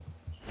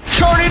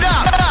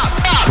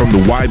From the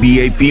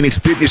YBA Phoenix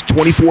Fitness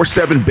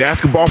 24/7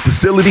 basketball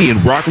facility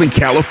in Rockland,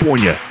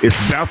 California, it's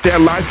About That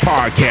Life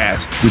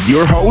podcast with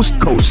your host,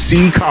 Coach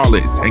C.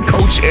 Collins and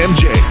Coach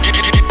MJ. Get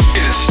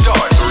it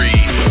started. 3,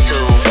 2,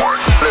 1,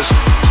 let's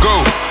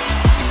go.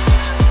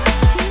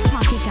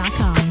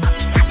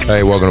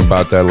 Hey, welcome to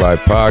About That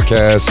Life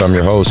podcast. I'm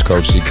your host,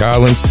 Coach C.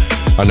 Collins.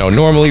 I know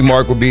normally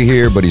Mark would be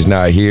here, but he's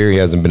not here. He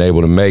hasn't been able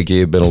to make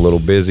it, been a little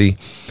busy.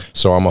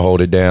 So I'm going to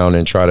hold it down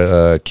and try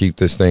to keep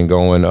this thing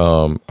going.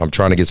 I'm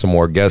trying to get some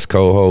more guest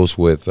co-hosts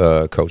with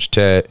Coach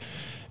Ted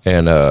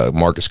and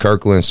Marcus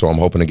Kirkland, so I'm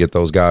hoping to get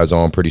those guys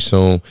on pretty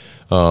soon.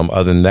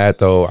 Other than that,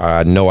 though,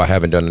 I know I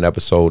haven't done an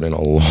episode in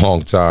a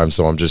long time,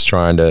 so I'm just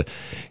trying to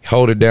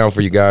hold it down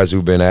for you guys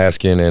who've been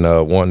asking and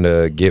wanting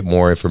to get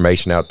more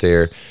information out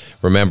there.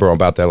 Remember, on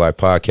About That Life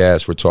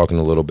podcast, we're talking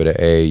a little bit of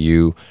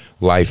AAU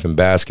life and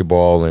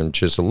basketball and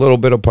just a little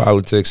bit of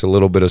politics, a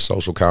little bit of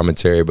social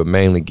commentary, but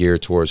mainly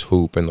geared towards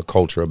hoop and the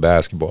culture of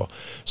basketball.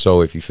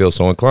 So if you feel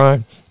so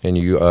inclined and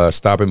you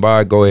stopping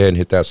by, go ahead and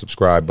hit that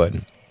subscribe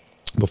button.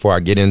 Before I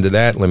get into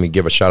that, let me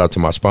give a shout out to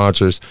my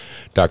sponsors,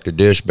 Dr.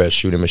 Dish, best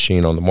shooting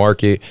machine on the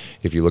market.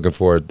 If you're looking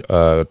for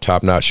a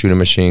top-notch shooting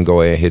machine,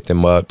 go ahead and hit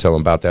them up. Tell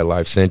them About That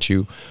Life sent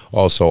you.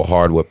 Also,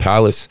 Hardwood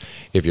Palace.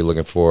 If you're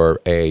looking for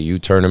AAU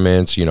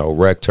tournaments,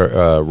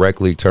 rec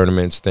league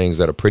tournaments, things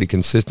that are pretty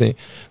consistent,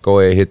 go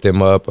ahead and hit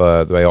them up.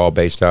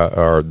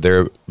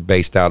 They're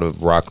based out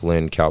of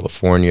Rockland,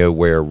 California,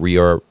 where we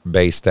are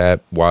based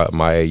at. My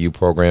AAU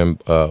program,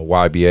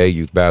 YBA,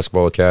 Youth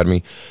Basketball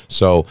Academy.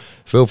 So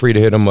feel free to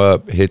hit them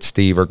up. Hit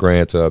Steve or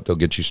Grant up. They'll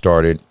get you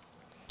started,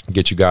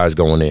 get you guys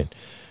going in.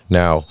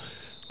 Now,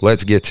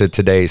 let's get to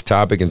today's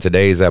topic and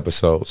today's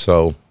episode.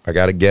 So I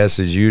got a guest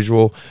as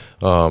usual.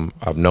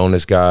 I've known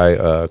this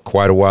guy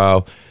quite a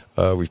while.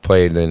 We've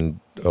played in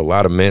a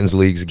lot of men's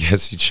leagues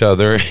against each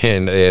other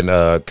and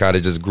kind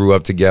of just grew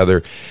up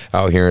together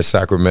out here in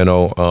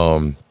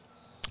Sacramento.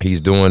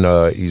 He's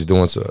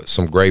doing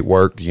some great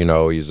work. You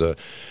know, you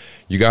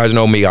guys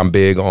know me. I'm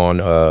big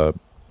on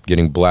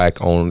getting black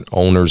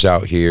owners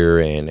out here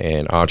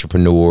and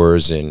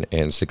entrepreneurs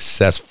and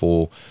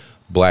successful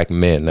black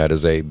men. That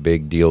is a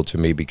big deal to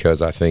me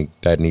because I think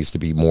that needs to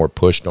be more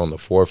pushed on the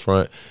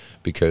forefront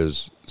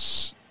because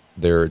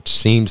there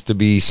seems to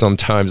be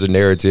sometimes a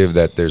narrative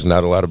that there's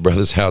not a lot of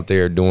brothers out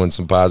there doing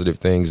some positive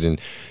things, and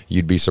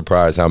you'd be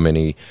surprised how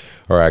many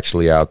are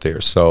actually out there.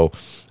 So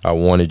I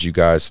wanted you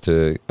guys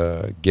to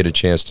get a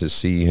chance to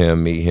see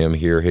him, meet him,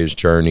 hear his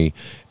journey,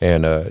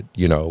 and,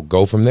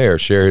 go from there,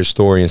 share his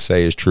story and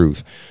say his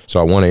truth. So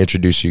I want to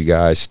introduce you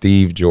guys,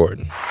 Steve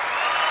Jordan.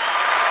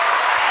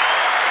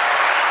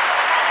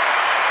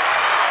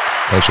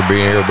 Thanks for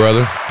being here,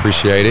 brother.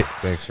 Appreciate it.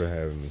 Thanks for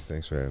having me.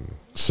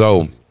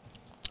 So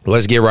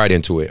let's get right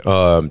into it.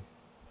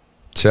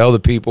 Tell the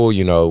people, we're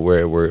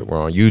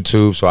on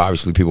YouTube, so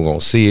obviously people going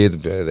to see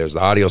it. There's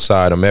the audio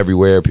side. I'm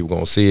everywhere. People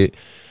going to see it.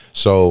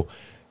 So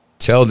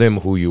tell them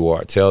who you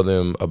are. Tell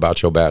them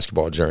about your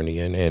basketball journey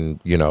and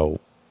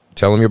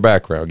tell them your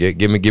background.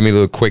 Give me a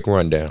little quick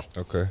rundown.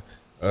 Okay.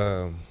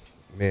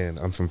 Man,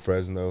 I'm from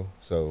Fresno,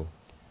 so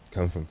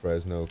come from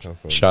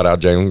Shout out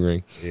Jalen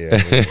Green. Yeah,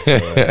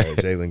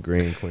 Jalen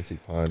Green, Quincy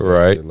Ponder,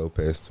 right.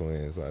 Lopez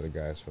twins, a lot of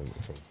guys from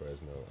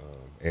Fresno.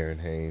 Aaron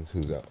Haynes,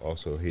 who's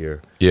also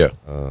here. Yeah.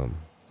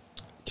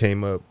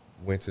 Came up,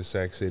 went to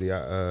Sac City.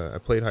 I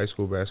played high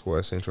school basketball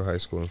at Central High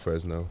School in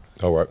Fresno.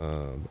 All right.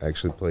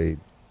 Actually played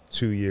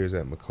 2 years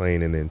at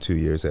McLean and then 2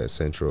 years at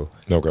Central.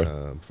 Okay.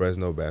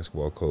 Fresno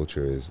basketball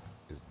culture is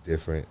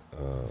different.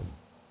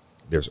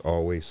 There's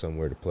always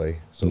somewhere to play.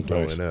 So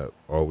growing up,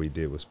 all we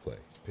did was play.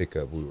 Pick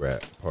up, we were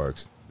at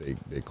parks.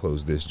 They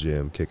closed this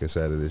gym, kick us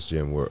out of this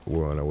gym.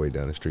 We're on our way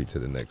down the street to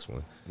the next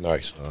one.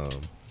 Nice.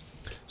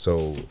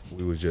 So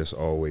we was just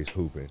always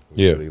hooping.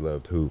 We really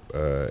loved hoop.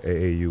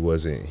 AAU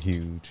wasn't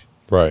huge.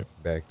 Right.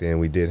 Back then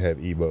we did have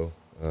EBO.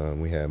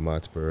 We had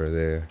Motsboro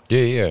there.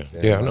 Yeah,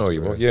 I know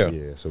EBO.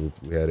 Yeah, so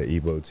we had an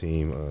EBO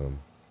team.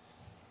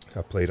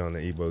 I played on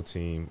the EBO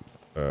team.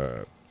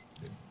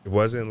 It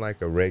wasn't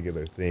like a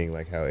regular thing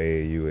like how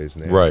AAU is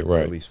now. Right.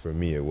 At least for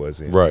me, it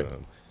wasn't. Right.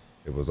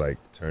 It was like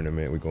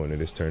tournament. We're going to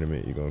this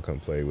tournament. You're going to come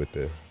play with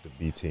the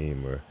B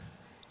team or,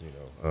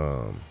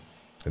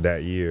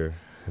 that year,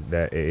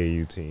 that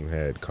AAU team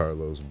had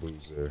Carlos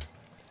Boozer.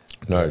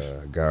 Nice.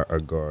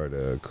 A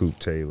guard, Coop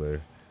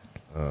Taylor.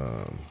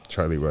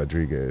 Charlie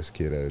Rodriguez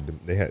kid.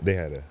 They had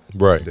a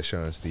right.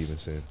 Deshaun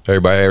Stevenson.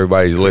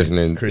 Everybody's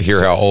listening.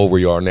 Hear how old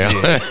we are now.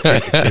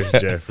 Chris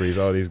Jeffries.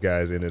 All these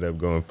guys ended up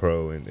going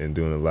pro and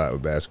doing a lot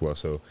with basketball.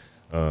 So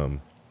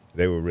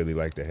they were really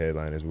like the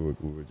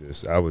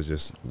headliners. I was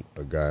just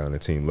a guy on the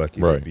team, lucky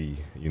to be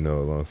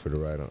along for the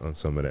ride on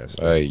some of that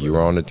stuff. Hey, you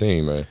were on the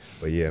team, man.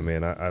 But yeah,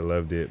 man, I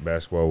loved it.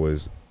 Basketball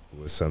was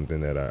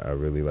something that I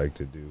really liked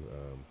to do.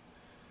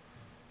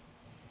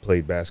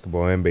 Played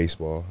basketball and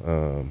baseball.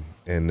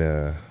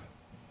 And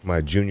my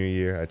junior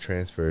year, I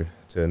transferred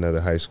to another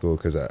high school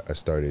because I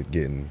started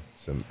getting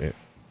some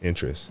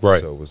interest.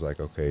 Right. So it was like,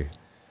 okay,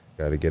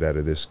 got to get out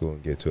of this school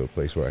and get to a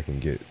place where I can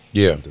get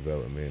some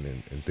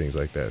development and things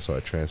like that. So I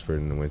transferred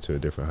and went to a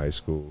different high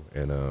school.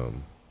 And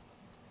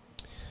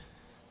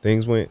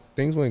Things went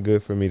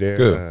good for me there.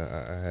 Good.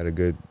 I had a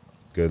good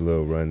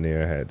little run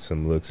there. I had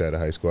some looks out of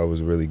high school. I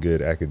was really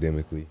good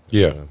academically.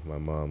 Yeah. My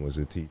mom was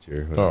a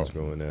teacher when I was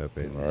growing up,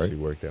 and All right. she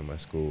worked at my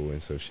school,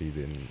 and so she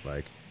didn't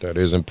like. That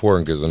is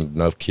important because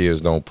enough kids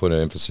don't put an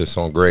emphasis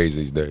on grades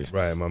these days.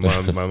 Right. My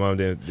mom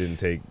didn't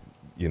take.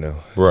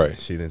 Right.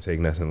 She didn't take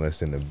nothing less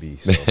than a B,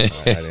 so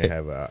I didn't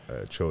have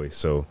a choice.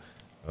 So,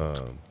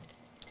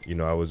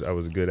 I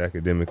was good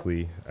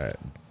academically. I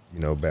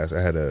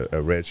had a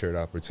redshirt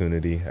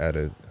opportunity out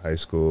of high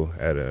school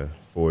at a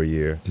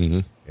 4-year,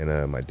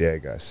 and my dad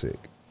got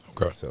sick.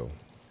 Okay. So,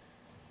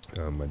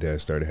 my dad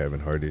started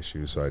having heart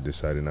issues, so I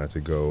decided not to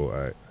go.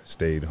 I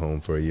stayed home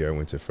for a year. I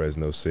went to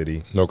Fresno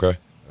City. Okay.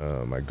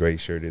 I gray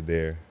shirted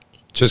there.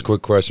 Just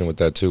quick question with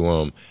that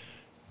too.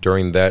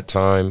 During that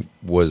time,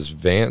 was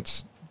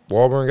Vance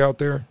Wahlberg out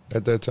there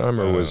at that time,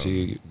 or was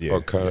he? Yeah.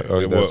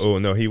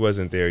 No, he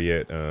wasn't there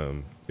yet.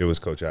 It was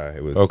Coach I.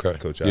 It was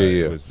Coach I.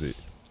 Yeah. It was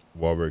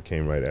Wahlberg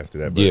came right after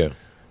that. But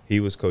he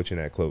was coaching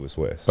at Clovis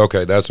West.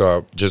 Okay, that's why I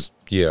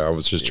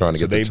was just trying to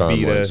get the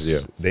timelines.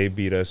 Yeah. They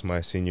beat us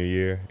my senior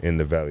year in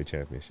the Valley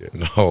Championship.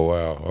 Oh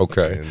wow.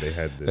 Okay. And they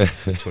had the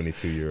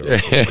 22-year-old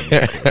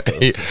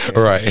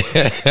right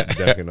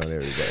dunking on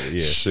everybody.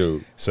 Yeah.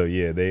 Shoot. So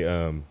yeah, they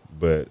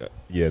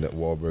that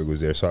Wahlberg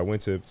was there. So I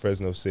went to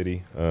Fresno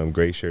City,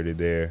 gray shirted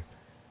there.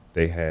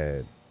 They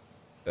had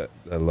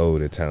a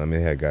load of talent. I mean,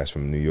 they had guys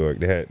from New York.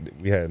 There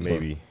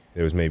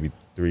was maybe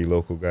 3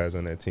 local guys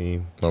on that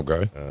team.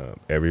 Okay.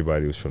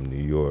 Everybody was from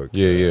New York.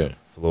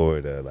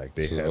 Florida. Like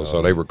they had.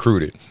 So they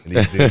recruited.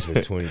 These dudes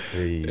were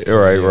 23.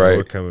 Right.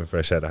 We're coming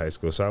fresh out of high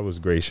school. So I was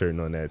gray shirting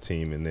on that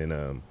team, and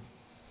then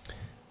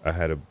I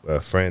had a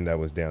friend that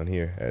was down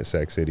here at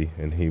Sac City,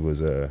 and he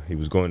was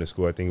going to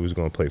school. I think he was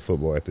going to play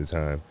football at the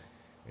time,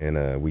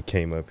 and we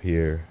came up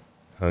here,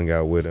 hung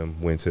out with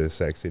him, went to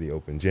Sac City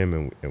Open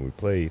Gym, and we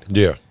played.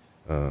 Yeah.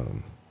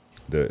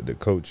 The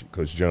coach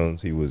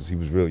Jones, he was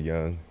real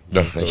young.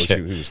 Coach,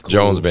 he was cool.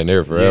 Jones been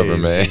there forever,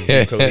 man.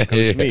 He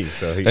coached me,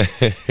 so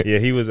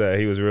he was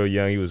real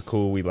young. He was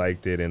cool. We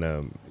liked it,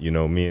 and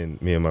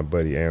me and my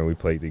buddy Aaron, we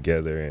played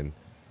together. And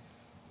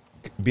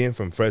being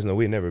from Fresno,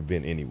 we'd never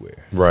been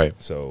anywhere. Right.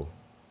 So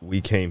we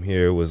came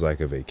here. It was like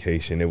a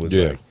vacation. It was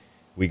like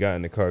we got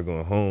in the car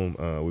going home.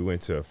 We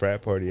went to a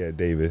frat party at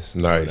Davis.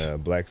 Nice.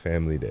 On Black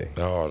Family Day.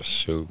 Oh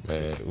shoot,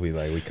 man.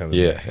 We coming.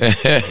 Yeah.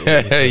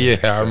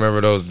 back. I remember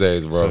those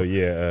days, bro.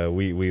 So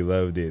we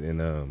loved it,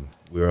 and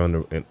we were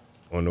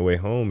on the way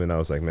home, and I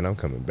was like, man, I'm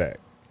coming back.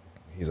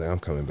 He's like, I'm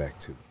coming back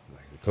too.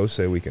 Like, the coach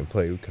said we can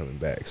play. We're coming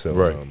back.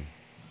 So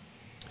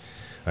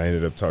I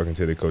ended up talking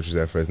to the coaches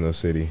at Fresno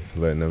City,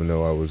 letting them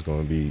know I was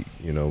going to be,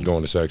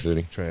 going to Sac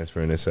City,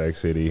 transferring to Sac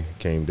City.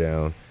 Came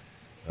down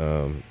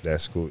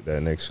that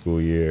next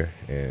school year,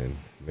 and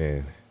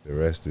man, the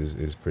rest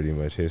is pretty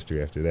much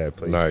history. After that,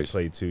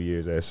 played 2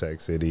 years at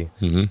Sac City.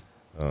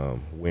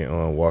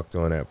 Walked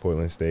on at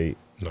Portland State.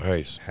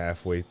 Nice.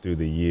 Halfway through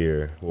the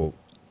year, well,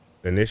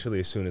 initially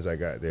as soon as I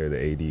got there,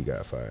 the AD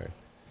got fired.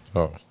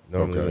 Oh,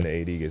 normally when the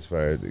AD gets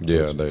fired,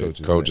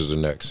 the coaches are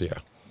next. Yeah.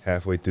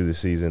 Halfway through the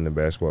season, the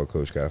basketball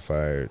coach got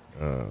fired.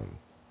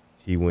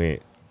 He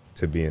went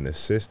to be an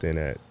assistant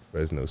at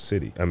Fresno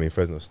State.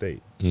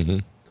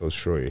 Coach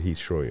Schroyer, Heath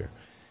Schroyer.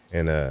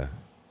 And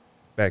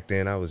back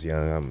then I was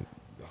young.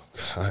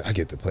 I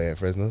get to play at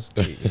Fresno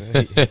State.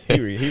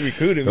 He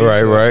recruited me.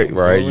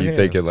 Right. You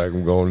thinking like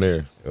I'm going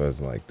there. It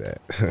wasn't like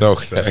that.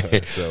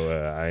 Okay. so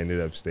I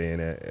ended up staying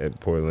at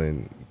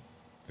Portland,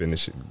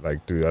 finished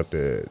like throughout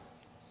the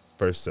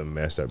first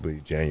semester, I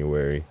believe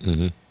January.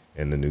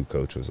 And the new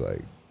coach was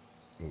like,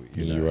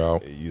 "You're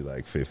out. You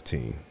like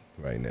 15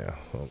 right now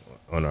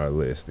on our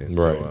list." And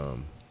right. So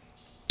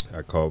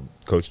I called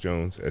Coach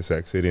Jones at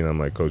Sac City, and I'm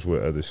like, "Coach,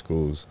 what other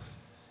schools?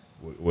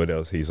 What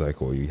else?" He's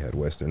like, "Well, you had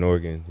Western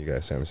Oregon, you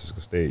got San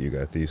Francisco State, you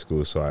got these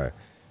schools." So I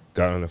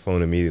got on the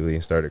phone immediately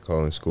and started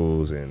calling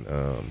schools and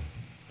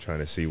trying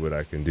to see what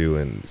I can do.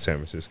 In San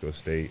Francisco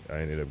State, I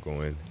ended up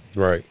going,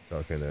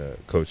 talking to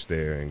coach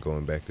there and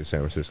going back to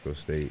San Francisco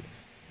State,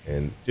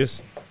 and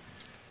just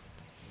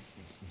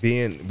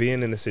being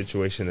in the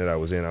situation that I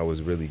was in, I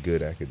was really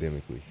good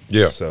academically.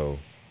 Yeah. So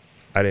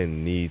I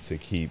didn't need to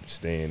keep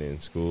staying in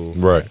school.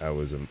 Right. I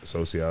was a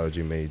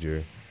sociology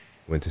major.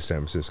 Went to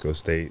San Francisco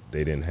State.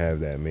 They didn't have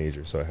that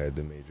major, so I had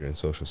the major in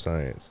social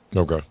science.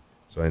 Okay.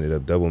 So I ended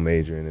up double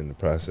majoring in the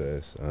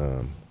process.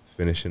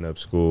 Finishing up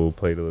school,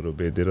 played a little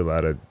bit, did a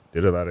lot of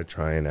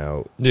trying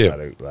out. Yeah.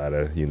 A lot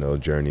of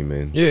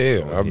journeyman.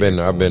 Yeah. I've been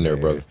there,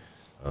 brother.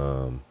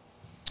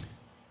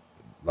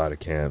 A lot of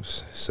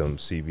camps, some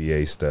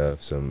CBA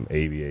stuff, some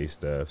ABA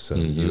stuff,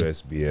 some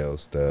USBL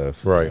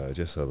stuff. Right.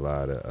 Just a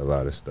lot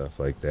of stuff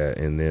like that.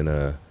 And then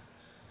I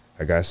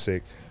got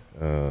sick.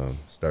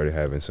 Started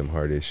having some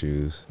heart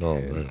issues. Oh,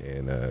 and,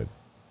 man.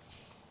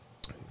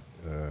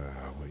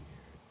 And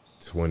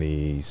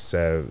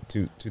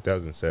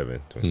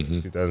 2007.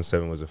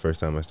 2007 was the first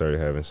time I started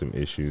having some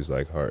issues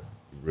like heart,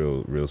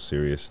 real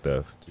serious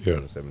stuff.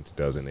 2007,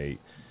 2008.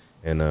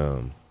 And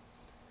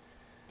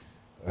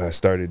I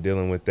started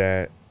dealing with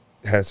that.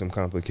 had some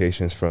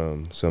complications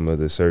from some of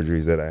the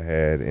surgeries that I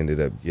had. Ended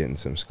up getting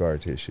some scar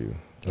tissue.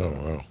 Oh,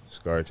 wow.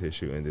 Scar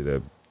tissue ended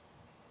up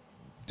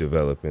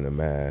developing a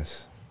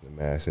mass. The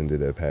mass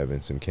ended up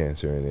having some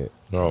cancer in it.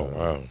 Oh,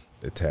 wow.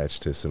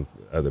 Attached to some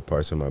other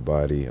parts of my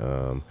body.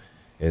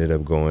 Ended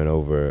up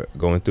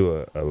going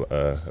through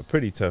a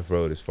pretty tough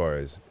road as far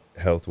as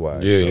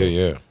health-wise.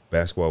 Yeah.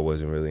 Basketball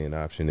wasn't really an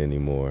option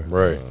anymore.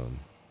 Right.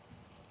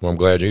 Well, I'm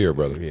glad you're here,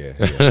 brother. Yeah.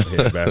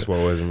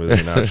 Basketball wasn't really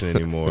an option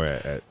anymore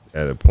at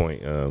a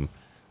point.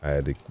 I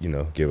had to,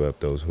 give up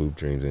those hoop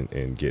dreams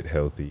and get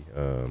healthy.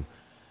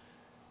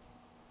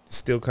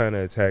 Still kind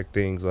of attack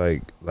things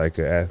like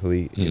an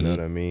athlete. You know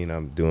what I mean?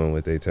 I'm doing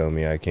what they tell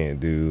me I can't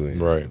do.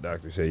 And Right. the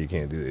doctor said you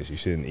can't do this. You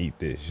shouldn't eat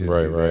this. You shouldn't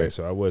Right, do that. right.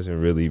 So I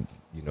wasn't really,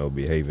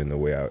 behaving the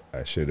way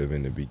I should have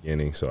in the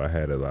beginning. So I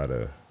had a lot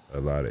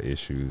of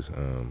issues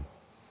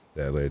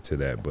that led to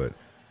that. But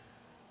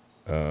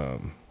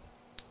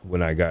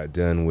when I got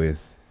done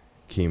with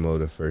chemo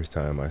the first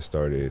time, I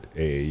started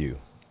AAU.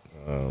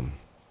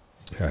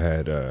 I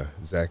had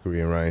Zachary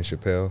and Ryan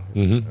Chappelle.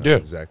 Yeah.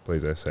 Zach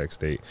plays at Sac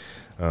State.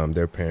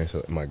 Their parents,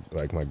 my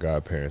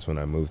godparents, when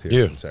I moved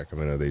here from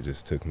Sacramento, they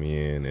just took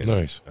me in. And,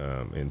 Nice.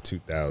 In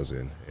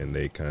 2000, and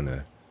they kind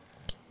of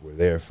were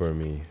there for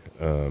me.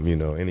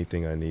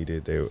 Anything I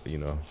needed, they,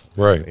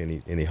 Right.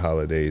 Any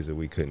holidays that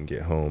we couldn't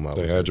get home, I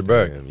They was had with your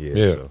back. them.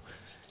 Yeah. So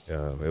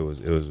it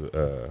was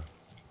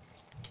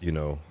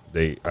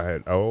I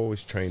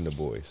always trained the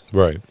boys.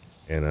 Right.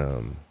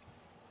 And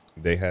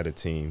they had a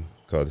team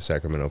called the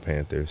Sacramento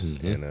Panthers,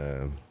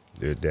 and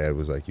their dad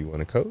was like, "You want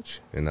to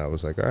coach?" And I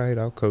was like, "All right,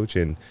 I'll coach."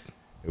 And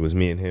it was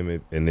me and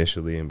him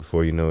initially, and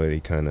before you know it, he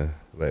kind of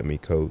let me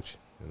coach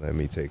and let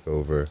me take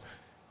over,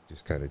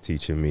 just kind of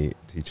teaching me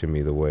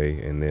the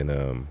way. And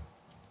then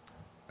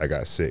I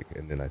got sick,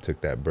 and then I took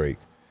that break.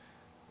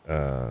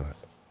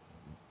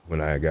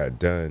 When I got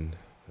done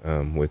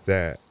with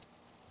that,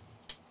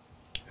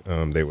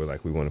 they were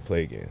like, "We want to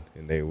play again,"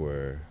 and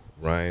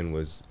Ryan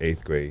was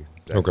 8th grade,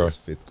 Zach was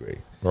 5th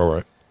grade. All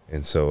right.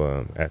 And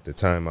so at the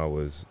time I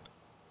was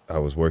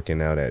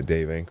working out at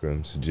Dave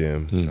Ankram's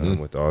gym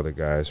with all the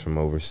guys from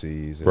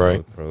overseas and all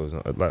the pros,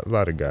 a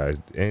lot of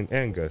guys,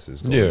 and Gus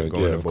is going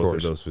to of both course.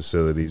 of those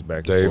facilities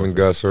back Dave and and forth.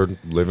 Gus are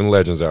living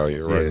legends out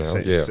here right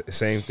now.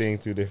 Same thing,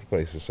 2 different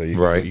places. So you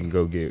can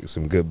go get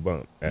some good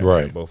bump at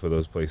both of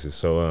those places.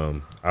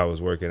 So I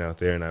was working out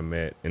there, and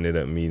I ended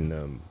up meeting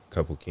a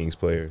couple Kings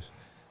players.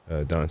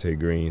 Dante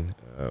Green,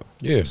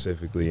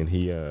 specifically, and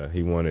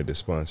he wanted to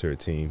sponsor a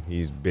team.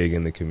 He's big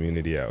in the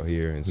community out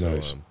here, and so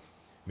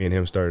me and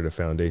him started a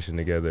foundation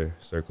together,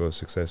 Circle of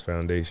Success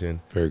Foundation.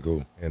 Very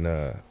cool. And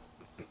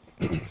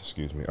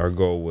excuse me, our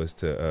goal was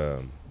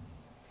to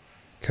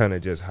kind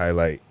of just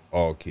highlight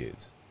all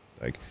kids.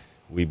 Like,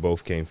 we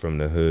both came from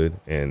the hood,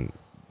 and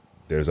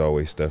there's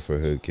always stuff for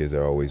hood kids.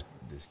 They're always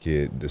this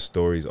kid. The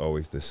story's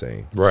always the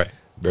same. Right.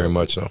 Very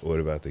much so. What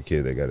about the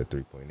kid that got a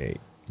 3.8?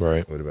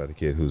 Right. What about the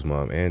kid whose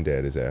mom and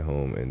dad is at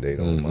home and they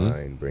don't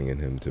mind bringing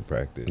him to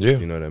practice? Yeah.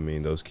 You know what I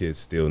mean? Those kids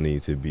still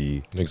need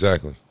to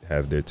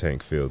have their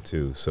tank filled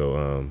too.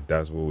 So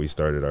that's what we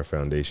started our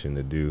foundation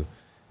to do.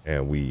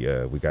 And we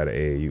got had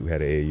an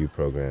AAU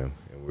program,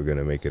 and we're going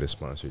to make it a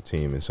sponsored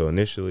team. And so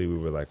initially we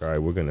were like, all right,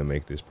 we're going to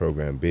make this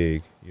program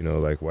big,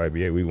 like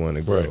YBA, we want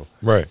to grow.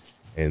 Right.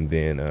 And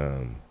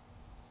then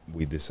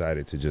we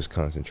decided to just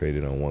concentrate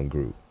it on one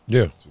group.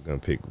 Yeah. So we're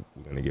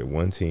going to get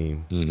one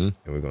team, and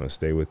we're going to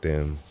stay with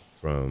them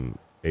from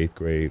 8th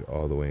grade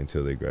all the way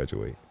until they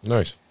graduate.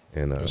 Nice.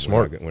 And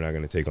smart. We're not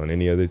going to take on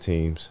any other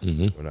teams.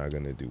 We're not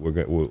going to do.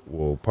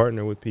 We'll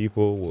partner with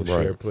people. We'll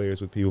share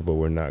players with people, but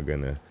we're not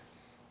going to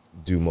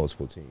do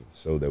multiple teams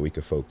so that we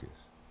could focus.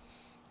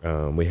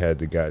 We had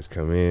the guys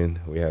come in.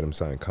 We had them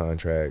sign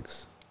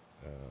contracts,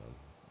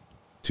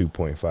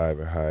 2.5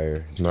 or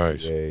higher.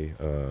 Nice.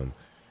 GPA.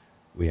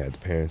 We had the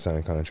parents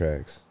sign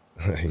contracts.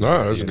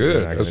 No, that's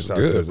good. That's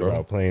good, bro.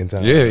 About playing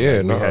time.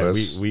 Yeah.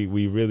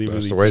 We really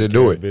that's really the way to took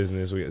do care it. of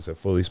business. It's a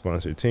fully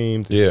sponsored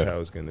team. This is how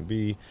it's going to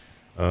be.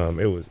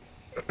 It was.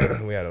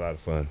 We had a lot of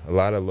fun. A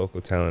lot of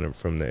local talent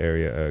from the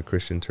area.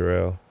 Christian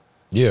Terrell.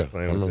 Yeah.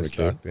 Playing with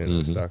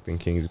the Stockton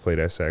Kings. He played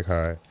at Sac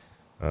High.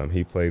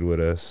 He played with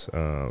us.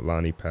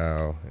 Lonnie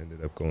Powell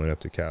ended up going up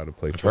to Cal to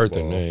play football. I've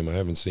heard that name. I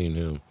haven't seen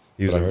him.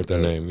 He was I heard that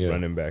name. Yeah.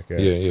 Running back at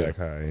Sac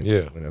High.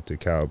 And went up to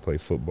Cal to play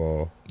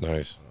football.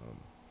 Nice.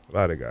 A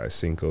lot of guys,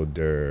 Cinco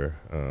Durr.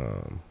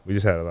 We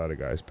just had a lot of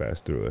guys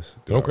pass through us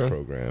through our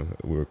program.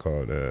 We were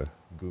called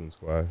Goon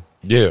Squad.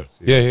 Yeah.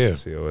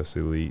 COS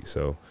Elite.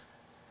 So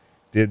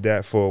did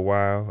that for a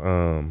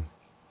while.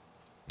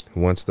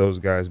 Once those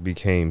guys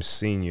became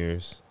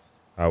seniors,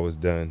 I was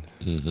done.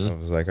 I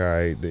was like, all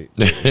right,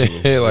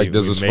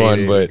 this is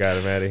fun, but we got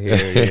them out of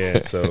here. Yeah.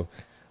 So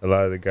a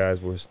lot of the guys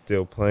were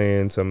still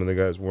playing. Some of the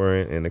guys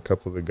weren't, and a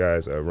couple of the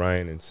guys,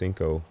 Ryan and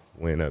Cinco,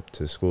 went up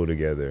to school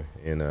together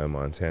in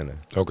Montana.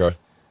 Okay.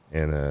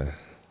 And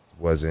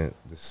wasn't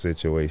the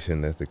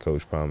situation that the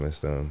coach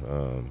promised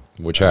them.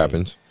 Which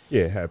happens.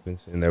 Yeah, it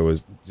happens. And there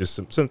was just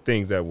some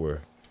things that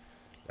were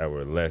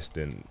less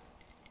than,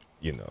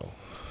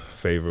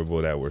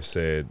 favorable that were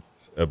said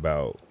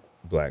about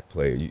black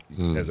player.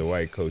 As a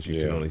white coach, you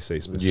can only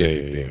say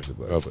specific things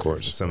about of players.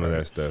 course. Some of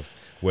that stuff,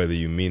 whether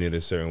you mean it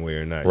a certain way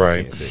or not, Right.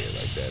 you can't say it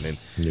like that.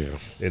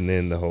 And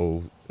then the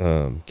whole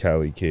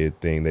Cali kid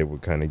thing, they were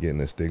kind of getting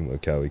the stigma.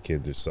 Cali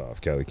kids are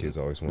soft. Cali kids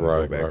always want to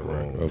go back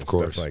home. Of and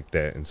course. stuff like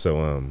that. And so,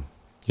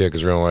 yeah,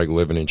 because we don't like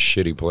living in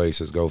shitty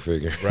places. Go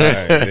figure.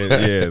 right,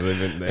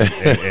 living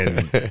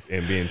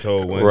and being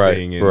told one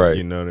thing, and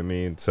you know what I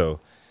mean. So,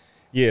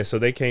 yeah, so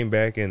they came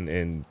back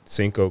and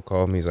Cinco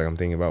called me. He's like, I'm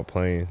thinking about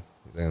playing.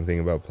 He's like, I'm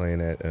thinking about playing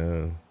at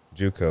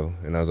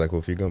JUCO, and I was like, well,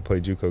 if you're gonna play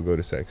JUCO, go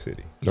to Sac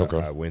City.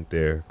 Okay. I went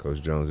there.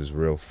 Coach Jones is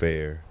real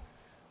fair.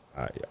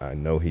 I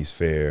know he's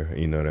fair.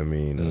 You know what I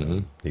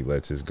mean. He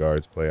lets his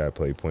guards play. I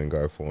play point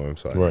guard for him,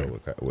 so I know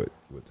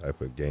what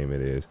type of game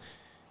it is.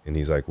 And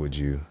he's like, would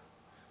you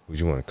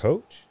want to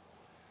coach?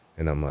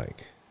 And I'm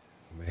like,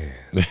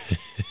 man.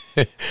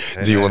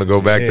 Do you want to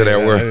go back to that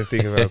I work? didn't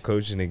think about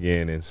coaching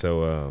again. And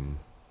so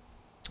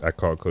I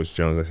called Coach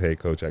Jones. I said, hey,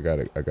 Coach, I got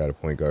a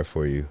point guard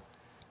for you.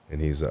 And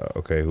he's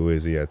okay, who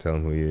is he? I tell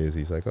him who he is.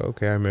 He's like, oh,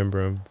 okay, I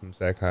remember him from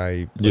Sac High.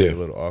 He played a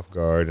little off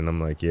guard. And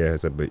I'm like, yeah. I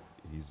said, but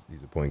he's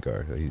a point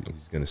guard.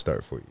 He's going to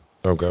start for you.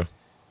 Okay.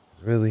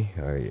 Really?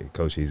 All right,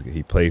 Coach,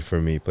 he played for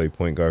me, played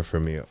point guard for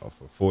me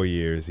for 4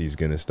 years. He's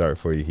going to start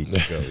for you. He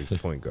can go. He's a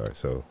point guard.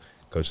 So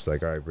Coach is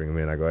like, all right, bring him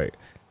in. I go, I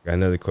got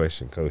another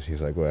question, Coach.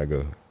 He's like, well, I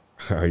go,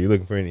 are you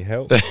looking for any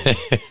help?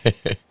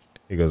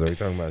 He goes, are we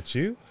talking about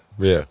you?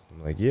 Yeah.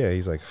 I'm like, yeah.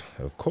 He's like,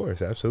 of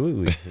course,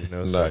 absolutely. You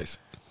know, Nice.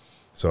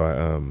 So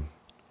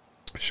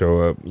I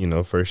show up,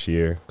 first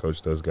year,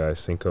 coach those guys.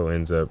 Cinco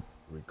ends up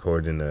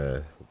recording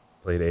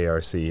played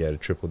ARC, he had a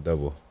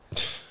triple-double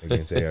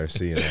against ARC.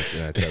 And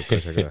I tell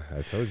Coach,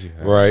 I told you.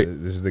 Right.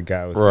 This is the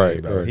guy I was telling you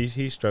about. Right.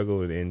 He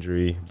struggled with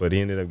injury, but he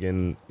ended up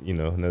getting,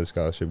 another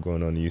scholarship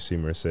going on to UC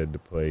Merced to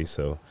play.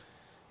 So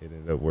it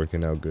ended up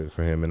working out good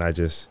for him. And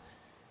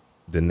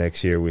the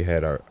next year we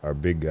had our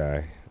big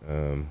guy,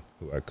 who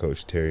I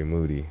coached, Terry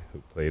Moody,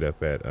 who played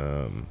up at,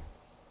 where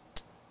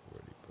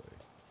did he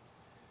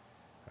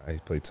play? He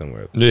played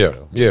somewhere up there.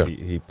 Yeah.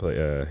 He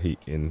played,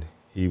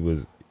 he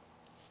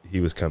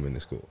was coming to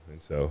school.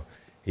 And so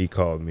he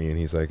called me and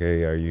he's like,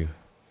 hey, are you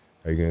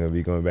going to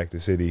be going back to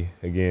City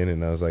again?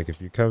 And I was like, if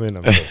you're coming,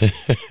 I'm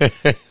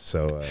going.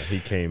 So he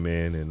came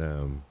in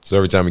and so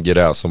every time you get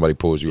out, somebody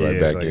pulls you right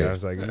back in. I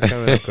was like, I'm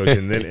coming, Coach.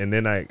 And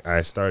then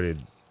I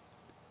started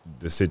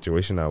the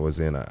situation I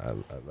was in. I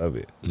love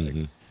it.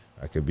 Like,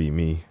 I could be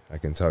me. I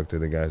can talk to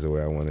the guys the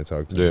way I want to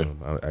talk to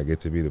them. I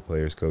get to be the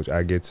player's coach.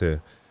 I get to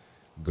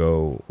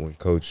go when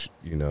Coach,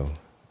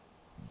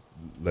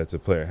 lets a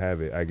player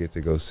have it. I get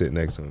to go sit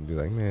next to him and be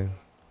like, man,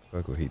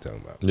 fuck what he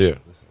talking about. Yeah.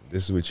 Listen,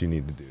 this is what you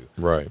need to do.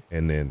 Right.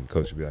 And then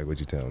Coach would be like, what'd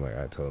you tell him? Like,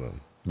 I told him.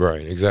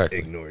 Right, exactly.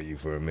 Ignore you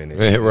for a minute.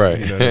 Right.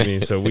 You know what I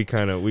mean? So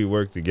we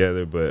work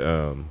together,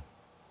 but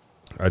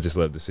I just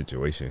love the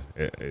situation.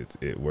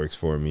 It works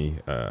for me.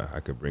 I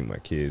could bring my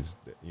kids,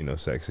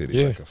 Sac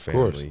City like a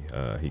family.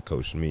 He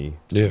coached me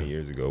 20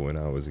 years ago when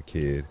I was a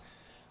kid.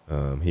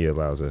 He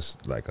allows us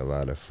like a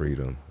lot of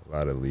freedom, a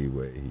lot of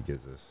leeway. He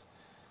gives us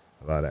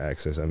a lot of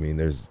access. I mean,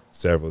 there's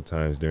several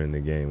times during the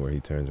game where he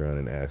turns around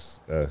and asks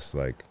us,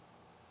 like,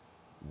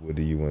 what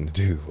do you want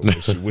to do?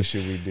 What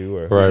should we do?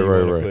 Or who do you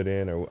want to put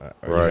in?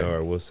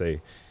 Or we'll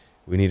say,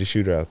 we need a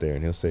shooter out there.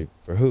 And he'll say,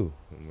 for who?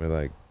 And we're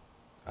like,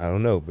 I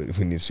don't know, but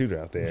we need a shooter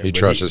out there. He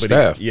trusts his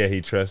staff.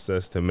 He trusts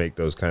us to make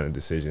those kind of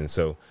decisions.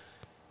 So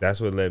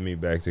that's what led me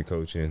back to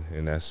coaching,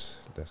 and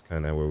that's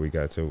kind of where we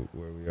got to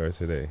where we are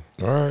today.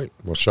 All right.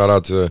 Well, shout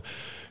out to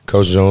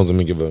Coach Jones. Let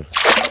me give a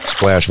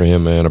splash for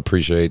him, man.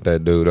 Appreciate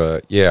that, dude.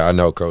 I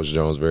know Coach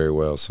Jones very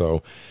well.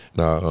 So,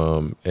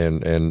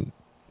 and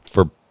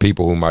for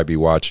people who might be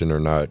watching or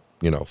not,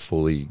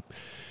 fully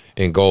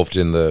engulfed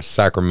in the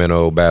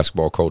Sacramento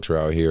basketball culture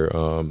out here,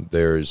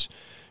 there's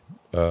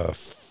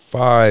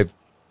five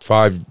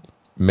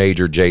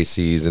major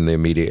JCs in the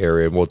immediate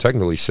area. Well,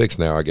 technically 6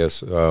 now, I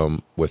guess,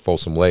 with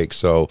Folsom Lake.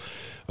 So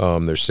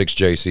there's 6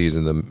 JCs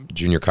in the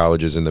junior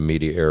colleges in the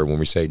immediate area when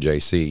we say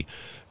JC.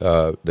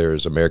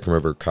 There's American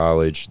River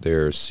College,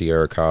 there's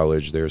Sierra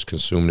College, there's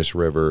Cosumnes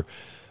River,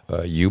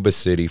 Yuba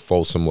City,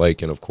 Folsom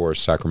Lake, and, of course,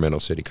 Sacramento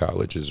City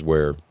College is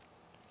where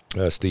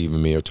Steve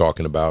and me are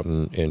talking about,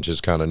 and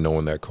just kind of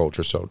knowing that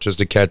culture. So just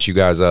to catch you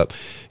guys up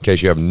in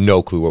case you have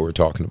no clue what we're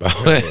talking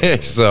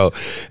about. So,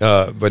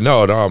 but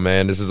no,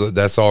 man,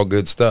 that's all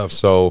good stuff.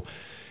 So,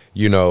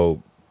 you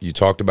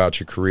talked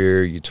about your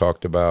career, you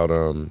talked about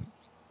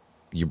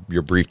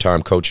your brief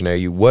time coaching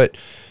AU.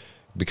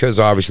 Because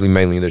obviously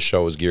mainly this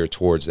show is geared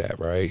towards that,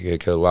 right?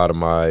 Because a lot of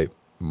my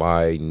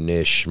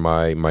niche,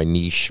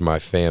 my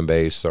fan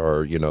base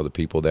are, the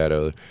people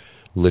that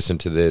listen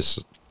to this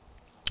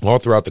all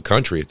throughout the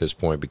country at this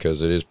point,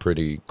 because it is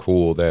pretty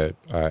cool that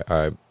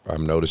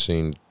I'm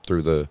noticing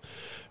through the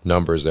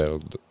numbers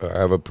that I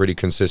have a pretty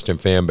consistent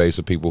fan base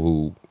of people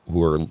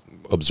who are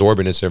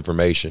absorbing this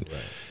information.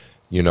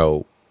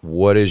 Right.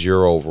 What is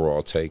your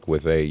overall take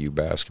with AAU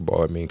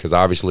basketball? I mean, because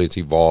obviously it's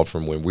evolved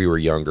from when we were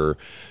younger.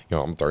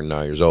 I'm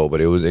 39 years old,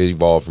 but it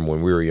evolved from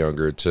when we were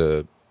younger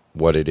to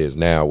what it is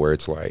now, where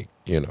it's like,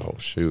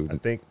 shoot. I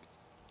think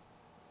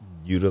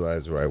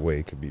utilized the right way,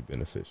 it could be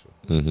beneficial.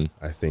 Mm-hmm.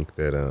 I think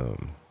that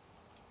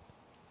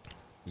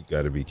you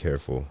got to be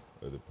careful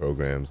of the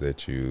programs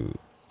that you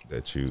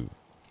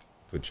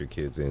put your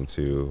kids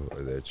into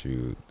or that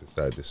you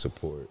decide to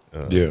support.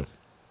 Yeah.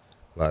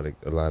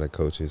 A lot of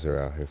coaches are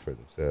out here for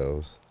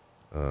themselves.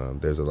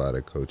 There's a lot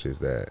of coaches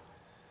that,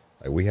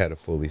 like, we had a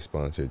fully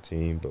sponsored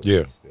team, but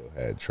we still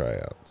had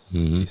tryouts.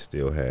 Mm-hmm. We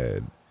still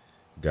had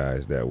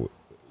guys that,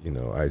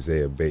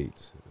 Isaiah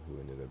Bates, who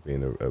ended up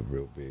being a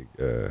real big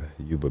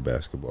Yuba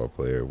basketball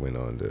player, went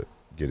on to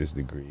get his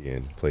degree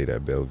and played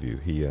at Bellevue.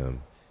 He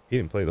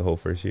didn't play the whole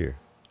first year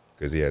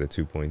because he had a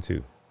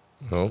 2.2.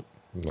 Oh,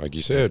 like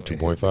you said,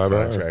 2.5 The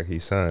contract he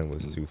signed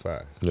was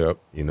 2.5. Yep.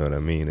 You know what I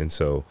mean? And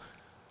so,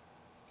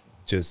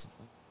 just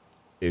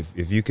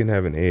if you can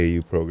have an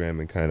AAU program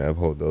and kind of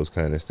uphold those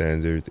kind of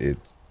standards,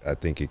 I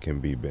think it can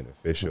be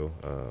beneficial.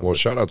 Well,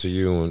 shout out to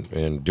you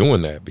and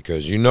doing that,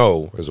 because you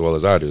know as well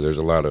as I do, there's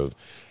a lot of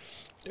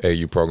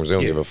AAU programs, they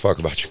don't give a fuck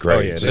about your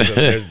grades. Oh,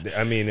 yeah.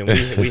 And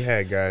we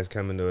had guys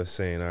coming to us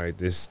saying, all right,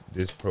 this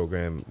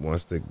program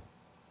wants to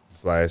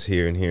fly us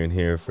here and here and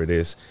here for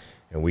this,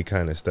 and we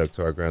kind of stuck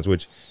to our grounds,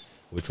 which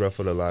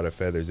ruffled a lot of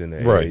feathers in the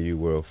AAU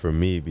world for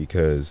me,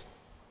 because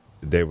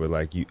they were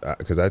like,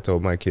 because I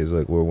told my kids,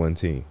 look, we're one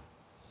team.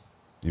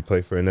 You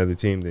play for another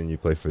team, then you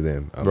play for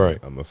them. I'm going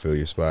to fill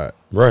your spot.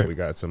 Right. We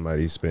got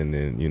somebody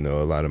spending,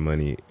 a lot of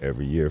money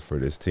every year for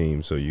this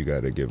team, so you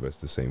got to give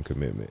us the same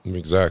commitment.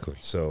 Exactly.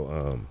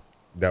 So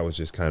that was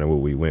just kind of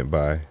what we went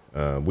by.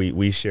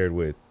 We shared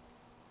with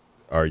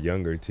our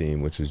younger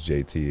team, which was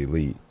JT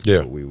Elite.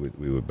 Yeah. So we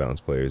would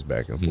bounce players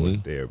back and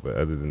forth there. But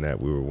other than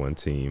that, we were one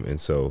team. And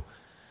so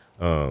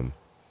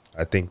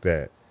I think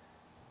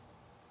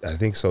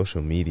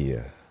social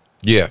media –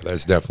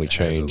 that's definitely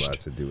changed. Has a lot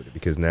to do with it,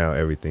 because now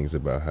everything's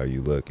about how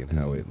you look and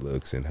how it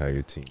looks and how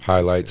your team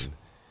highlights,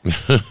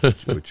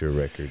 what your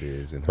record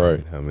is, and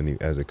how many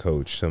as a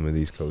coach. Some of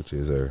these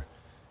coaches are,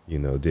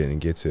 didn't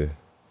get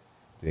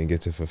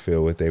to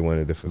fulfill what they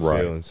wanted to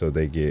fulfill, and so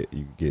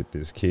you get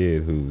this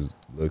kid who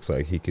looks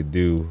like he could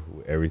do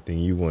everything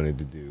you wanted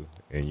to do,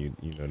 and you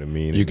know what I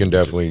mean. You can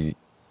definitely,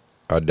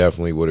 I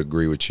definitely would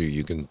agree with you.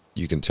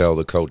 You can tell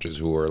the coaches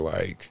who are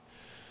like,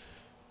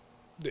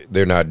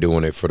 they're not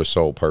doing it for the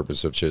sole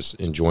purpose of just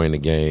enjoying the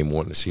game,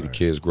 wanting to see the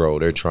kids grow.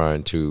 They're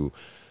trying to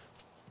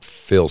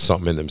feel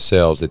something in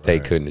themselves that they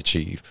couldn't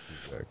achieve.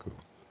 Exactly.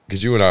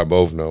 Because you and I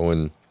both know,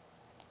 and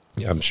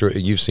I'm sure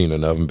you've seen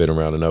enough and been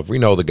around enough. We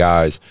know the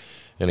guys,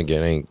 and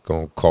again, I ain't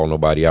going to call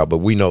nobody out, but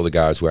we know the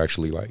guys who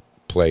actually, like,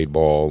 played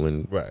ball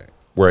and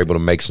were able to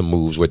make some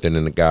moves with it,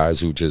 and the guys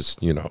who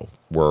just,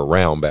 were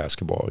around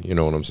basketball. You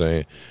know what I'm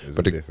saying? There's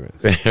but a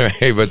difference.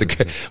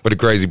 But the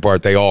crazy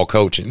part, they all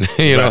coaching.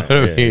 You know what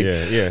I mean?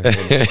 Yeah.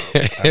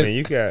 I mean,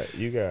 you got,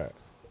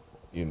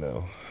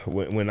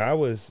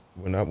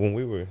 when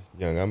we were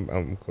young,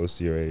 I'm close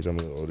to your age. I'm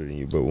a little older than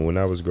you, but when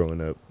I was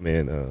growing up,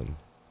 man,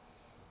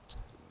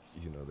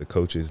 the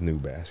coaches knew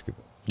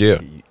basketball.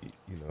 Yeah.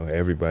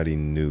 Everybody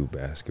knew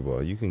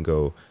basketball. You can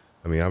go.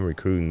 I mean, I'm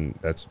recruiting.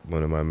 That's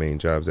one of my main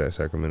jobs at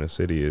Sacramento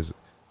City, is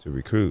to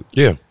recruit.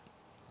 Yeah.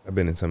 I've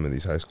been in some of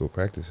these high school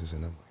practices,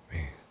 and I'm like,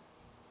 man,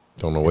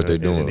 don't know what they're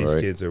doing. And these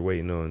kids are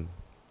waiting on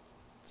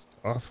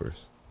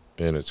offers,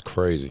 and it's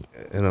crazy.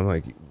 And I'm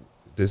like,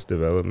 this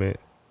development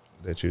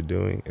that you're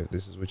doing, if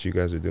this is what you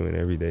guys are doing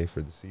every day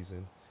for the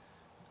season,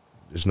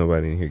 there's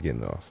nobody in here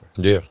getting an offer.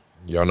 Yeah,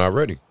 y'all not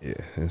ready. Yeah,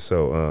 and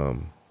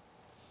so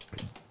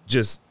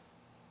just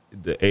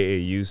the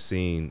AAU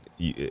scene,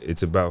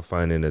 it's about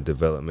finding a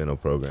developmental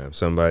program.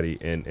 Somebody,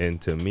 and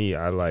to me,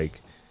 I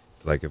like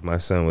if my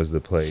son was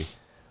to play,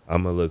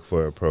 I'm going to look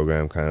for a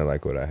program kind of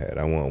like what I had.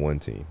 I want one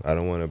team. I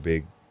don't want a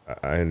big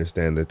 – I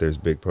understand that there's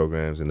big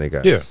programs and they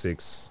got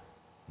 6,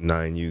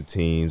 9U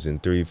teams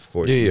and 3,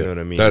 4 – you know what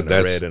I mean? That's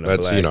red and a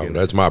black.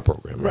 That's my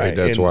program, right?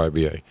 That's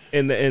YBA.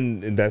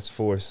 And that's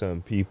for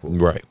some people.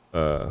 Right.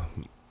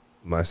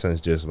 My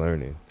son's just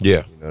learning.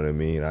 Yeah. You know what I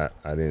mean? I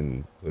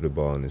didn't put a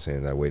ball in his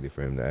hand. I waited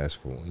for him to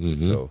ask for one.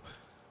 Mm-hmm. So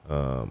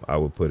I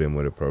would put him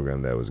with a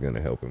program that was going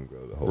to help him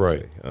grow the whole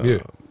way.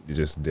 It's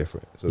just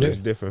different. So there's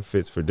different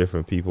fits for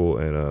different people,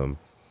 and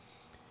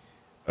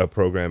a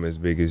program as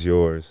big as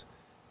yours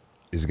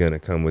is going to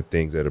come with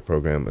things that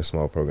a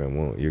small program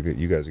won't. You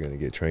guys are going to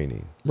get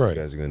training. Right.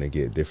 You guys are going to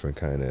get different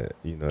kind of,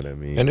 you know what I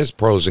mean? And there's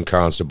pros and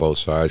cons to both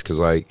sides, because,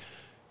 like,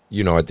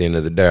 at the end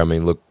of the day, I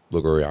mean, look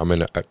where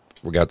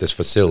we got this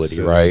facility,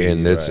 right?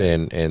 And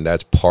and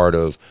that's part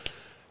of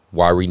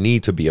why we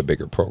need to be a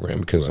bigger program,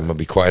 because I'm gonna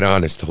be quite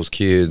honest, those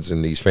kids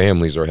and these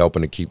families are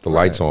helping to keep the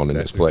lights on in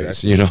this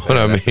place. You know what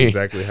I mean? That's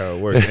exactly how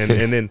it works.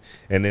 And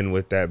then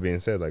with that being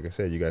said, like I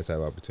said, you guys have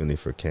opportunity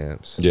for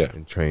camps,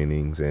 and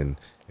trainings, and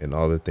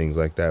all the things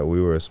like that. We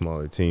were a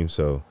smaller team,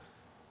 so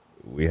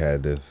we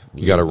had to.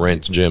 You got to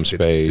rent gym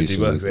space,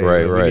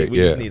 $50, we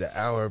just need an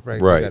hour of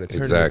practice. Right, we got to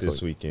turn it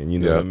this weekend. You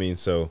know what I mean?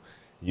 So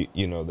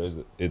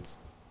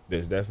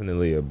there's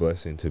definitely a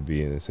blessing to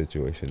be in a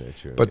situation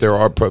that you're in. But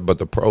but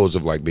the pros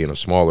of, like, being a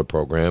smaller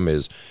program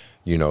is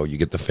You know, you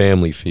get the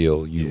family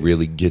feel. You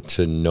really get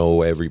to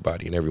know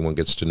everybody, and everyone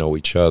gets to know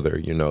each other.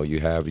 You know,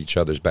 you have each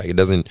other's back. It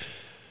doesn't,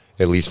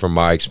 at least from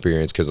my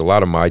experience, because a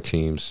lot of my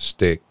teams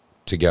stick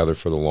together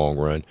for the long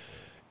run.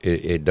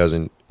 It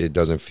doesn't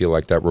feel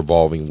like that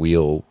revolving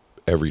wheel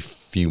every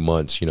few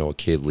months. You know, a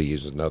kid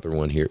leaves, another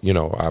one here. You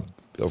know,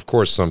 of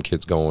course some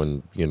kids go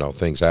and, you know,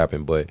 things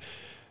happen, but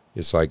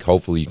it's like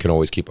hopefully you can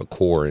always keep a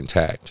core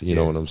intact. You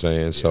know what I'm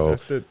saying? Yeah, so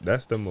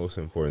that's the most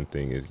important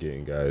thing, is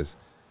getting guys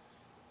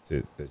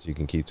that you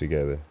can keep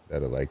together,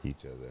 that'll like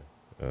each other.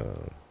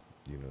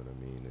 You know what I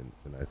mean?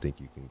 And I think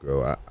you can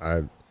grow.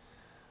 I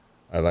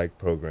like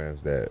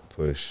programs that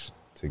push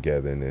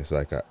togetherness,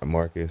 like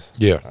Marcus.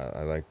 Yeah.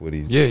 I like what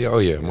he's doing. Yeah, oh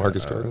yeah,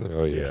 Marcus Kirkland.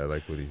 Oh yeah, I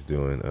like what he's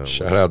doing.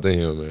 Shout out to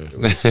him, man.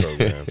 With his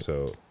program.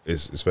 So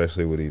it's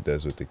especially what he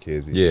does with the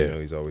kids. Yeah. You know,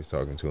 he's always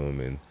talking to them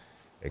and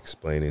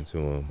explaining to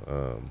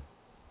them.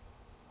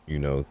 You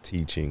know,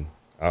 teaching.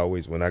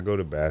 When I go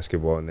to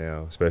basketball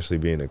now, especially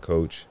being a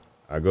coach,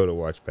 I go to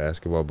watch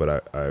basketball,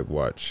 but I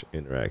watch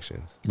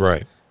interactions.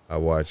 Right. I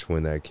watch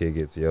when that kid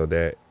gets yelled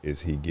at,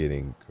 is he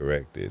getting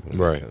corrected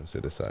when he comes to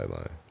the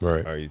sideline?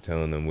 Right. Are you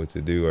telling them what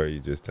to do, or are you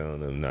just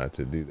telling them not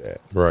to do that?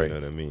 Right. You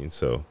know what I mean?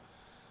 So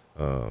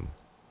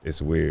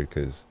it's weird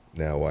because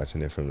now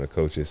watching it from the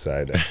coach's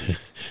side,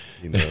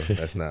 you know,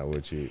 that's not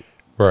what you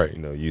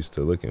used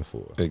to looking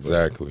for.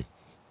 Exactly.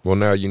 Well,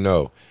 now you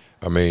know.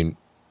 I mean,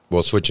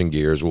 well, switching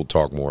gears, we'll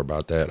talk more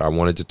about that. I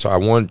want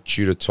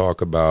you to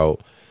talk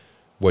about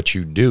what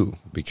you do,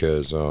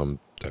 because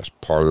that's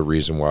part of the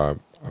reason why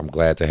I'm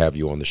glad to have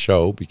you on the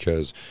show,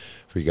 because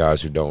for you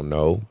guys who don't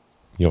know,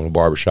 you own a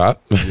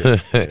barbershop.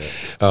 And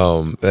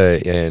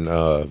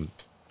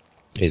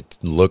it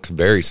looks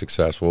very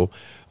successful.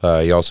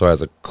 He also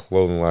has a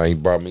clothing line. He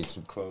brought me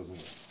some clothing.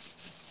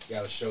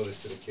 Got to show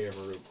this to the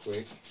camera real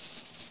quick.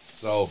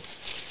 So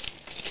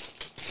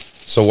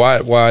why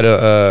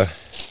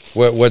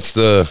what's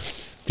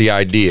the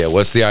idea?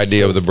 What's the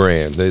idea of the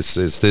brand? This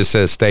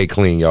says Stay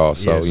Clean, y'all.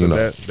 So, you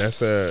know.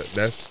 That's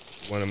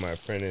one of my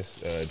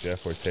apprentice,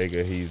 Jeff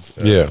Ortega. He's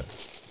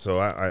So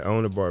I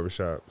own a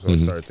barbershop, so I'll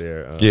start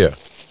there.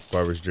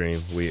 Barber's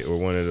Dream. We're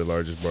one of the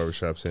largest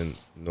barbershops in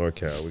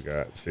NorCal. We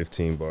got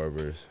 15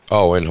 barbers.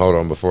 Oh, and hold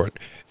on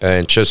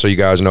and just so you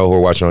guys know who are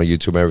watching on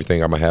YouTube and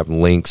everything, I'm going to have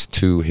links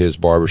to his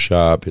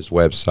barbershop, his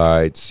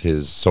websites,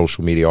 his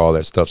social media, all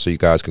that stuff, so you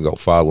guys can go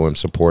follow him,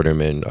 support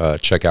him, and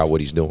check out what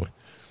he's doing.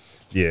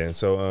 Yeah, and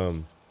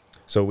so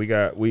we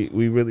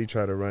really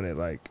try to run it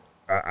like,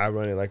 I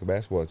run it like a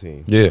basketball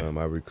team. Yeah.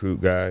 I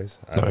recruit guys.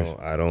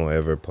 I don't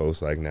ever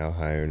post like now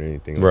hiring or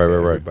anything. Right.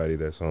 Everybody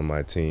that's on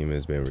my team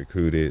has been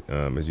recruited.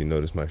 As you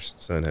notice, my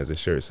son has a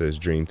shirt that says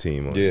Dream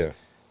Team on it.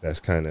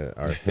 That's kind of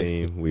our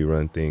theme. We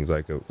run things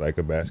like a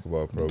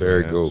basketball program.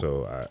 Very cool.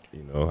 So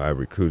I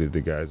recruited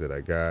the guys that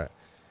I got,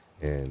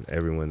 and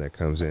everyone that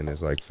comes in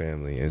is like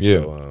family. And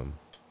so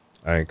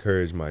I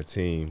encourage my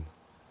team.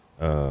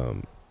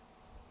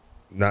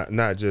 Not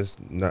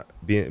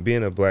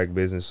being a black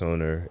business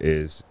owner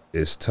is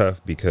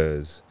tough,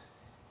 because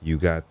you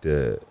got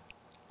the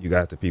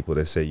people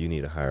that say you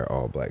need to hire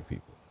all black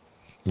people.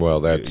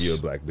 Well, you're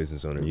a black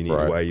business owner. You need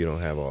why you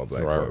don't have all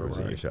black barbers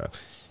in your shop.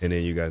 And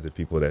then you got the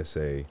people that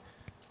say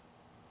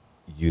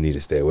you need to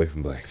stay away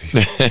from black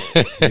people.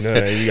 You know,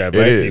 and you got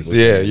black people.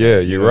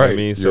 You're right. I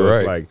mean, so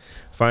it's like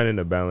finding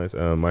the balance.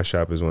 My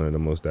shop is one of the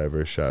most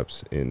diverse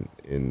shops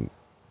in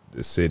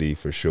the city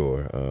for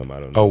sure. I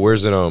don't know. Oh,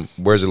 where's it?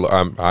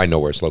 I know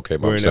where it's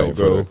located. We're in Elk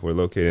Grove. We're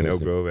located in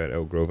Elk Grove, at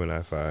Elk Grove and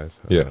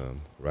I-5.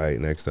 Right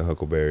next to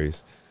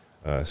Huckleberry's.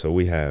 So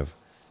we have,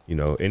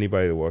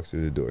 anybody that walks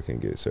through the door can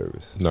get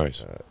service.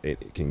 Nice.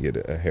 It can get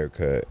a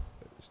haircut,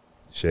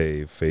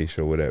 shave,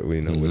 facial, whatever.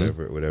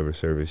 Whatever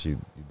service you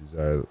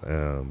desire.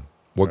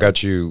 What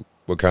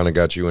kind of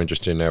got you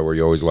interested in that? Were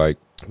you always like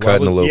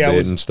cutting a little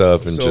bit and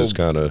stuff, and just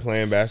kind of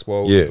playing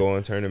basketball? We go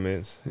on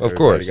tournaments. Of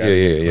course,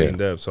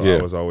 cleaned up. So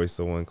I was always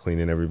the one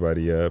cleaning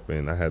everybody up,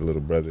 and I had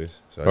little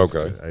brothers. So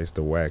I used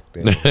to whack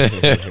them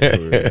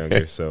when we were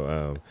younger.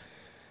 So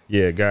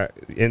got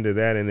into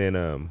that, and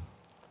then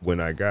when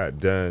I got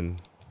done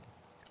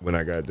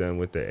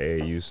with the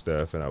AAU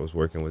stuff, and I was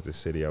working with the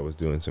city, I was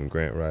doing some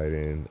grant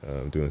writing,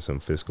 doing some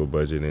fiscal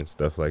budget and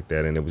stuff like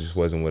that, and it just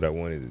wasn't what I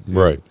wanted to do.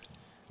 Right.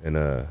 And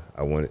I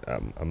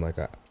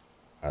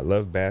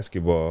love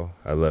basketball.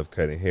 I love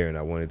cutting hair, and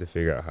I wanted to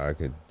figure out how I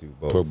could do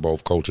both. Put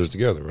both cultures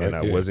together, right? And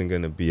I wasn't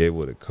going to be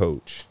able to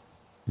coach,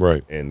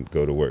 right, and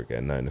go to work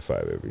at 9 to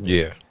 5 every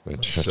day. Yeah,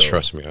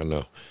 trust me, I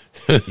know.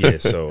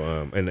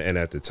 So and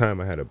at the time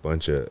I had a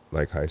bunch of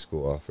like high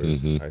school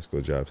offers, high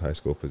school jobs, high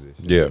school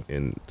positions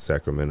in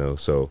Sacramento.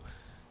 So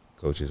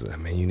coaches like,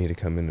 man, you need to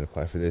come in and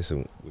apply for this,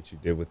 and what you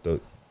did with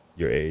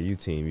your AAU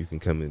team, you can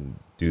come and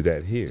do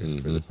that here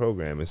for the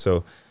program. And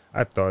so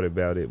I thought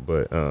about it,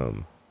 but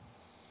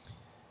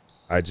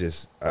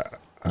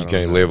you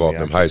can't live off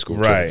them high school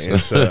right.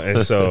 trips.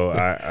 and so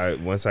I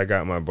once I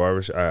got my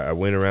barbershop, I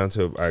went around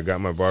I got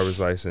my barber's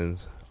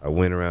license. I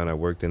went around. I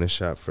worked in a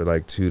shop for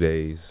like 2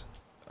 days.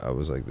 I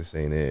was like, this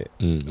ain't it.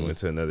 Mm-hmm. I went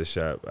to another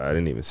shop. I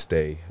didn't even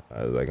stay.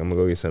 I was like, I'm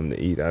gonna go get something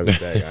to eat. I was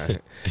that guy.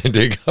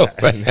 Did go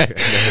back.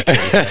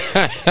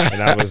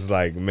 And I was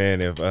like,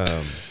 man,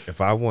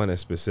 if I want a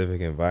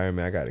specific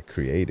environment, I got to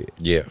create it.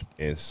 Yeah.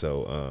 And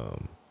so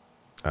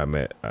I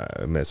met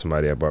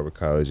somebody at Barber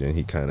College, and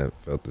he kind of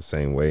felt the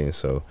same way. And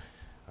so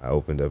I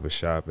opened up a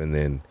shop, and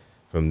then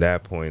from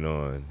that point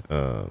on,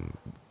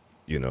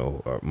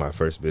 my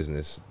first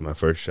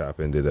shop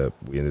we ended up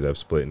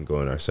splitting,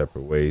 going our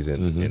separate ways,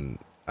 and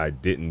I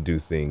didn't do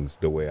things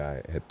the way I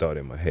had thought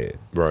in my head.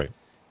 Right.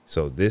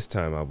 So this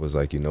time I was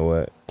like, you know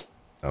what?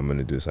 I'm going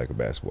to do Psycho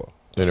Basketball.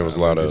 And it was a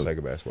lot of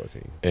Psycho Basketball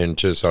team. And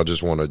I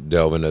just want to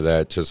delve into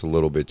that just a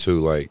little bit too.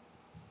 Like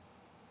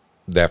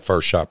that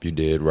first shop you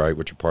did, right,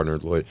 with your partner,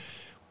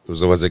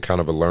 was it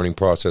kind of a learning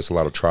process, a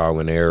lot of trial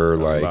and error,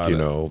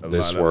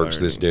 this works,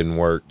 this didn't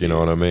work, you know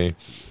what I mean?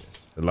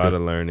 A lot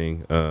of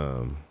learning.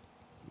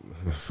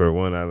 For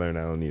one, I learned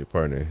I don't need a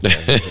partner.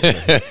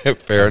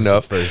 Fair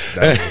enough.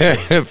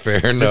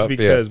 Fair enough. Just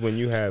because when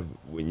you have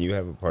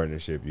a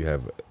partnership, you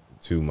have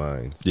two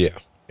minds. Yeah.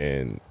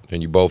 And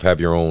you both have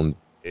your own.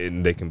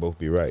 And they can both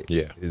be right.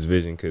 Yeah. His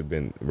vision could have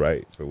been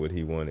right for what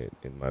he wanted,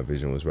 and my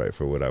vision was right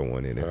for what I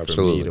wanted. And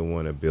Absolutely. For me to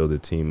want to build a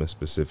team a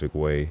specific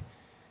way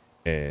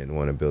and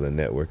want to build a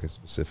network a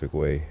specific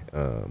way,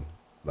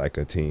 like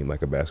a team,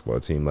 like a basketball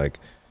team, like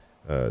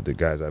the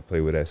guys I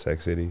play with at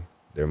Sac City,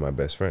 they're my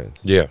best friends.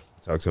 Yeah.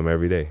 Talk to them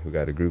every day. We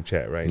got a group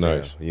chat right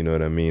Nice. now. You know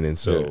what I mean? And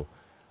so Yeah.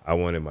 I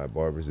wanted my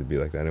barbers to be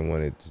like that. I didn't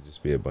want it to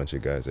just be a bunch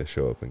of guys that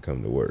show up and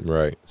come to work.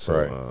 Right. So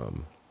right.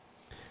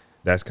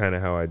 That's kind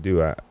of how I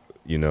do.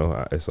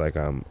 It's like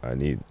I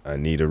need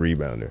a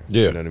rebounder.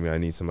 Yeah. You know what I mean? I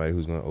need somebody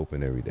who's going to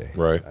open every day.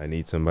 Right. I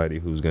need somebody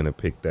who's going to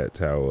pick that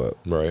towel up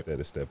Right.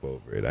 instead of step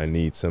over it. I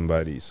need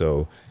somebody.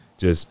 So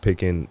just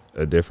picking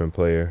a different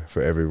player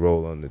for every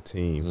role on the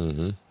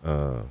team.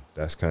 Mm-hmm.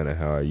 That's kind of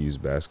how I use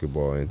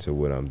basketball into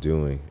what I'm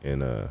doing.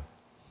 And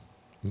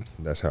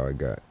that's how I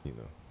got there.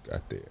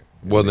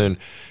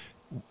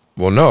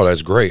 No,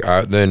 that's great.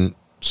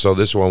 So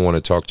this is what I want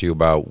to talk to you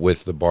about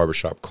with the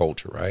barbershop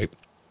culture, right?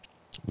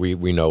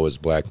 We know as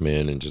black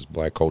men and just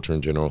black culture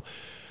in general.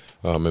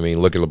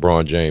 Look at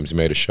LeBron James. He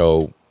made a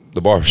show, the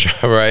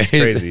barbershop, right? It's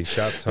crazy.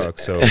 Shop talk.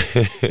 So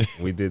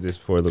we did this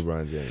for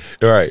LeBron James.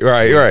 Right.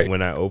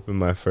 When I opened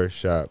my first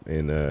shop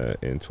in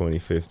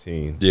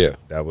 2015, yeah,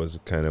 that was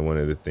kind of one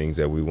of the things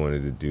that we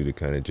wanted to do to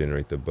kind of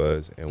generate the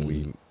buzz, and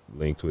we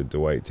linked with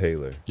Dwight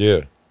Taylor.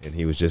 Yeah. And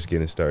he was just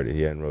getting started.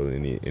 He hadn't wrote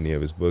any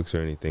of his books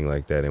or anything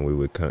like that. And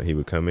he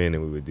would come in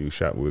and we would do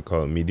shop. We would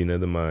call it Meeting of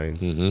the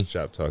Minds,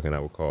 shop talk. And I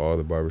would call all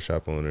the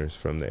barbershop owners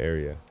from the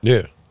area.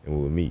 Yeah. And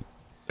we would meet.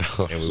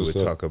 And we would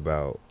talk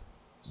about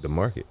the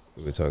market.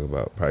 We would talk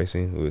about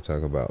pricing. We would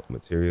talk about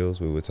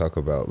materials. We would talk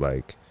about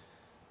my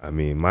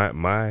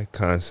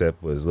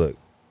concept was, look,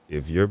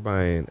 if you're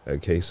buying a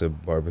case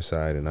of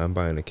Barbicide and I'm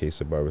buying a case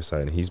of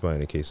Barbicide and he's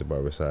buying a case of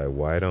Barbicide,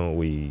 why don't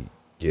we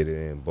get it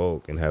in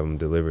bulk and have them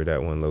delivered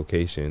at one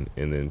location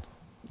and then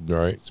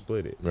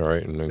split it.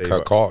 Right, and then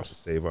cut costs.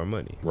 Save our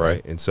money.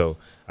 Right. And so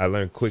I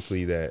learned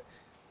quickly that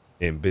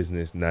in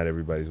business, not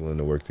everybody's willing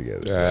to work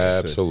together.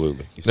 Right?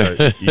 Absolutely. So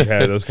you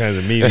have those kinds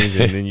of meetings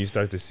and then you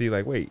start to see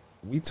wait,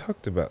 we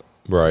talked about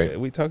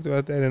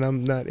that and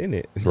I'm not in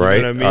it. You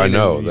right. know what I mean? I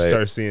know. And you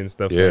start seeing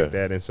stuff like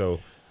that. And so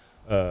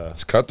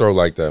it's cutthroat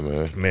like that,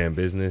 man. Man,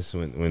 business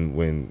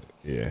when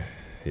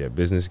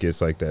business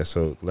gets like that.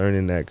 So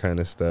learning that kind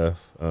of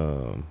stuff,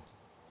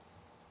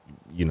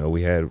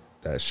 we had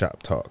that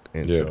shop talk,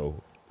 and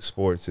so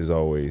sports is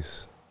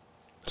always.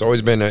 It's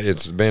always been.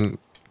 It's been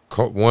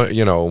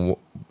one.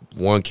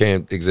 One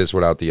can't exist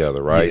without the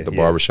other, right? Yeah, the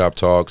barbershop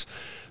talks,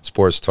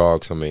 sports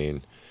talks.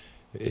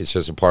 It's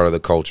just a part of the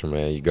culture,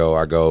 man.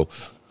 I go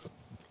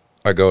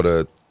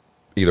to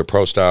either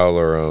Pro Style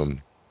or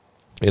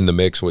in the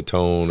mix with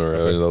Tone or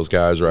those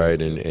guys,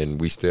 right?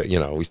 And we still,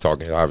 we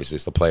talking, obviously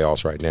it's the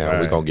playoffs right now. Right.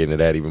 We're going to get into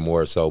that even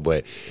more so,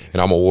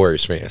 and I'm a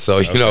Warriors fan.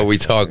 So, we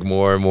talk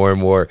more and more and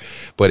more.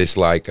 But it's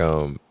like,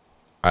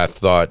 I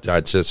thought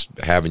just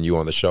having you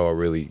on the show, I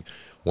really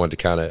wanted to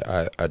kind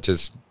of, I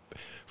just,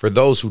 for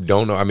those who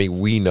don't know,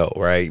 we know,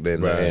 right?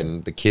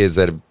 And the kids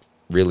that are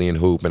really in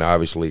hoop, and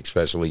obviously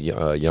especially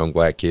young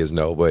black kids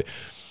know, but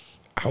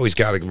I always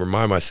got to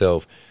remind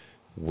myself,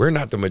 we're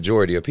not the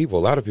majority of people.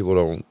 A lot of people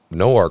don't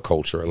know our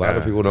culture. A lot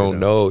of people don't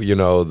know,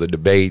 the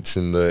debates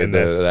and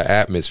the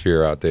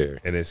atmosphere out there.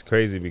 And it's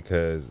crazy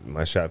because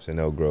my shop's in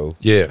Elk Grove.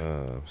 Yeah.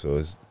 So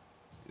it's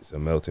a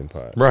melting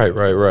pot. Right.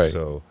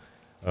 So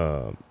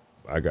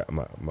I got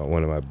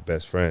one of my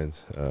best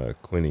friends,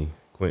 Quentin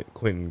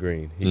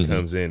Green. He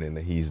comes in and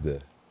he's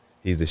the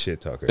shit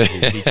talker.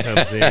 He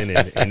comes in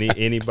and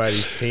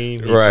anybody's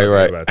team.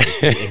 Right. About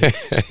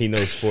this. He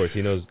knows sports.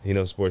 He knows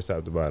sports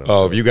top to bottom.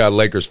 Oh, if you got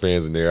Lakers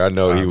fans in there, I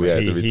know he would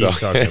have to be talking. He's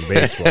talking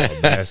baseball,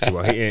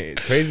 basketball.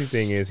 Crazy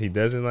thing is he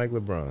doesn't like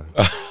LeBron,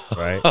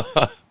 right?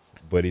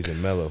 But he's a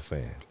Melo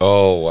fan.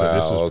 Oh wow! So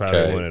this was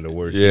probably one of the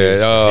worst. Yeah.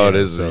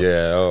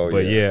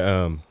 But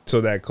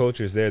so that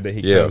culture is there that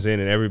he comes in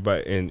and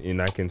everybody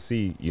and I can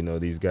see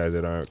these guys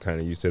that aren't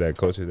kind of used to that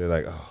culture. They're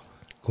like, oh.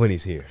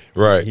 Quinny's here.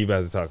 Right. He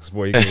about to talk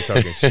sport. He been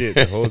talking shit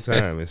the whole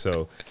time. And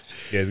so,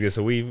 yeah, it's good.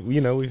 So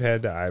we've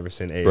had the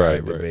Iverson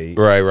AI debate.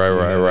 Right.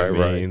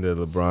 The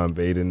LeBron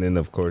bait, and then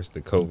of course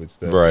the COVID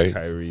stuff, the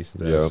Kyrie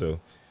stuff. Yep. So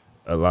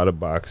a lot of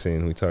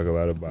boxing. We talk a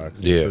lot of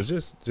boxing. Yeah.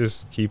 So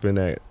just keeping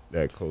that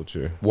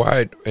culture.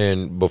 Why?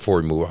 And before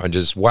we move on,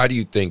 just why do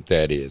you think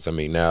that is? I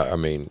mean,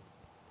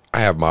 I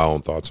have my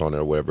own thoughts on it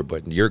or whatever,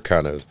 but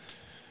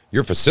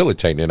you're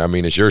facilitating it. I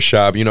mean, it's your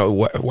shop. You know,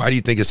 why do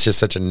you think it's just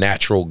such a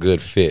natural,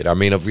 good fit? I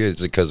mean,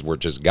 it's because we're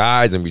just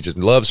guys and we just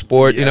love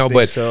sport, you know,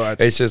 but so.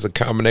 It's just a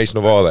combination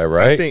of all that,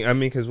 right?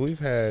 Because we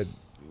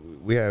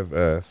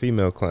have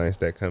female clients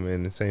that come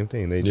in, the same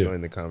thing. They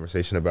join the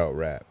conversation about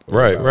rap.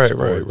 Right.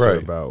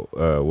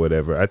 About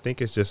whatever. I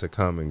think it's just a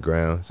common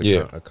ground.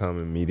 It's a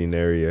common meeting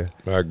area.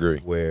 I agree.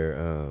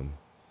 Where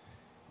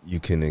you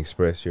can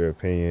express your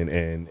opinion.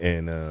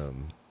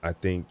 And I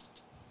think,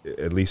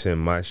 at least in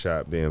my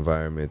shop, the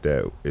environment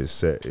that is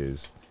set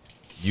is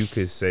you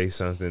could say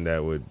something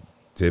that would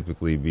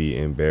typically be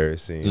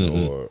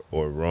embarrassing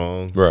or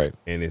wrong, right?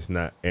 And it's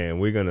not, and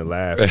we're gonna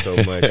laugh so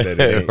much that it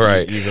ain't,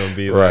 right. You're gonna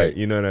be like,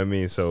 you know what I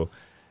mean? So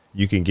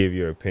you can give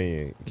your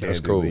opinion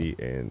candidly,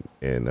 and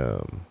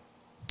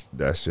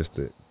that's just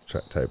the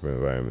type of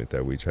environment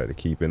that we try to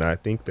keep. And I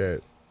think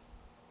that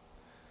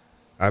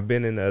I've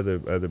been in other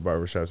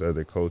barbershops,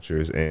 other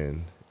cultures,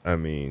 and I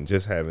mean,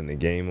 just having the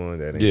game on,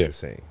 that ain't the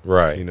same.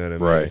 Right. You know what I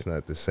mean? Right. It's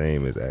not the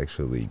same as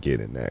actually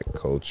getting that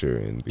culture.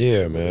 And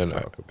man,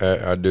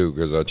 I do,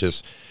 because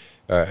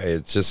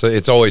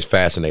it's always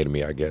fascinated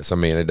me, I guess. I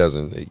mean, it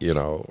doesn't, you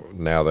know,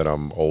 now that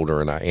I'm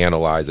older and I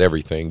analyze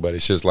everything, but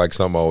it's just like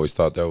something I always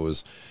thought that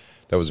was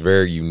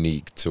very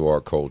unique to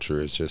our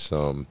culture. It's just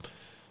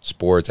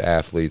sports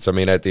athletes. I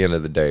mean, at the end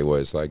of the day,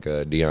 what it's like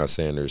Deion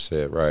Sanders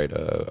said, right?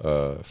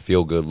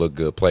 Feel good, look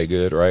good, play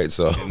good, right?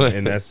 So,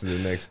 and that's the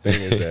next thing,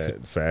 is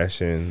that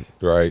fashion,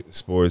 right?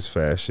 Sports,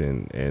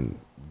 fashion, and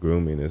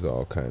grooming is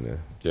all kind of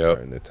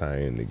starting to tie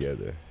in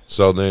together.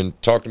 So then,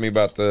 talk to me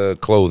about the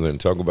clothing.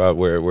 Talk about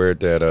where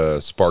that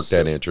sparked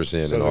that interest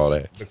in and all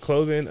that. The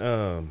clothing.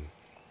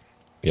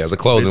 Yeah, the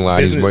clothing line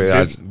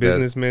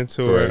business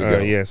mentor.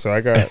 So I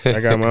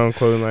got my own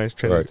clothing lines,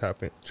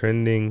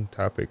 trending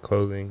topic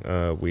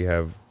clothing. We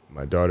have,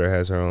 my daughter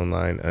has her own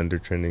line under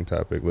Trending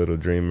Topic, Little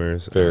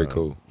Dreamers. Very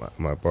cool.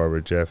 My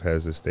barber Jeff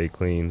has the Stay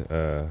Clean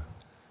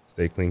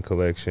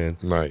collection.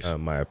 Nice.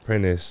 My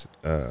apprentice,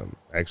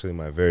 actually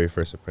my very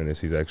first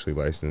apprentice, he's actually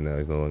licensed now.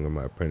 He's no longer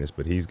my apprentice,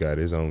 but he's got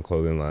his own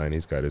clothing line.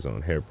 He's got his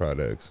own hair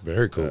products.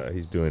 Very cool.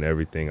 He's doing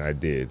everything I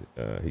did.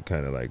 He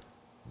kind of like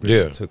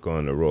took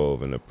on the role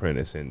of an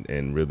apprentice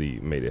and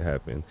really made it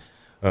happen.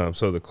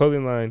 So the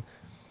clothing line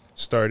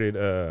started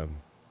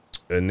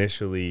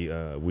initially.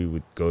 We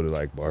would go to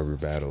like barber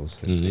battles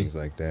and things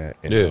like that,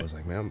 and I was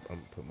like, man, I'm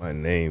gonna put my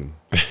name.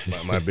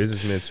 My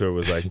business mentor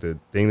was like, the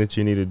thing that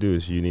you need to do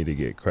is you need to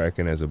get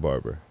cracking as a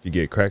barber. If you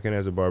get cracking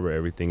as a barber,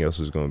 everything else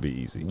is gonna be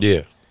easy.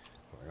 Yeah.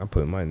 I'm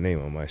putting my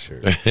name on my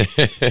shirt.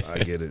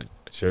 I get a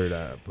shirt,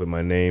 I put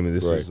my name, and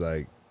this is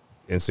like,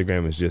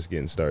 Instagram is just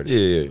getting started.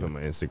 Yeah. Put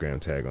my Instagram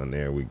tag on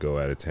there. We go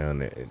out of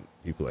town, and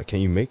people are like, can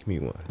you make me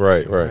one?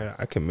 Right.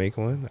 I can make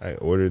one. I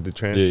ordered the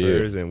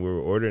transfers, and we were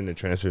ordering the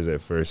transfers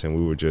at first, and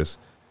we were just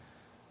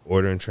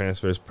ordering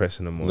transfers,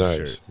 pressing them on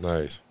shirts.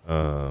 Nice.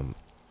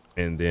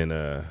 And then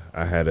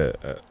I had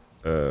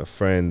a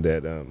friend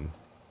that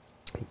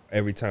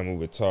every time we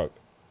would talk,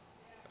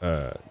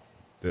 her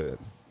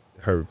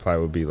reply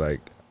would be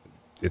like,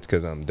 it's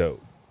because I'm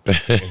dope.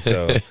 And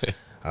so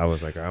I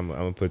was like, I'm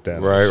gonna put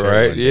that on a shirt.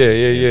 Right.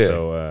 Yeah.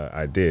 So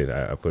I did.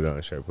 I put it on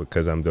a shirt,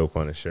 because I'm dope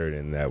on a shirt,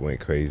 and that went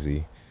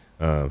crazy.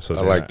 So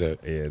I like that.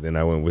 Yeah. Then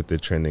I went with the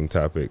Trending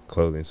Topic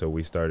clothing. So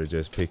we started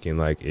just picking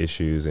like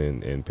issues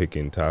and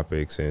picking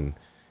topics and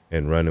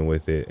running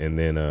with it. And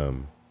then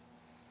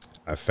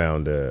I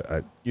found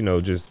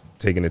just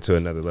taking it to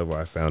another level.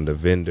 I found a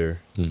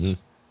vendor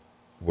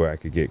where I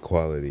could get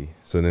quality.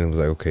 So then it was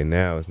like, okay,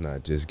 now it's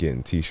not just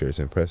getting T-shirts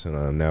and pressing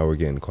on them. Now we're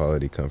getting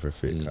quality comfort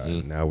fit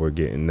cotton. Now we're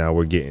getting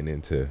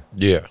into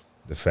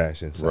the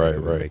fashion side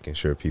of it, making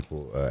sure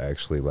people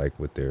actually like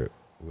what they're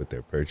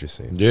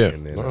purchasing. Yeah.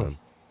 And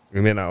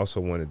then I also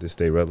wanted to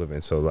stay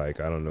relevant. So like,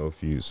 I don't know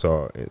if you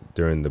saw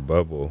during the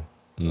bubble,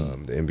 the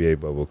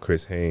NBA bubble,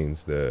 Chris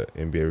Haynes, the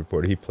NBA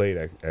reporter, he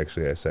played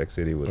actually at Sac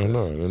City with us.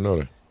 I didn't know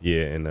that.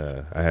 Yeah, and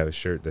I have a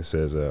shirt that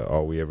says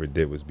all we ever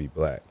did was be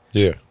black.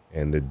 Yeah.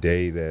 And the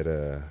day that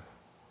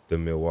the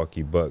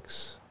Milwaukee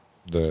Bucks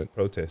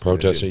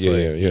protesting,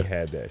 he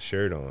had that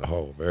shirt on.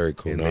 Oh, very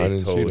cool. And I they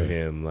didn't see told that.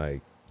 him,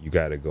 like, you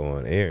got to go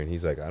on air. And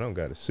he's like, I don't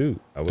got a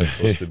suit. I wasn't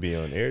supposed to be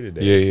on air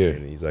today. Yeah.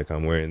 And he's like,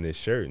 I'm wearing this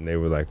shirt. And they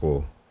were like,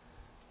 well,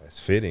 that's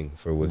fitting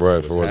for what's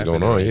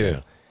going on, right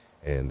now.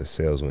 And the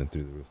sales went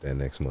through the roof that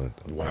next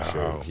month. On my Wow.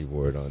 shirt. He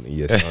wore it on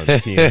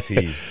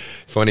TNT.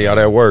 Funny how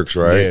that works,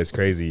 right? Yeah, it's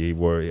crazy.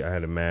 I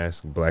had a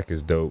mask, Black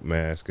is Dope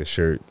mask, a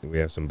shirt. We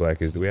have some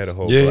we had a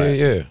whole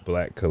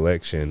black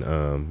collection.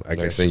 I Next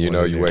guess thing you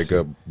know, you wake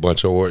up,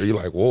 bunch of orders. You're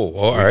like, whoa,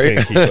 all we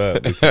right.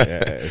 couldn't keep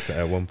up.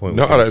 At one point,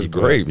 No, we couldn't that's keep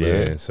great, up.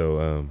 man. Yeah,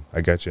 so I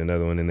got you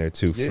another one in there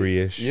too,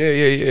 Free-ish.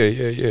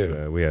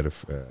 Yeah. We had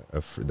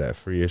that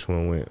Free-ish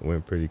one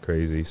went pretty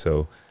crazy.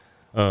 So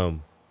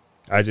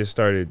I just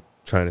started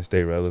trying to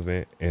stay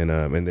relevant, and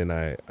then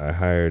I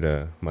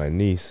hired my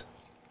niece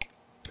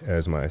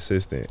as my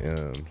assistant.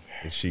 And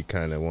she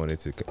kind of wanted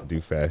to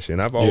do fashion.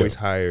 I've always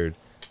hired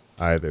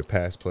either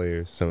past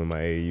players, some of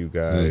my AAU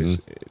guys,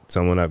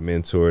 someone I've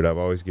mentored. I've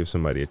always give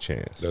somebody a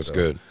chance. That's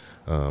good.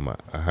 I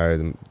hired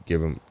them,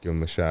 give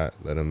them a shot,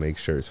 let them make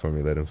shirts for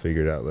me, let them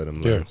figure it out, let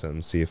them learn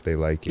something, see if they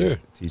like it,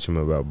 teach them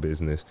about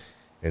business.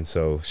 And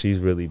so she's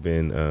really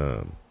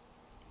been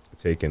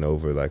taking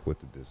over, like,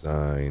 with the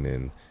design,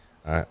 and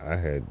I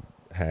had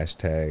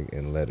hashtag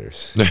and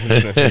letters. You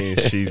know what I mean?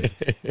 She's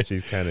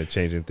kind of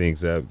changing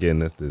things up,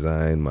 getting us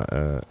design.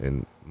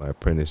 And my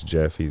apprentice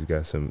Jeff, he's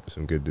got some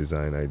good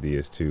design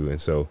ideas too.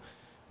 And so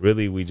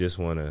really we just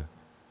want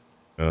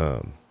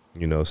to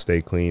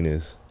stay clean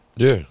as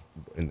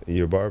and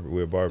we're barber.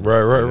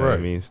 Right. You know what I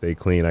mean, stay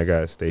clean. I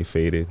gotta stay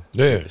faded.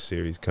 Yeah.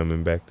 Series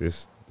coming back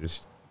this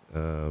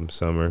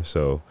summer,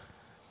 so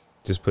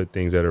just put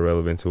things that are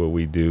relevant to what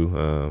we do.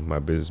 My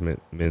business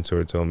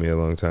mentor told me a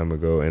long time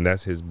ago, and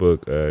that's his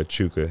book,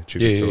 Chuka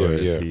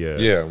Torres.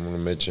 Yeah, I want to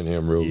mention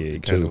him real he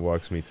quick kind too. of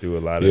walks me through a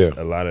lot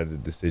of the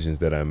decisions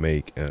that I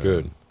make.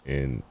 Good.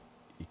 And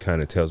he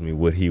kind of tells me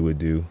what he would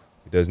do.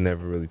 He doesn't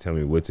ever really tell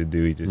me what to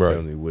do. He just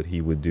tells me what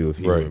he would do if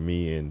he were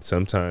me. And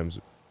sometimes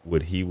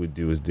what he would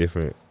do is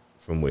different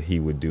from what he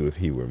would do if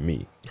he were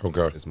me.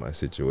 Okay. Because my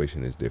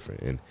situation is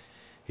different. And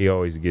he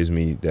always gives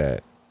me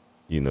that,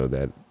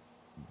 how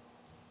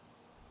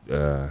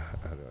do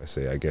I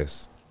say, I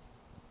guess,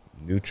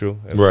 neutral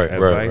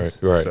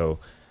advice. Right. So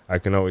I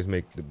can always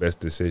make the best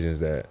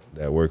decisions that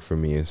work for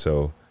me. And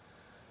so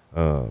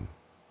I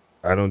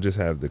don't just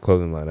have the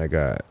clothing line. I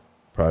got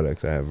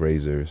products. I have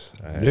razors.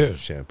 I have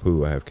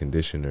shampoo. I have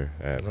conditioner.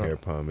 I have hair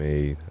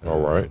pomade.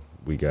 All right.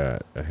 We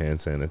got a hand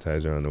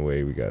sanitizer on the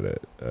way. We got a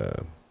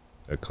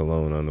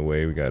cologne on the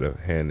way. We got a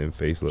hand and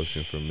face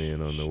lotion for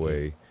men on the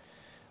way.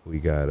 We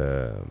got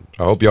I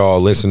hope y'all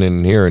listening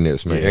and hearing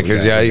this, man,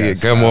 because y'all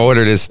come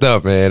order this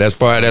stuff, man. That's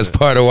part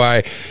of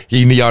why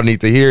y'all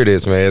need to hear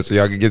this, man, so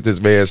y'all can get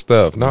this man's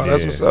stuff. No,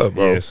 that's what's up,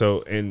 bro. Yeah.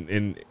 So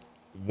and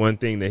one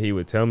thing that he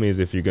would tell me is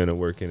if you're gonna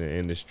work in an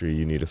industry,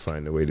 you need to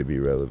find a way to be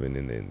relevant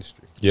in the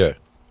industry. Yeah,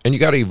 and you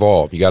got to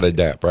evolve. You got to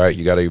adapt, right?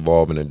 You got to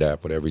evolve and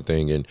adapt with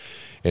everything, and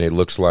it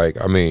looks like,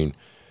 I mean,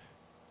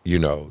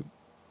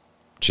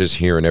 just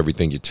hearing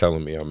everything you're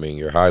telling me, I mean,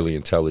 you're highly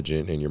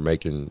intelligent and you're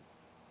making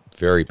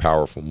very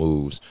powerful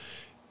moves,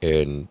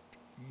 and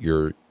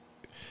you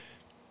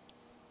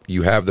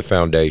have the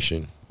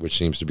foundation, which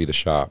seems to be the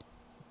shop,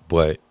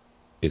 but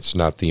it's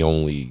not the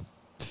only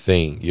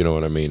thing. You know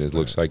what I mean? It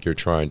looks like you're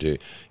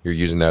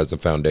using that as the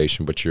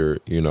foundation, but you're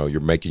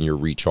making your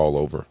reach all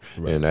over,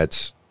 and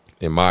that's,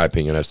 in my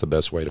opinion, that's the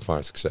best way to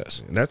find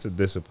success. And that's a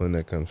discipline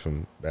that comes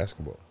from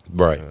basketball.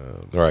 Right.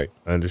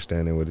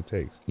 Understanding what it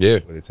takes. Yeah.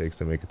 What it takes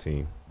to make a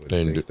team. What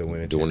And it takes to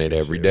win a doing it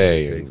every championship,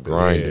 day what it and takes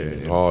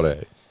grinding and all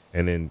that.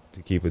 And then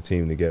to keep a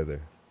team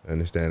together.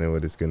 Understanding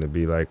what it's going to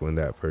be like when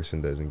that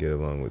person doesn't get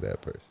along with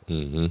that person.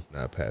 Mm-hmm.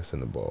 Not passing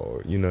the ball.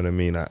 Or, you know what I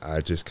mean? I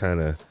just kind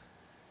of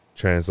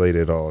translate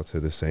it all to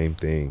the same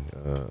thing.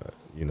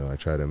 I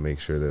try to make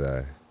sure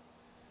that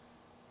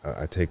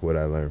I take what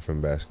I learned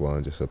from basketball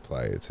and just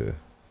apply it to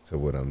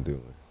what I'm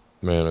doing.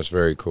 Man, that's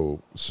very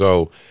cool.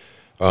 So,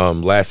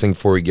 last thing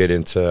before we get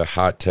into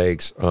hot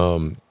takes,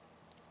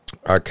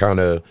 I kind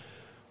of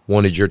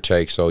wanted your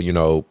take. So,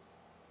 a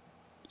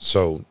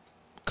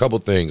couple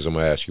things I'm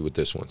going to ask you with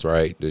this one,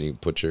 right? Then you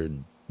put your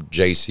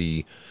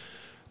JC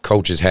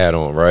coach's hat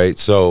on, right?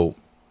 So,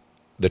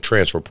 the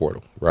transfer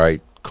portal,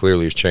 right,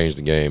 clearly has changed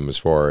the game as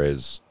far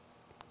as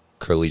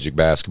collegiate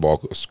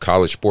basketball,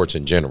 college sports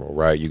in general,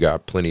 right? You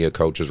got plenty of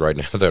coaches right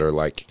now that are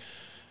like,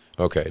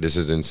 okay, this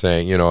is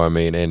insane, you know what I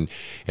mean? And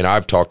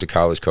I've talked to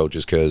college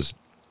coaches because,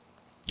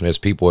 as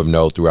people have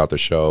known throughout the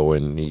show,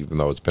 and even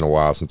though it's been a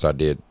while since I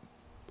did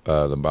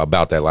the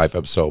About That Life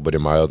episode, but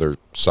in my other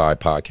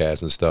side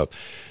podcasts and stuff,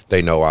 they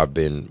know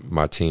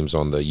my team's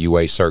on the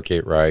UA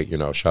circuit, right?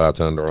 Shout out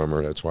to Under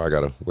Armour. That's why I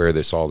got to wear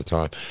this all the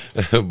time.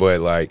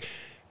 But like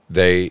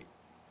I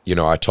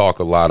talk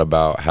a lot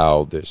about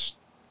how this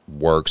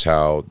works,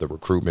 how the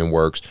recruitment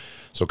works.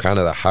 So kind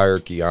of the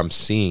hierarchy I'm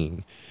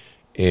seeing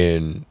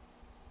in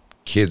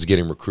kids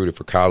getting recruited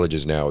for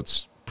colleges now,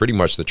 it's pretty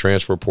much the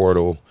transfer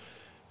portal,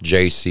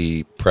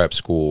 JC, prep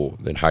school,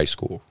 then high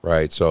school,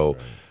 right? So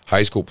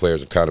high school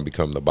players have kind of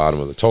become the bottom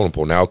of the totem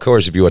pole. Now, of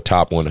course, if you're a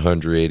top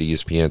 100,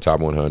 ESPN top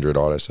 100,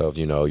 all that stuff,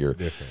 you're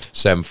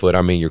 7 foot.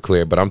 I mean, you're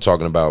clear. But I'm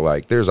talking about,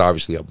 like, there's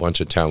obviously a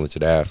bunch of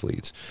talented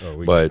athletes.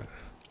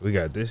 We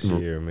got this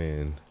year,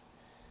 man.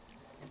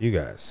 You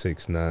got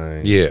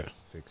 6'9",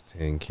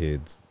 6'10"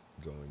 kids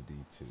going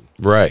D2.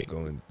 Right.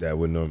 That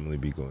would normally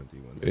be going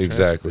D1.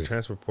 Exactly. The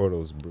transfer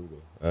portal is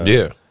brutal.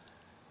 Yeah.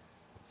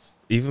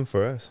 Even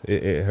for us,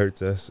 it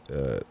hurts us.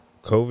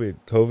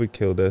 COVID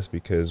killed us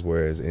because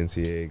whereas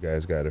NCAA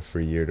guys got a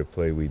free year to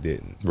play, we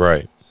didn't.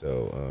 Right.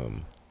 So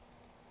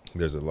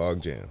there's a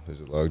log jam.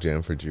 There's a log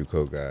jam for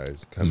JUCO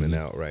guys coming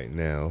out right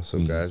now. So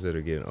guys that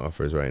are getting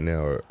offers right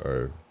now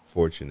are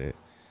fortunate.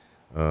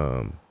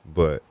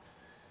 But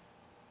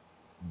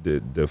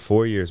the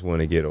 4 years want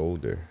to get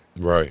older.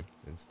 Right.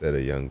 Instead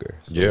of younger.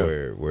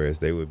 So whereas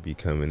they would be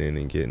coming in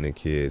and getting a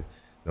kid,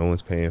 no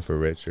one's paying for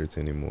red shirts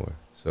anymore.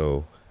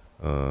 So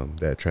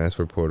that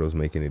transfer portal is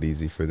making it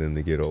easy for them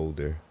to get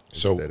older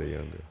instead of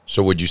younger.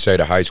 So would you say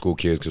to high school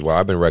kids, because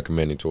I've been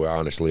recommending to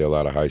honestly a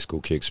lot of high school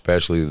kids,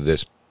 especially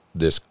this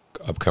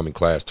upcoming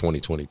class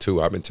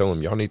 2022, I've been telling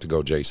them y'all need to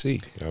go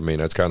JC. I mean,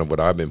 that's kind of what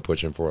I've been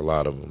pushing for a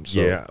lot of them.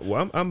 So. Yeah,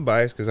 well, I'm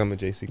biased because I'm a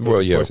JC coach,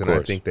 well, yeah, of course, of and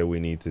I think that we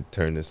need to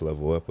turn this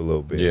level up a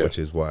little bit, which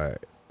is why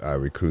I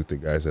recruit the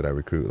guys that I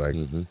recruit. Like,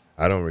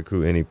 I don't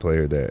recruit any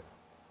player that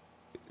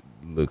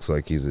looks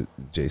like he's a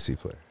JC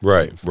player.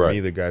 Right, For me,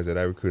 the guys that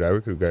I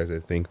recruit guys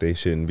that think they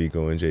shouldn't be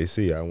going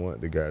JC. I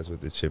want the guys with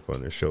the chip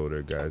on their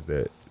shoulder, guys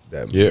that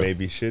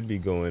maybe should be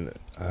going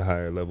a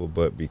higher level,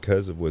 but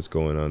because of what's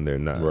going on, they're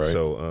not. Right.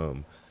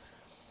 So,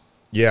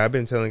 I've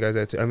been telling guys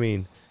that too. I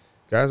mean,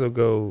 guys will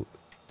go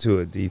to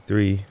a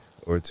D3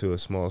 or to a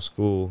small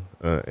school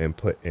and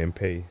pay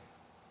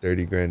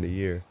 $30,000 a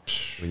year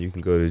when you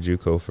can go to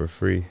JUCO for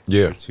free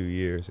for 2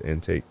 years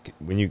and take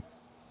when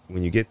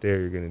you get there,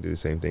 you're going to do the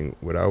same thing.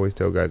 What I always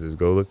tell guys is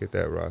go look at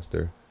that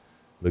roster,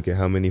 look at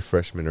how many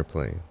freshmen are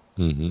playing,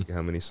 look at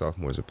how many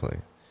sophomores are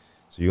playing.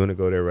 So you want to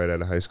go there right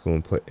out of high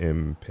school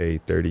and pay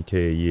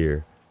 $30,000 a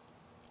year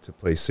to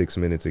play 6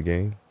 minutes a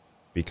game,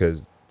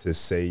 because to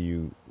say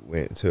you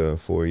went to a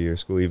 4-year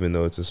school, even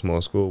though it's a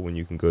small school, when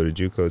you can go to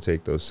JUCO,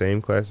 take those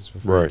same classes for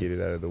free, get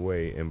it out of the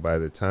way, and by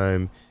the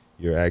time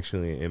you're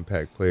actually an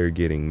impact player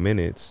getting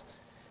minutes,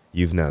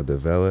 you've now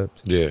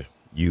developed. Yeah.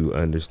 You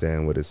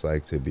understand what it's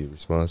like to be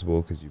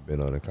responsible because you've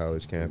been on a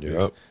college campus.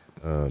 Yep.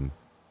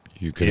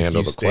 You can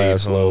handle the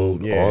class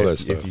load, all that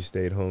stuff. If you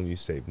stayed home, you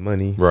saved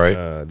money.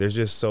 Right. There's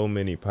just so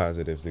many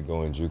positives to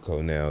go in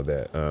JUCO now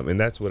that, and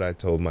that's what I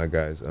told my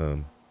guys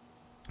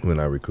when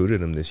I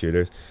recruited them this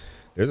year.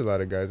 There's a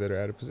lot of guys that are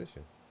out of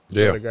position.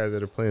 A lot of guys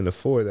that are playing the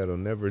 4 that'll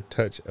never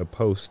touch a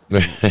post,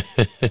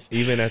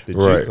 even at the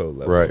JUCO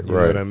level. Right. You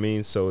know what I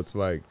mean? So it's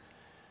like,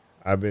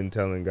 I've been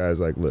telling guys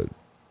like, look,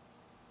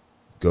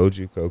 go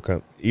JUCO,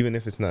 come, even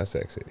if it's not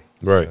Sac City.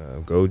 Right.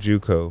 Go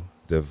JUCO,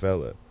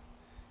 develop,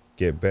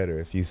 get better.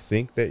 If you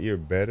think that you're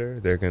better,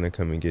 they're going to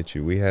come and get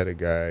you. We had a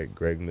guy,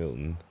 Greg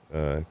Milton,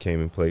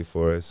 came and played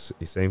for us.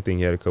 Same thing,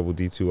 he had a couple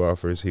D2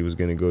 offers. He was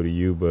going to go to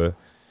Yuba.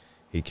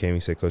 He came, he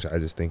said, Coach, I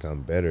just think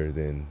I'm better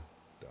than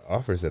the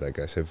offers that I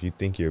got. So if you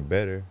think you're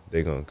better,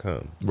 they're going to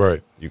come.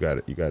 Right. You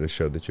got to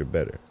show that you're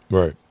better.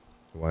 Right.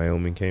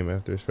 Wyoming came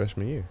after his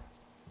freshman year.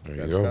 There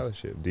Got you a go.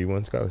 scholarship,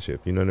 D1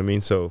 scholarship. You know what I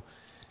mean? So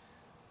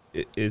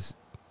it's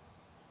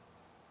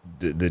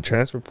the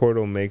transfer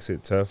portal makes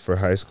it tough for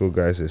high school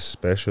guys,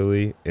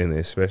 especially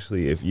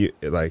if you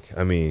like.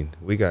 I mean,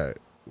 we got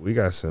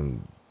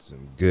some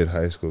good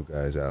high school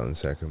guys out in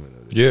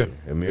Sacramento. This year.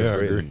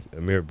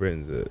 Amir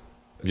Britton's a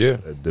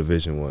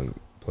Division I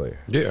player.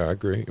 Yeah, I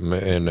agree.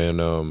 And then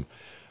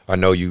I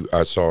know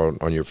I saw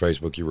on your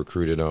Facebook you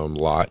recruited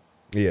Lott.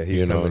 Yeah,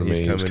 he's coming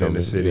in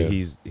the city.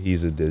 Yeah.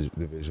 He's a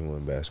Division I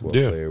basketball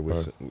player.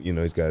 With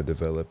he's got to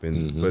develop,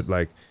 but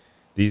like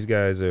these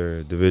guys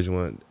are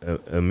Division I.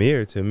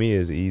 Amir to me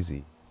is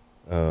easy.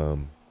 A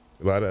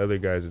lot of other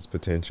guys it's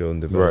potential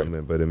and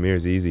development, but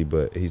Amir's easy.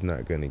 But he's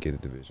not going to get a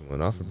Division I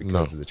offer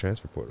because of the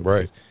transfer portal.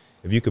 Right. Because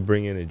if you could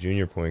bring in a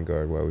junior point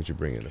guard, why would you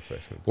bring in a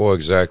freshman? Well,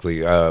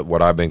 exactly.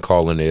 What I've been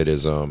calling it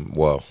is and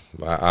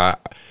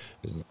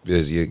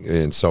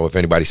so if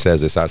anybody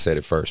says this, I said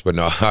it first. But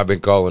no, I've been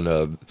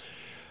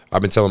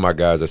telling my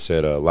guys, I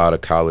said a lot of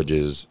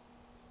colleges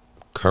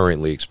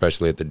currently,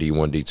 especially at the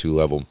D1, D2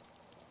 level,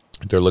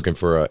 they're looking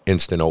for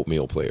instant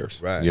oatmeal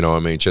players. Right. You know what I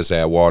mean? Just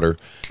add water,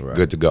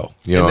 good to go.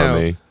 You know what I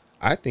mean?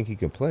 I think he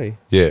can play.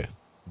 Yeah.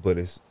 But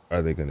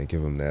are they going to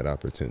give him that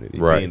opportunity?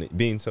 Right.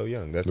 Being so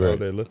young, that's all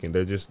they're looking.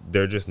 They're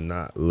just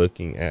not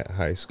looking at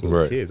high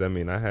school kids. I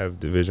mean, I have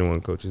Division I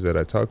coaches that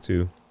I talk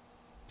to,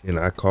 and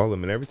I call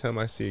them, and every time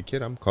I see a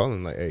kid, I'm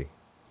calling like, hey,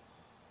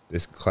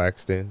 this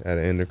Claxton at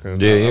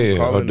Endocrine. I'm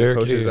calling the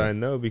coaches I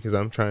know because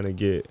I'm trying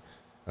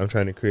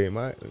to create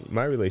my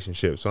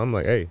relationship. So I'm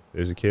like, hey,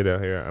 there's a kid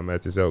out here. I'm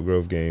at this Elk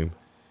Grove game.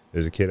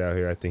 There's a kid out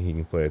here. I think he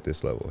can play at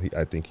this level.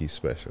 I think he's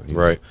special.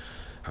 Right.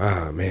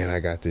 Man, I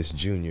got this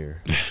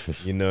junior.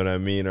 You know what I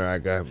mean? Or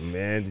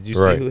did you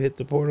see who hit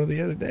the portal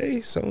the other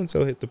day?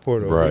 So-and-so hit the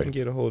portal. Right. We can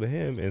get a hold of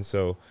him. And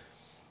so,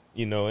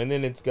 and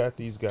then it's got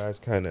these guys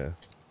kind of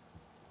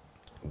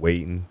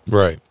waiting.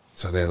 Right.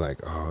 So they're like,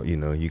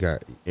 you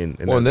got and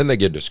then they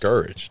get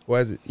discouraged.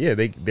 Well,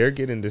 they're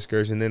getting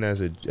discouraged, and then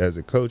as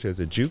a coach, as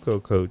a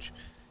JUCO coach,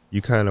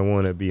 you kind of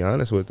want to be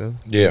honest with them.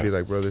 Yeah. Be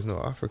like, bro, there's no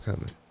offer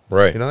coming.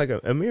 Right. You know, like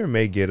Amir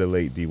may get a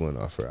late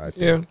D1 offer. I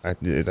think. I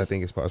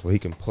think it's possible he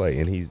can play,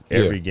 and he's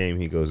every game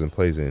he goes and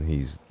plays in,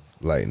 he's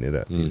lighting it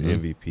up. He's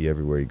MVP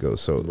everywhere he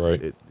goes. So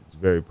it's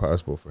very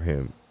possible for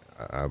him.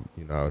 I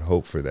would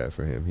hope for that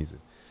for him.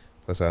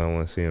 Plus I don't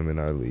want to see him in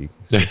our league.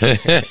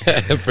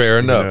 Fair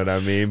enough. You know what I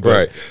mean?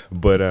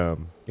 But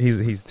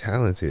he's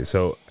talented.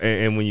 So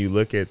and when you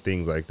look at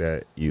things like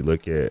that, you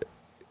look at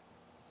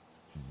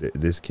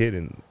this kid,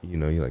 and you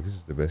know, you're like, this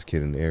is the best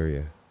kid in the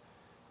area,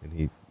 and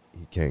he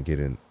can't get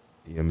in.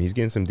 I mean, he's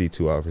getting some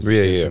D2 offers,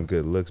 getting some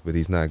good looks, but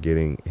he's not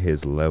getting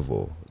his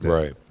level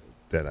that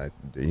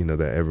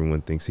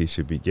everyone thinks he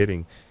should be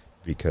getting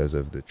because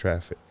of the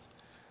traffic.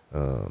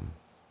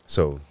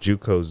 So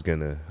JUCO's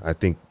gonna, I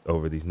think,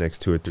 over these next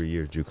 2 or 3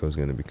 years, JUCO's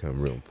gonna become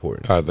real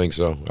important. I think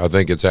so. I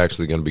think it's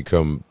actually gonna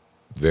become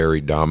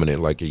very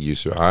dominant like it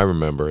used to. I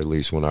remember, at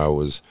least when I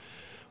was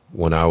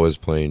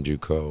playing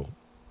JUCO,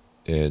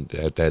 and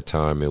at that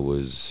time it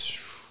was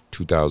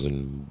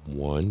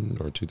 2001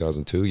 or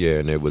 2002,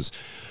 and it was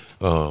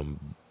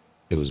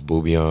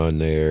Boubion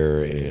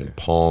there and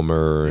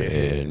Palmer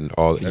and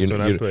all. That's when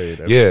I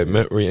played.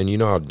 And you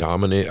know how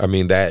dominant. I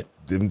mean, that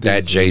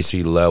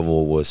JC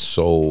level was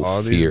so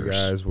all fierce.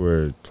 These guys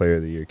were Player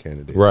of the Year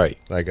candidates. Right.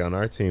 Like on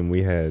our team,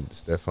 we had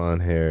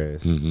Stephon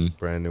Harris,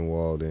 Brandon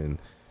Walden,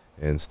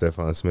 and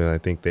Stephon Smith. I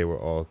think they were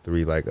all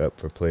three like up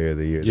for Player of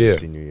the Year their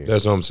senior year.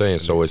 That's what I'm saying.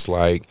 So it's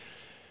like,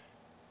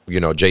 you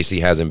know, JC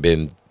hasn't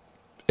been,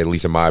 at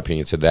least in my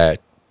opinion, to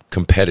that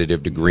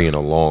competitive degree in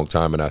a long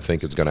time, and I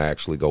think it's going to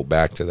actually go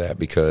back to that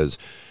because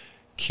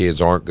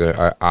kids aren't good.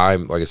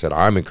 I'm like I said,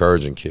 I'm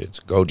encouraging kids,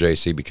 go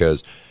JC,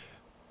 because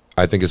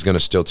I think it's going to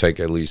still take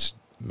at least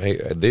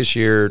this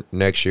year,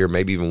 next year,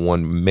 maybe even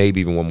one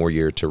more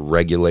year to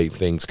regulate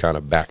things kind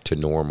of back to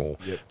normal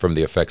from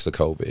the effects of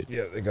COVID.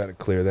 Yeah, they got to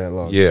clear that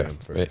log.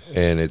 First.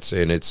 And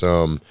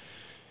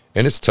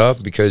it's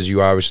tough because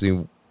you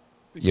obviously,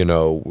 you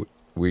know,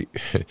 we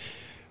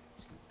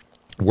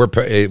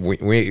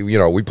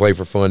play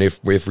for fun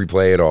if we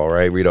play at all,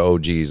 right? We the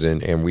OGs,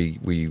 and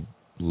we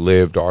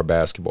lived our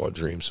basketball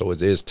dream. So it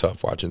is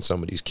tough watching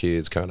some of these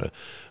kids kind of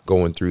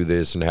going through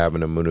this and having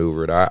to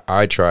maneuver it.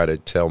 I try to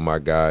tell my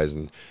guys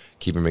and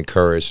keep them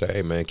encouraged, say,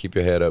 hey, man, keep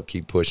your head up,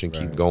 keep pushing,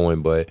 keep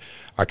going. But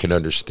I can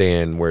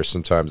understand where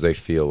sometimes they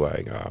feel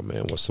like, oh,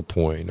 man, what's the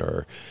point?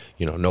 Or,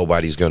 you know,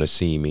 nobody's going to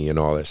see me and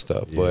all that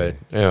stuff. Yeah. But,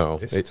 you know.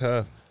 It's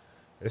tough.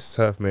 It's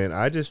tough, man.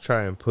 I just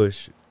try and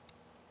push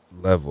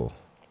level.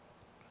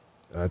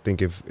 I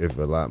think if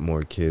a lot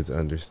more kids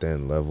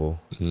understand level,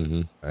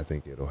 I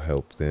think it'll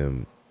help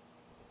them.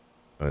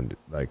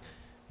 Like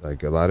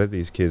a lot of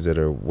these kids that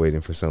are waiting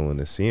for someone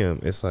to see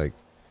them, it's like,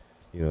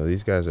 you know,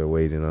 these guys are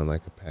waiting on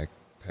like a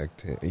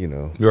Pac-10, you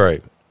know.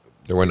 Right.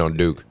 They're waiting on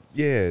Duke.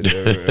 Yeah.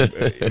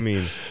 I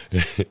mean,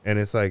 and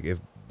it's like if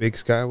Big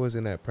Sky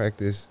wasn't at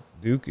practice,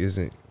 Duke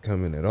isn't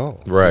coming at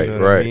all. Right, you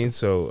know what I mean?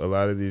 So a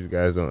lot of these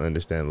guys don't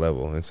understand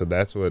level. And so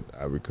that's what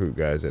I recruit,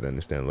 guys that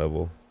understand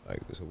level. Like,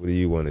 so what do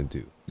you want to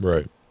do?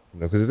 Right. You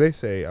know, because if they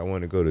say, I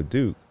want to go to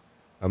Duke,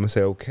 I'm going to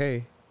say,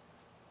 okay,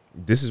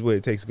 this is what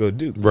it takes to go to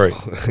Duke. Right.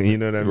 You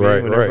know what I mean?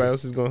 Right, when everybody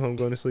else is going home,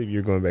 going to sleep,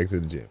 you're going back to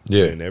the gym.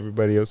 Yeah. And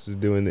everybody else is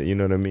doing that. You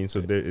know what I mean?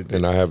 So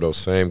and I have those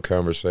same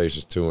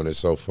conversations too, and it's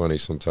so funny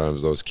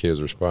sometimes those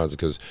kids respond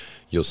because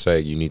you'll say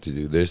you need to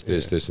do this,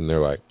 and they're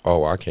like,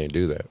 oh, I can't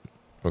do that.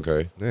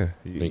 Okay. Yeah.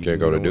 You can't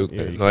go to Duke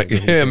then. Like,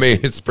 I mean,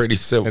 it's pretty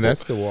simple. And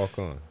that's to walk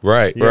on.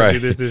 Right, you right. Do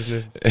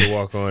this to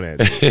walk on at.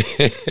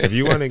 If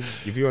you want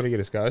to get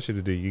a scholarship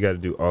to do, you got to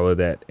do all of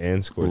that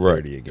and score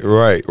 30 again.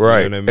 Right. You know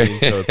what I mean?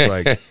 So it's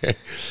like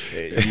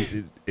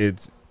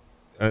it's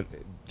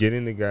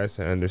getting the guys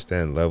to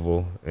understand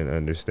level and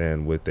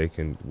understand what they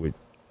can. With,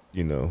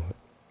 you know,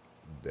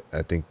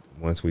 I think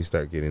once we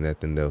start getting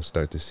that, then they'll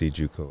start to see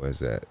JUCO as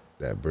that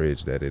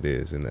bridge that it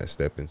is and that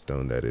stepping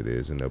stone that it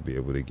is, and they'll be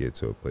able to get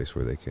to a place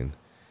where they can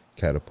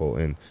catapult.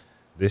 And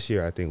this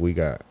year, I think we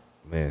got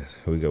some.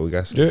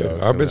 Yeah,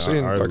 I've been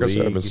seeing, like I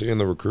said, I've been seeing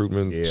the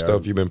recruitment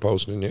stuff you've been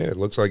posting. Yeah, it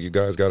looks like you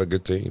guys got a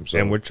good team. So.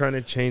 And we're trying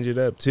to change it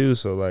up too.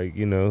 So like,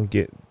 you know,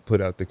 put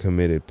out the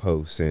committed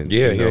posts, and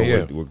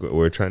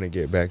we're trying to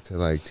get back to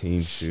like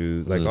team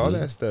shoes, like all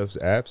that stuff's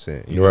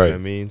absent. You know what I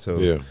mean?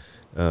 So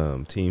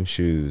team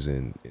shoes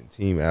and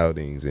team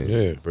outings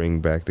and bring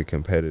back the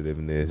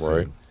competitiveness.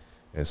 Right.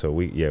 And so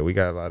we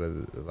got a lot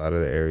of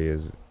the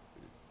areas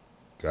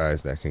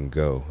guys that can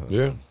go.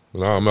 Yeah.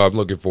 No, I'm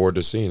looking forward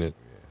to seeing it.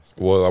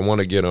 Well, I want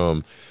to get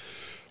I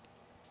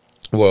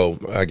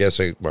guess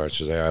I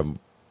should say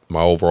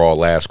my overall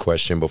last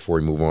question before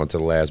we move on to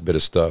the last bit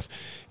of stuff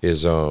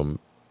is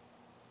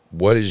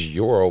what is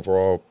your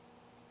overall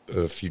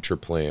future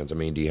plans? I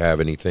mean, do you have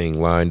anything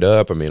lined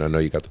up? I mean, I know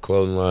you got the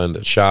clothing line,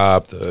 the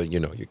shop,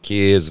 your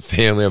kids, the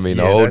family. I mean,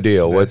 the whole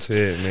deal. That's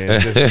it, man.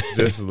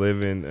 just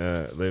living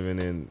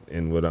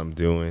in what I'm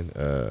doing.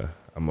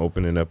 I'm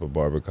opening up a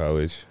barber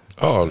college.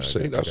 Oh,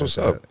 see, that's what's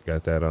up.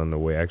 Got that on the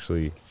way.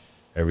 Actually,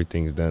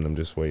 everything's done. I'm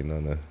just waiting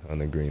on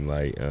the green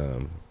light.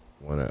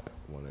 Want to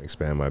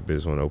expand my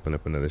business. Want to open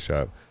up another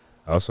shop.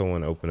 I also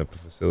want to open up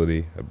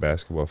a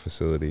basketball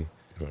facility.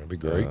 That'd be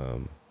great.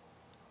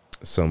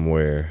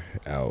 somewhere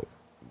out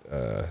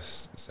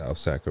South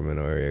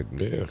Sacramento area,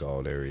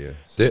 Galt area.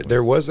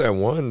 There was that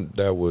one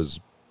that was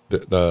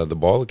the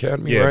Ball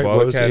Academy, right?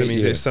 Ball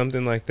Academies. There's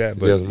something like that,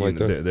 but like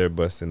they're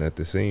busting at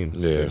the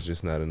seams. Yeah. There's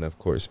just not enough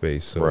court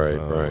space. So right.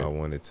 I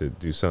wanted to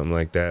do something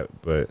like that,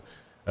 but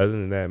other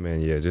than that,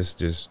 man,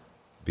 just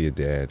be a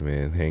dad,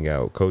 man. Hang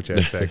out, coach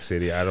at Sac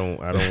City. I don't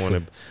want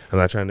to. I'm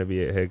not trying to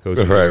be a head coach.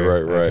 Right.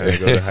 I'm trying to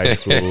go to high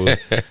school.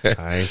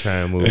 I ain't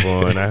trying to move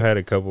on. I had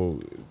a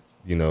couple,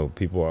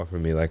 people offer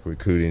me like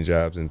recruiting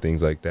jobs and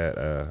things like that.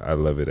 I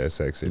love it at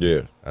Sac City.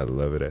 Yeah, I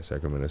love it at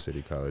Sacramento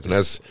City College. And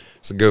it's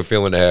a good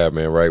feeling to have,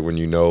 man. Right when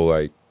you know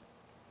like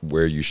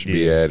where you should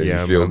be at and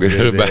you feel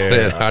good about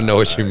it. I know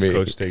what you mean.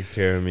 Coach takes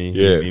care of me.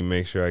 Yeah, he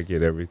makes sure I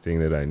get everything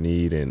that I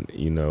need, and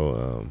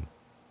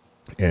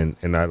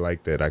And I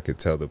like that I could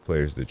tell the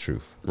players the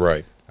truth.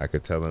 Right. I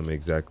could tell them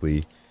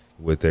exactly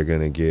what they're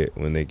going to get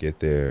when they get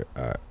there.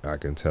 I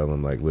can tell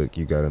them, like, look,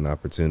 you got an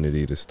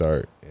opportunity to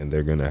start, and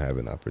they're going to have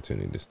an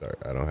opportunity to start.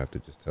 I don't have to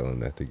just tell them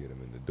that to get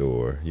them in the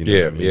door. You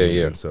know what I mean?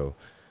 Yeah. And so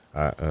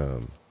I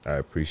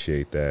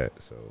appreciate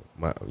that. So,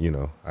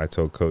 I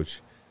told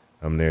Coach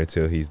I'm there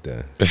till he's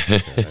done.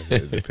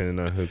 Depending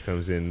on who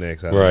comes in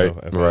next, I don't know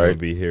if I'm going to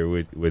be here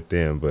with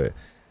them, but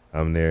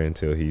I'm there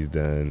until he's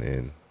done,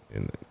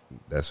 and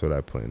that's what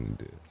I plan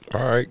to do.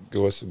 All right,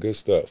 some good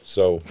stuff.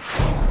 So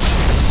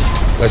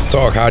let's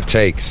talk hot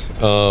takes.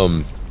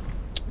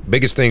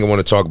 Biggest thing I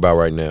want to talk about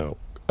right now,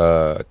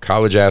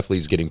 college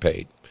athletes getting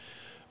paid.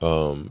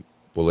 Well,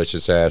 let's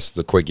just ask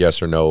the quick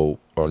yes or no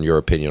on your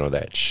opinion on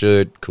that.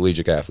 Should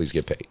collegiate athletes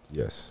get paid?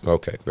 Yes.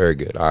 Okay, very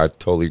good. I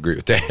totally agree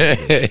with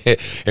that.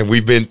 And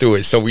we've been through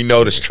it, so we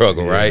know the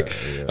struggle, right?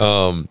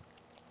 Yeah.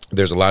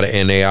 There's a lot of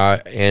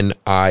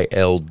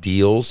NIL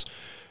deals.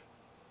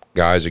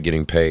 Guys are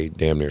getting paid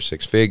damn near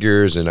six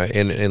figures, and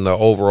the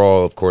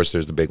overall, of course,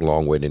 there's the big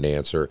long-winded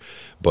answer.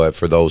 But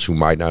for those who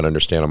might not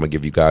understand, I'm gonna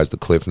give you guys the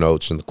cliff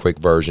notes and the quick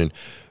version.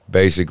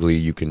 Basically,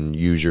 you can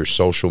use your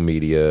social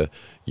media,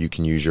 you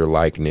can use your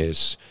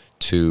likeness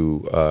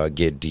to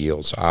get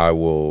deals. I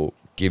will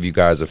give you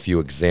guys a few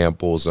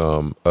examples.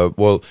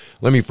 Well,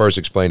 let me first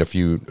explain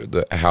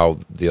how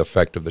the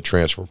effect of the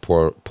transfer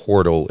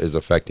portal is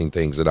affecting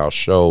things, and I'll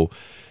show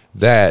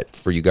that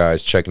for you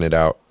guys checking it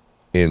out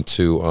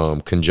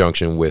into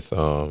conjunction with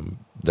the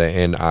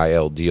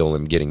NIL deal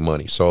and getting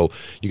money. So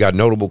you got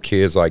notable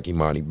kids like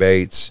Imani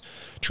Bates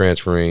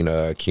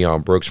transferring,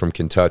 Keon Brooks from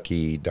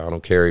Kentucky,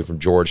 Donald Carey from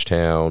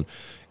Georgetown,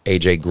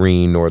 AJ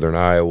Green, Northern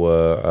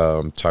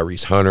Iowa,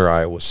 Tyrese Hunter,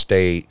 Iowa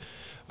State.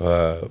 Who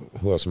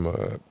else?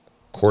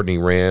 Courtney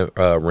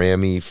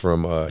Ramey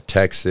from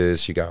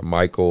Texas. You got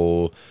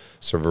Michael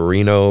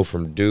Severino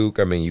from Duke.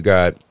 I mean,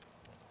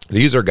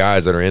 these are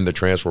guys that are in the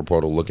transfer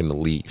portal looking to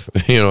leave.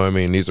 You know what I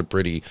mean? These are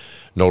pretty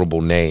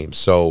notable names.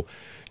 So,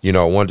 I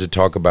wanted to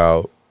talk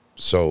about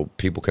so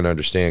people can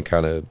understand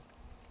kind of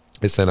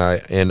it's an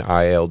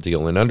NIL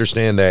deal and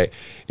understand that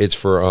it's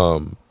for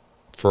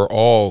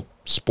all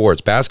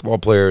sports. Basketball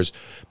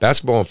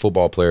and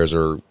football players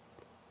are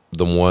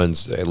the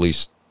ones, at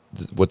least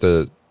what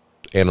the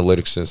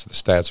analytics and the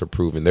stats are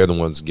proving, they're the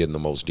ones getting the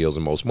most deals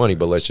and most money.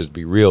 But let's just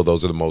be real.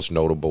 Those are the most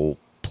notable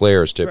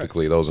players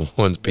typically. Right. Those are the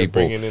ones people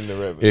bringing in the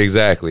revenue.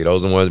 Exactly.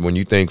 Those are the ones when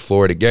you think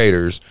Florida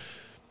Gators,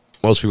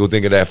 most people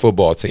think of that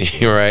football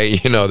team, right?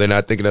 They're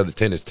not thinking of the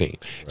tennis team.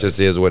 Right. It just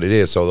is what it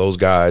is. So those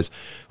guys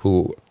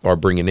who are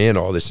bringing in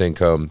all this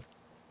income,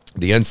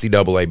 the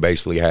NCAA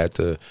basically had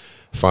to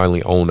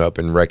finally own up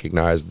and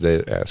recognize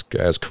that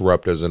as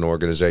corrupt as an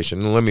organization.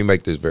 And let me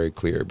make this very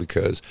clear,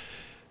 because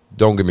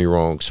don't get me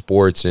wrong,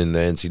 sports in the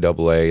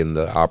NCAA and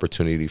the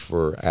opportunity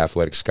for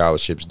athletic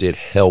scholarships did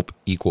help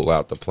equal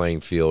out the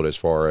playing field as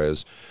far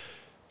as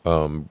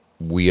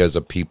we as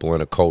a people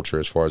and a culture,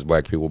 as far as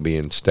black people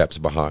being steps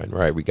behind,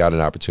 right? We got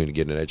an opportunity to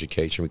get an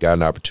education. We got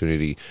an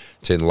opportunity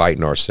to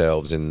enlighten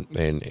ourselves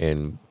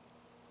and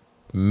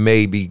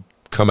maybe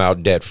come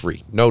out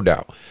debt-free, no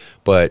doubt.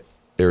 But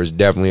there is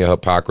definitely a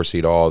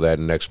hypocrisy to all that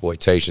and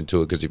exploitation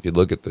to it, because if you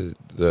look at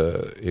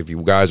if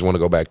you guys want to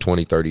go back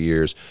 20, 30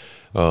 years,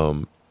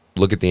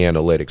 look at the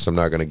analytics. I'm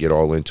not going to get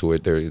all into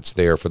it. It's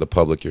there for the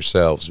public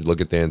yourselves. Look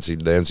at the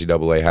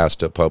NCAA has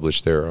to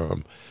publish their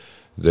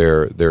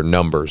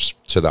numbers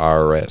to the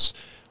IRS.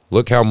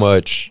 Look how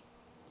much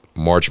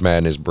March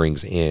Madness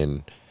brings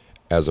in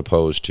as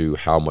opposed to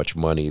how much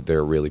money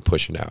they're really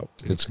pushing out.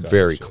 It's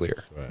very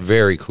clear. Right.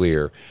 Very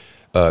clear.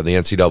 The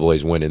NCAA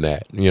is winning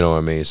that. You know what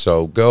I mean?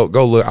 So go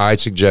look. I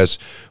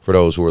suggest for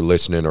those who are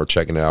listening or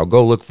checking it out,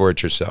 go look for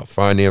it yourself.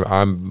 Find them.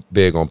 I'm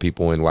big on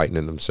people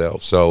enlightening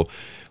themselves. So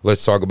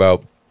let's talk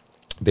about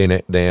the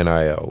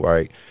NIL,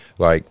 right?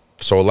 Like,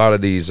 so a lot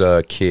of these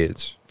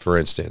kids, for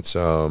instance,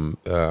 I'm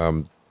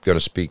going to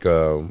speak,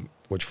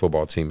 which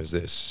football team is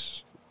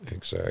this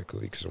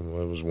exactly? Because it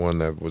was one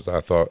that was, I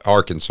thought,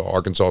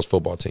 Arkansas's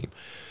football team.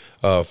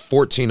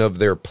 14 of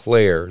their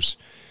players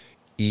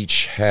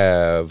each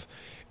have,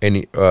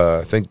 and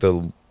I think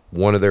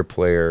one of their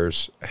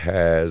players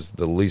has,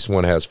 the least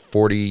one has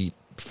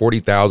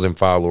 40,000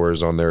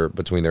 followers on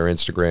between their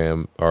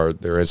Instagram, or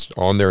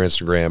on their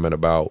Instagram, and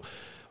about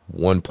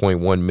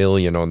 1.1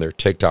 million on their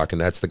TikTok,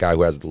 and that's the guy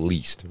who has the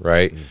least,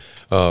 right?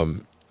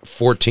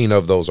 14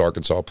 of those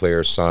Arkansas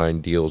players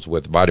signed deals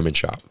with Vitamin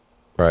Shoppe,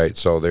 right?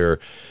 So they're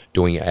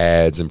doing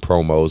ads and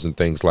promos and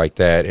things like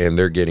that, and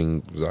they're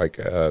getting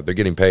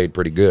paid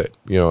pretty good.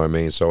 You know what I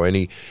mean? So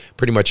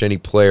pretty much any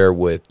player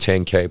with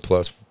 10K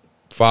plus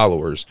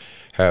followers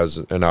has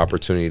an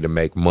opportunity to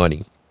make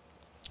money.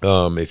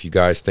 If you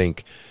guys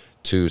think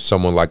to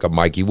someone like a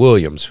Mikey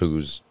Williams,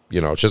 who's,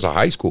 just a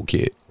high school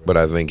kid, but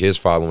I think his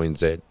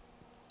following's at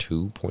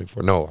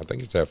 2.4. No, I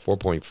think it's at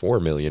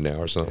 4.4 million now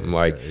or something.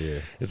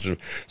 It's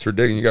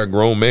ridiculous. You got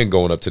grown men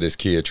going up to this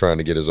kid trying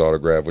to get his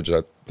autograph, which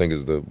I think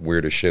is the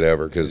weirdest shit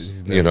ever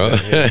because,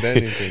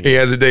 he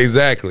hasn't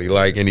exactly.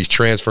 And he's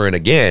transferring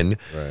again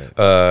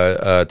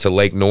to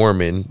Lake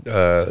Norman.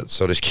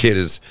 So this kid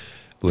is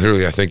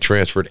literally, I think,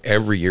 transferred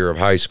every year of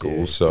high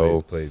school.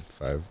 He played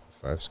five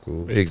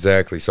schools.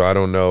 Exactly. So I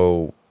don't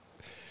know.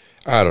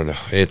 And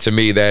to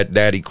me, that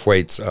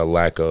equates a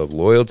lack of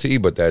loyalty,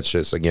 but that's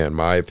just, again,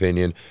 my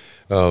opinion.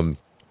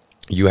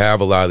 You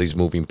have a lot of these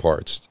moving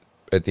parts.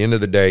 At the end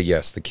of the day,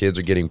 yes, the kids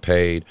are getting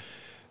paid,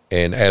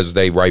 and as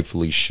they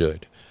rightfully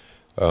should.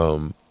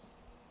 What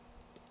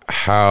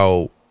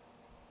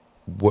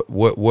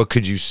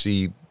could you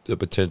see the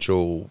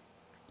potential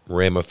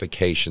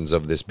ramifications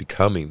of this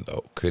becoming,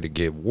 though? Could it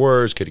get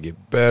worse? Could it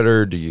get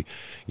better?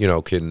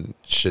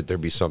 Should there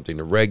be something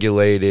to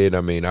regulate it?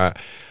 I mean,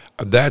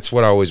 that's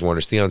what I always wonder.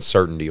 It's the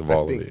uncertainty of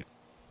all of it.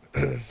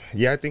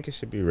 Yeah, I think it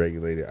should be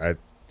regulated.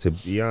 To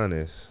be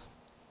honest,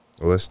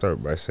 let's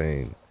start by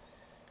saying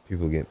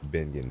people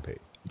been getting paid.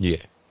 Yeah.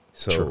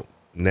 So true.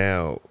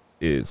 Now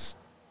there's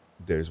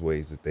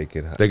ways that they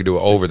can do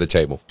it over the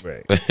table.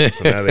 Right.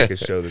 So now they can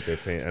show that they're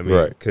paying. I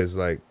mean, because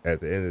at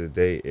the end of the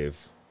day,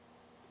 if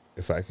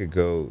I could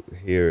go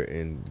here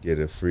and get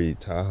a free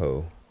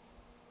Tahoe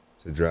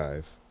to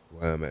drive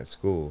while I'm at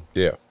school,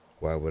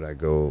 why would I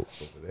go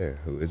over there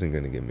who isn't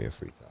going to give me a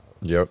free Tahoe?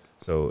 Yep.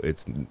 So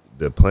it's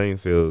the playing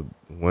field.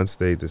 Once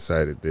they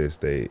decided this,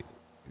 they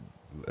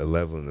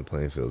leveling the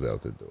playing fields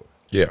out the door.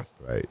 Yeah.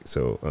 Right.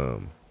 So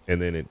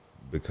and then it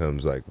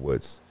becomes like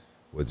what's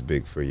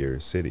big for your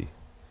city.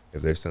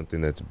 If there's something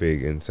that's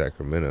big in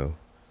Sacramento,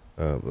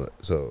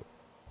 so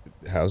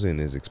housing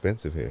is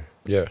expensive here.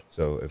 Yeah.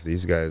 So if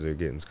these guys are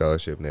getting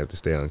scholarship and they have to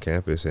stay on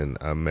campus, and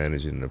I'm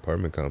managing an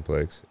apartment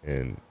complex,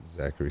 and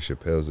Zachary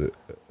Chappelle's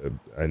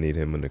I need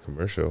him in the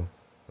commercial,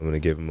 I'm going to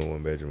give him a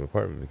 1-bedroom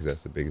apartment because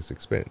that's the biggest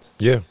expense.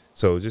 Yeah.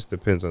 So it just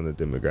depends on the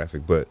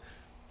demographic, but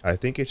I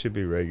think it should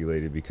be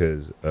regulated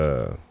because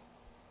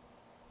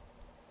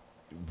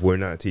we're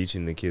not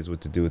teaching the kids what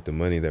to do with the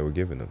money that we're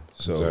giving them.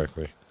 So,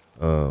 exactly.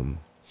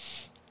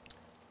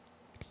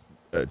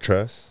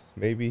 Trust,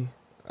 maybe.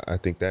 I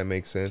think that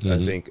makes sense.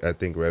 Mm-hmm. I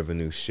think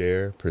revenue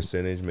share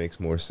percentage makes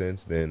more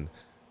sense than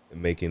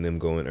making them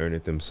go and earn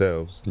it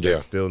themselves. Yeah.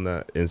 That's still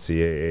not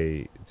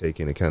NCAA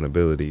taking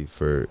accountability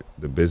for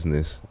the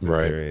business that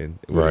they're in.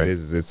 What it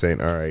is it's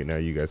saying, all right, now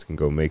you guys can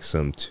go make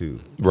some too.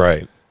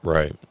 Right.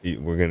 We're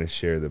going to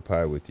share the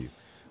pie with you.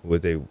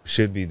 What they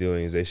should be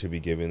doing is they should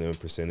be giving them a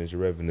percentage of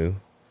revenue.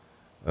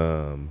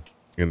 And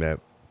that,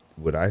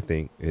 what I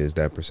think is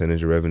that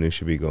percentage of revenue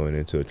should be going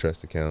into a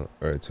trust account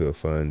or to a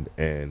fund,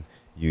 and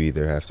you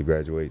either have to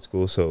graduate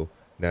school. So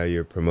now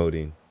you're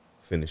promoting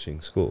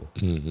finishing school.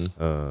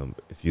 Mm-hmm.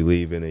 If you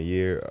leave in a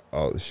year,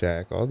 all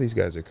these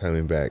guys are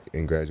coming back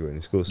and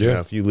graduating school. So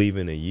now if you leave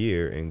in a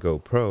year and go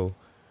pro,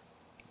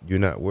 you're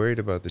not worried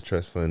about the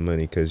trust fund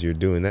money because you're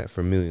doing that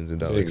for millions of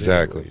dollars.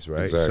 Exactly. Anyways,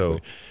 right? Exactly. So,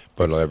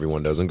 but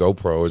everyone doesn't go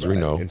pro, as we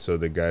know. And so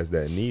the guys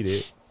that need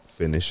it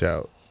finish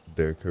out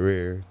their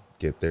career,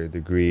 get their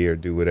degree, or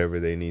do whatever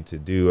they need to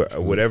do,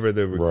 or whatever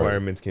the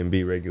requirements can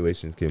be,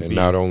 regulations can be. And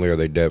not only are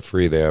they debt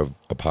free, they have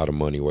a pot of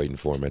money waiting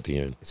for them at the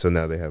end. So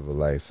now they have a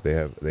life. They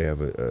have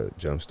a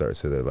jump start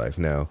to their life.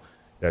 Now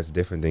that's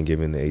different than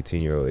giving the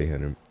 18-year-old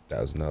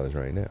 $800,000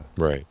 right now.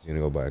 Right. He's gonna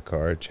go buy a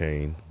car, a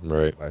chain,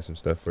 buy some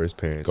stuff for his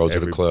parents. Go to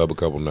the club a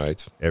couple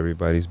nights.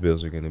 Everybody's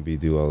bills are gonna be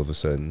due all of a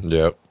sudden.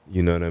 Yep.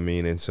 You know what I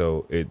mean? And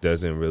so it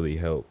doesn't really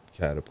help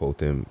catapult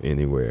them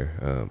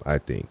anywhere. I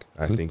think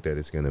that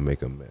it's gonna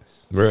make a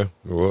mess. Yeah,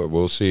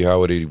 we'll see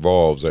how it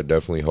evolves. I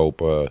definitely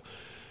hope. I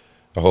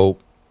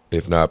hope,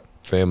 if not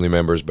family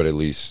members, but at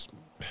least,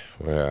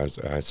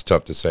 it's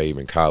tough to say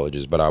even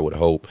colleges. But I would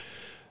hope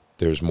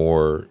there's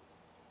more,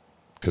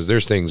 because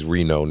there's things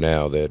we know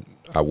now that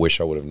I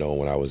wish I would have known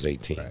when I was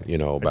 18. Right. You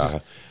know,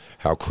 about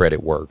how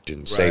credit worked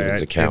and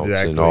savings accounts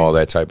and all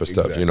that type of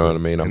stuff. You know what I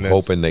mean? I'm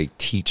hoping they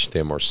teach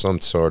them or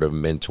some sort of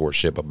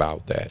mentorship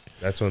about that.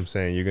 That's what I'm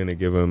saying. You're gonna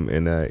give them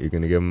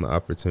an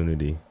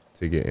opportunity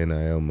to get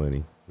NIL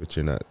money, but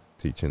you're not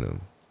teaching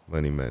them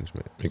money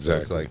management. Exactly. So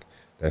it's like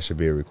that should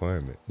be a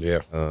requirement.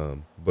 Yeah.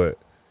 But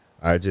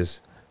I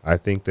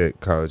think that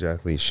college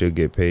athletes should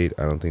get paid.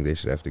 I don't think they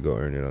should have to go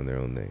earn it on their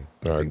own name.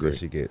 I think they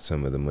should get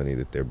some of the money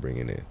that they're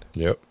bringing in.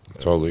 Yep.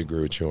 Totally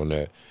agree with you on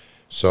that.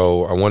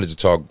 So I wanted to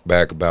talk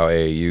back about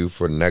AAU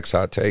for the next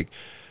hot take.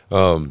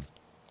 I'm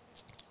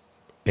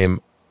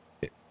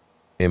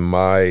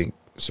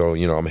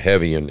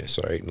heavy in this,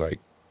 right? Like,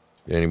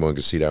 anyone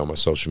can see that on my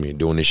social media.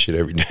 Doing this shit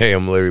every day.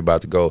 I'm literally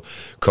about to go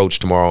coach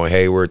tomorrow in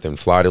Hayward, then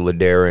fly to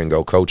Ladera and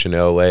go coach in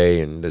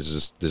LA. And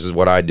this is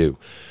what I do.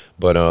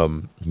 But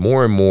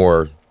more and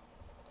more,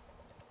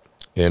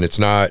 and it's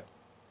not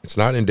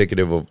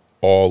indicative of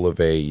all of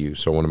AAU.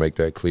 So I want to make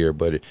that clear.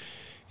 But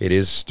it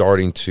is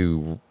starting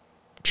to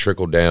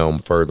trickle down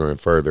further and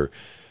further.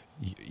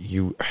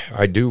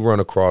 I do run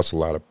across a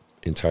lot of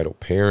entitled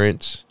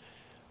parents,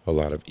 a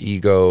lot of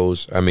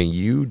egos. I mean,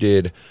 you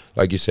did,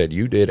 like you said,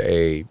 you did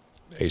a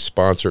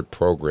sponsored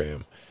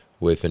program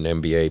with an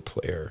NBA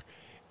player,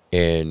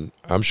 and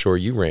I'm sure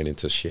you ran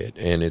into shit.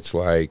 And it's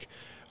like,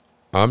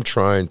 I'm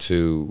trying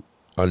to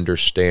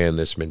understand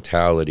this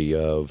mentality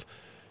of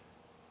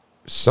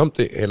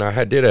something, and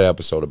I did an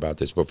episode about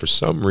this, but for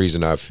some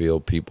reason I feel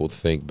people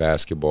think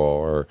basketball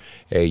or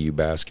AAU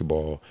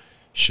basketball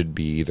should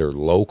be either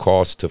low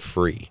cost to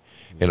free.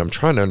 And I'm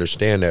trying to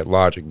understand that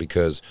logic,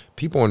 because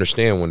people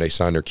understand when they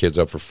sign their kids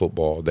up for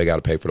football, they got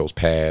to pay for those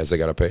pads, they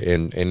got to pay,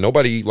 and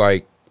nobody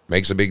like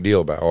makes a big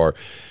deal about it. Or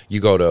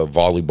you go to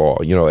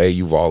volleyball, you know,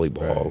 AAU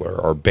volleyball,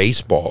 right, or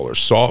baseball or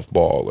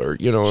softball, or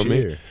you know what I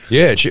mean?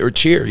 Yeah,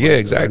 cheer. Yeah,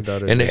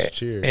 exactly.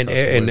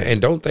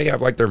 And don't they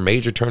have like their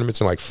major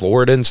tournaments in like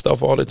Florida and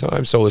stuff all the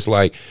time? So it's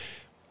like,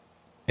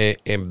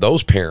 and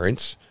those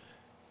parents,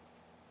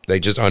 they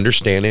just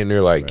understand it, and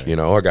they're like, right, you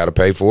know, I got to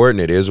pay for it, and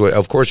it is what.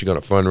 Of course, you're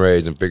going to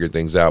fundraise and figure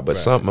things out, but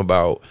right, something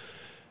about,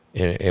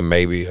 and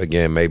maybe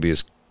again, maybe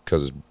it's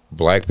because it's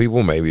black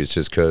people, maybe it's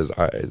just because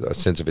a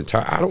sense of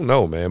entitlement. I don't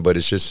know, man, but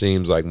it just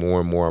seems like more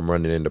and more I'm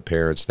running into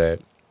parents that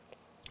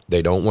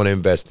they don't want to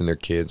invest in their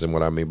kids, and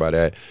what I mean by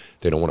that,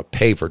 they don't want to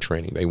pay for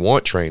training. They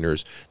want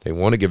trainers, they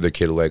want to give their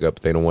kid a leg up,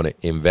 but they don't want to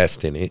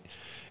invest in it.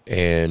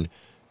 And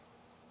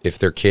if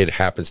their kid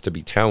happens to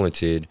be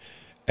talented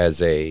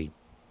as a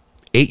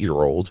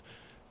 8-year-old,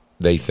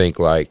 they think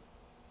like,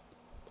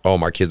 oh,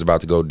 my kid's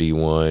about to go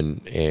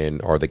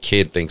D1, or the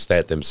kid thinks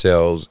that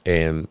themselves,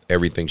 and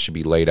everything should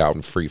be laid out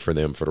and free for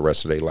them for the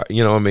rest of their life.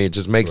 You know what I mean? It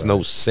just makes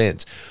no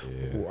sense.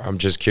 Yeah. I'm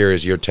just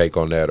curious your take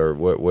on that, or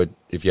what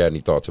if you had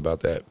any thoughts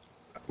about that.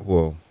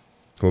 Well,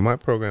 with my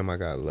program, I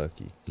got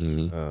lucky.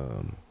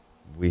 Mm-hmm.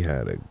 We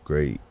had a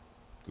great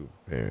group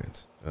of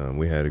parents.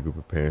 We had a group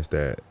of parents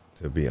that,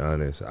 to be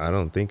honest, I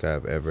don't think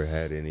I've ever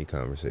had any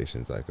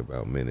conversations like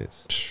about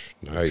minutes.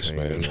 Nice,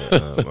 training,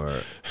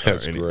 man.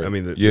 That's great. I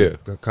mean,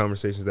 the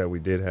conversations that we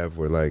did have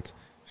were like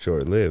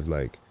short-lived.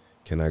 Like,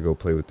 can I go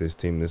play with this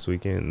team this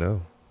weekend?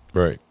 No.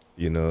 Right.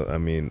 You know, I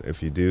mean,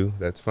 if you do,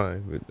 that's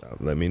fine.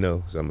 But let me know,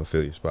 because I'm going to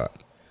fill your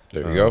spot.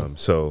 There you go.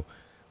 So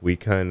we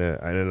kind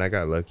of, and I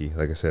got lucky.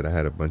 Like I said, I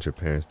had a bunch of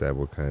parents that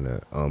were kind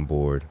of on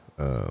board.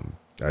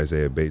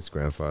 Isaiah Bates'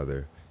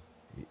 grandfather,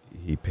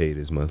 he paid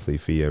his monthly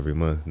fee every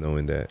month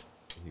knowing that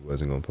he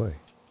wasn't going to play.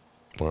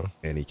 Wow.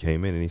 And he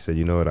came in and he said,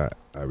 you know what,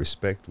 I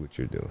respect what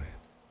you're doing.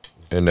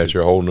 And that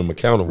you're holding them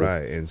accountable.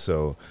 Right. And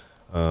so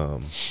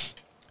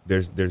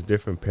there's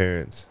different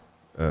parents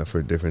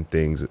for different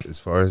things. As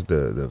far as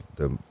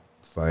the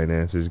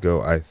finances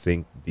go, I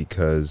think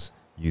because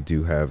you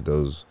do have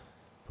those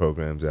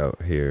programs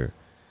out here,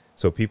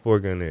 so people are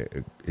going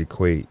to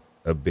equate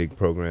a big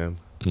program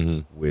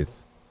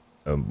with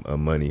a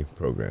money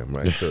program,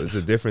 right? So it's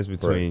a difference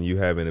between you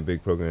having a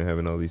big program,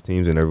 having all these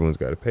teams, and everyone's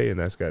got to pay, and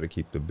that's got to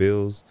keep the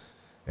bills,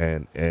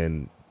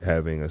 and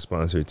having a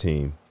sponsor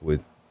team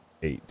with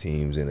 8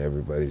 teams and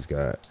everybody's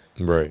got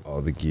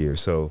all the gear.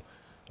 So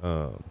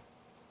I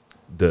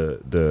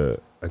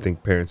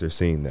think parents are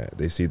seeing that.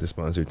 They see the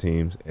sponsor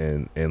teams,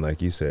 and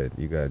like you said,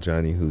 you got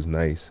Johnny who's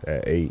nice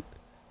at 8,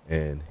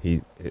 and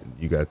you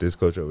got this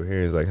coach over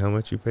here. He's like, how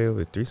much you pay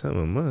over? $3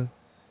 something a month?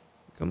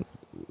 Come,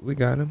 we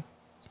got him.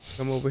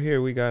 Come over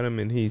here, we got him,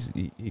 and he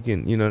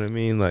can, you know what I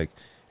mean? Like,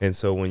 and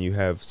so when you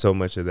have so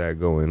much of that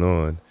going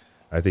on,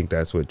 I think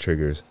that's what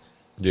triggers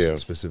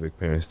specific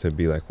parents to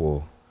be like,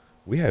 well,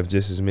 we have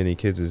just as many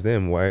kids as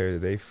them. Why are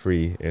they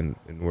free and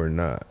we're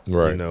not?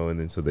 Right. You know, and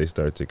then so they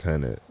start to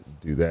kind of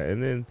do that,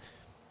 and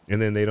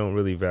then they don't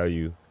really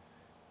value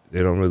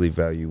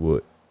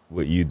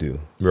what you do,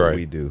 what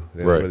we do.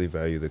 They don't really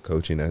value the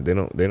coaching. They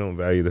don't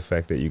value the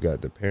fact that you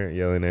got the parent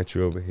yelling at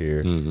you over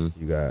here. Mm-hmm.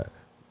 You got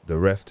the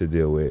ref to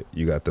deal with,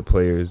 you got the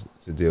players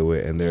to deal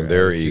with, and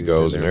their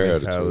egos and their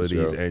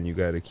mentalities, and you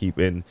got to keep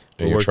in.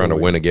 And you're trying to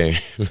win a game.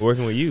 We're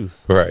working with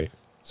youth, right?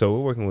 So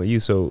we're working with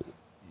youth. So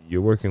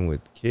you're working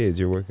with kids.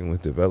 You're working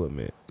with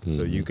development. Mm-hmm.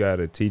 So you got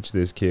to teach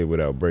this kid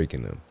without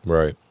breaking them.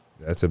 Right.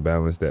 That's a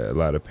balance that a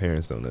lot of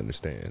parents don't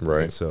understand.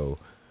 Right. And so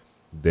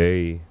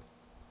they,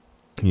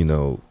 you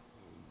know,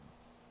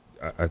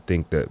 I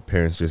think that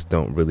parents just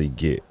don't really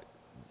get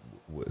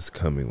what's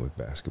coming with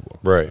basketball.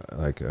 Right.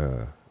 Like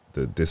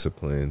the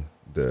discipline,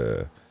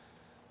 the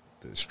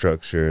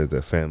structure,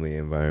 the family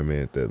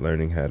environment, the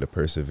learning how to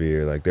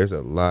persevere. Like, there's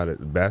a lot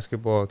of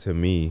basketball. To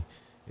me,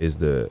 is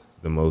the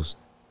most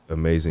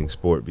amazing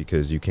sport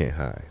because you can't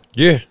hide.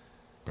 Yeah,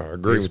 I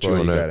agree with you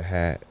on that. You got a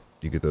hat.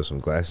 You could throw some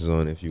glasses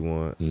on if you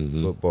want.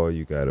 Mm-hmm. Football,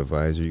 you got a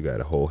visor. You got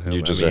a whole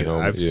helmet.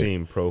 I've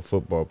seen pro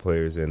football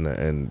players and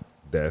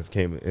that have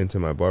came into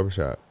my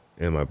barbershop,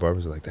 and my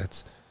barbers are like,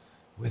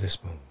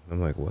 Witherspoon.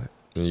 I'm like, what?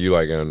 And you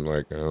like, I'm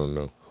like, I don't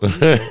know.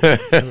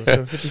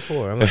 I'm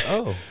 54. I'm like,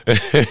 oh.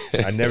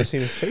 I've never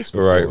seen his face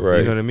before. Right.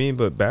 You know what I mean?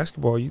 But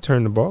basketball, you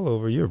turn the ball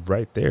over, you're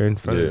right there in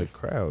front of the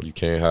crowd. You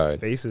can't hide.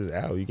 Faces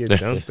out. You get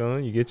dunked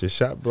on. You get your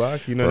shot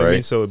blocked. You know what I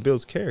mean? So it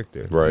builds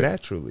character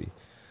naturally.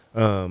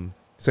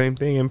 Same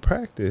thing in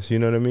practice. You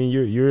know what I mean?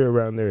 You're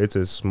around there. It's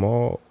a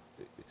small.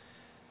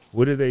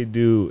 What do they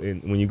do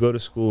when you go to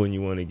school and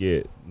you want to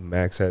get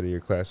max out of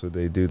your class? What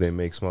they do? They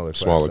make smaller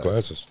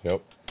classes.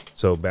 Yep.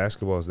 So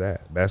basketball's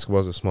that.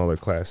 Basketball's a smaller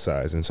class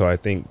size, and so I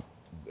think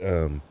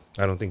I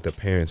don't think the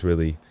parents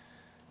really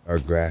are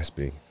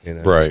grasping and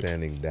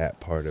understanding that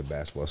part of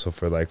basketball. So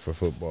for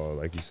football,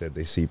 like you said,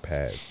 they see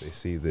pads, they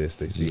see this,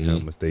 they see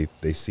helmets,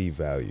 they see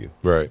value.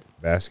 Right.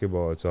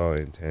 Basketball, it's all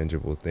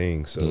intangible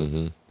things,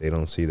 so they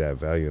don't see that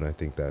value, and I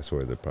think that's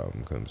where the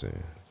problem comes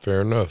in.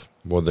 Fair enough.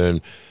 Well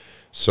then,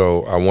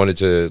 so I wanted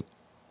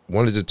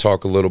to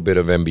talk a little bit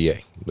of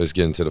NBA. Let's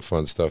get into the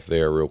fun stuff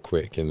there real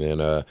quick, and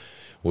then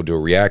we'll do a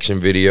reaction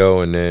video,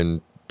 and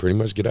then pretty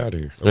much get out of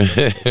here.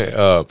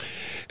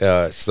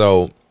 Okay.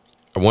 So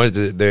I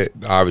wanted to,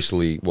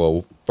 obviously,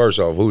 well, first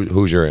off,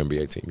 who's your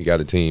NBA team? You got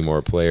a team or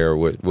a player?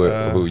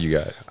 Who you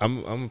got?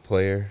 I'm a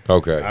player.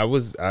 Okay. I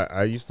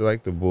used to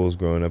like the Bulls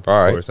growing up. All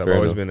right, of course, I've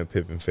always been a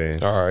Pippen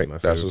fan. All right,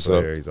 that's what's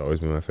up. He's always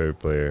been my favorite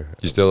player.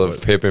 You still a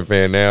Pippen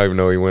fan now, even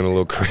though he went a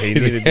little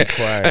crazy? He needed to be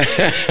quiet.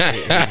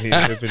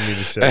 Pippen needed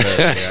to shut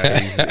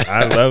up.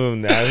 I love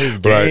him now. His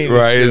game,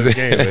 his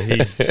game,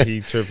 but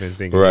he tripping,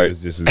 thinking he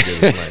was just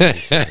as good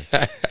as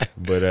Mike.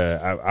 But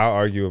I'll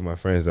argue with my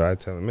friends. Though I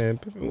tell them, man,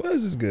 Pippen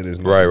was as good as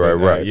Mike.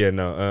 Right. Yeah,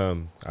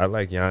 no. I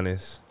like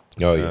Giannis.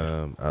 Oh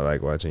yeah. I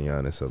like watching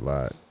Giannis a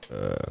lot.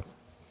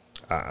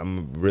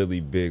 I'm really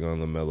big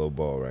on LaMelo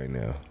Ball right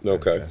now.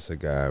 Okay. That's a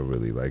guy I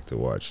really like to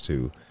watch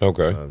too.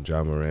 Okay.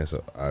 John Morant's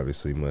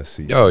obviously must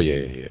see. Oh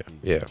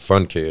yeah.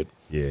 Fun kid.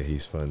 Yeah,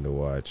 he's fun to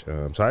watch.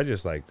 So I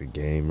just like the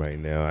game right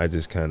now. I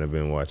just kind of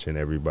been watching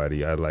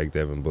everybody. I like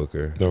Devin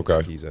Booker.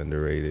 Okay. He's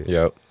underrated.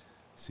 Yep.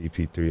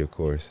 CP3, of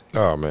course.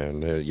 Oh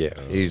man,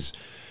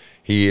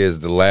 he is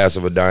the last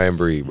of a dying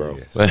breed, bro.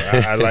 Yeah, so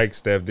I like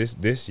Steph.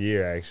 This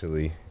year,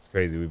 actually, it's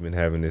crazy. We've been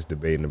having this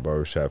debate in the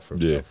barbershop for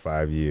about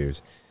 5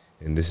 years.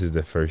 And this is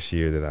the first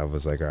year that I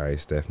was like, all right,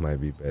 Steph might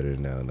be better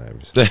than Allen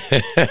Iverson.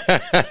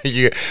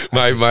 You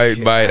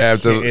might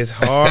have to. It's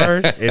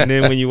hard. And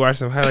then when you watch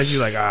some highlights, you're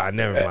like,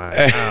 never mind.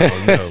 I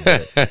don't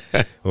know.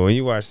 But when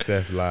you watch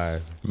Steph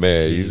live,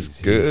 man,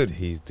 he's good.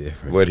 He's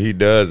different. What he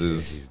does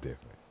is he's different.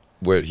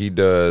 What he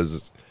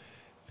does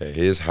at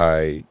his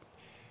height,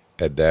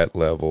 at that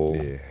level,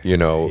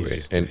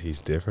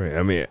 he's different.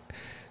 I mean,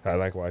 I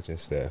like watching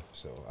Steph.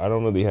 So I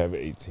don't really have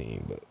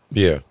 18, but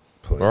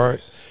players. All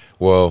right.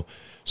 Well.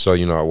 So,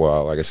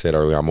 like I said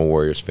earlier, I'm a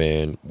Warriors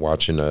fan.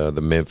 Watching the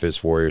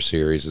Memphis Warriors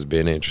series has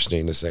been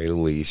interesting, to say the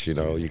least.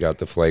 You got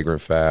the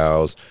flagrant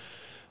fouls.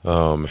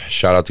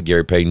 Shout out to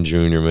Gary Payton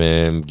Jr.,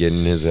 man,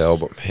 getting his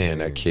elbow. Man,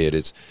 that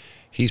kid,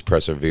 he's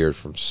persevered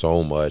from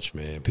so much,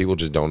 man. People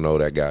just don't know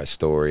that guy's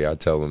story. I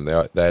tell them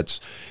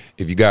that's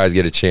if you guys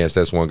get a chance,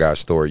 that's one guy's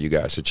story you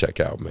guys should check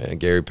out, man.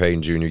 Gary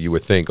Payton Jr., you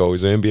would think,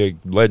 he's an NBA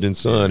legend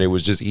son. It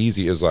was just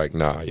easy. It's like,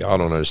 nah, y'all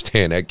don't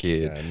understand that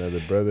kid. Yeah, another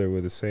brother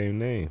with the same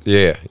name.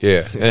 Yeah.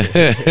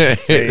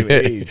 Same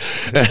age.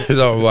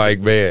 So I'm like,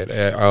 man,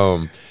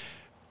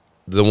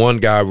 the one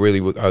guy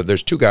really,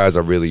 there's two guys I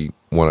really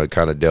want to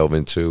kind of delve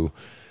into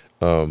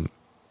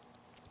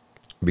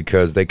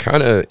because they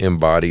kind of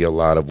embody a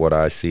lot of what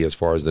I see as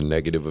far as the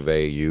negative of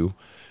AAU.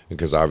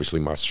 Because obviously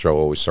my show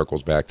always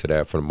circles back to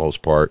that for the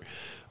most part.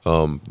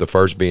 The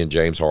first being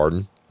James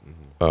Harden.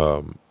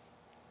 To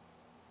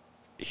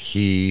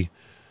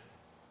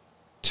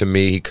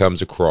me, he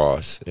comes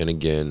across, and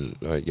again,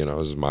 this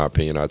is my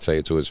opinion. I'd say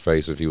it to his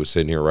face if he was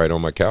sitting here right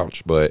on my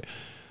couch. But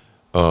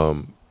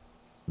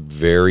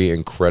very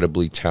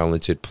incredibly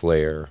talented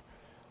player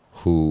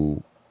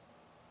who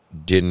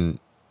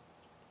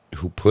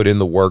put in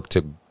the work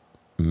to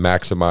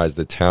maximize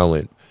the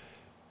talent.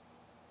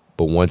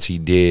 But once he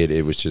did,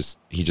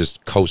 he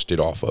just coasted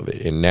off of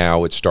it. And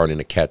now it's starting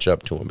to catch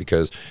up to him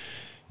because,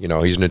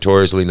 he's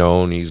notoriously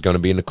known. He's going to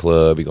be in the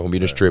club. He's going to be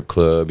in the strip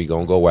club. He's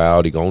going to go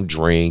out. He's going to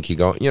drink.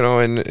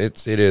 And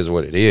it is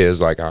what it is.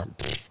 Like,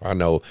 I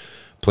know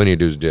plenty of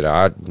dudes did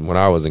it. When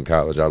I was in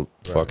college, I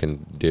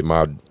fucking did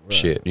my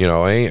shit,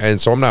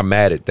 and so I'm not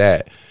mad at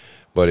that.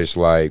 But it's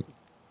like,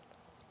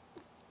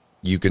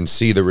 you can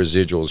see the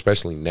residual,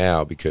 especially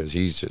now, because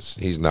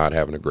he's not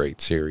having a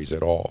great series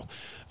at all.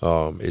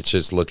 It's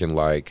just looking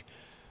like,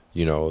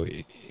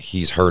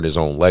 he's hurt his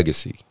own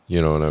legacy.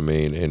 You know what I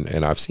mean?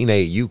 And I've seen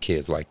AAU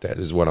kids like that,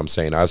 is what I'm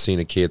saying. I've seen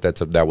a kid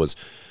that was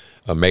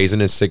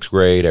amazing in 6th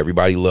grade.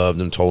 Everybody loved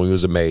him, told him he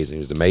was amazing. He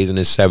was amazing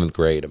in 7th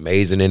grade,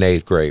 amazing in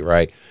 8th grade,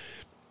 right?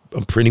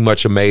 Pretty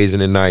much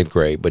amazing in 9th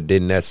grade, but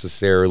didn't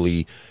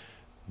necessarily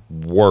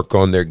work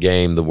on their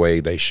game the way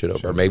they should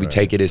have, or maybe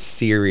take it as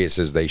serious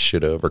as they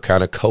should have, or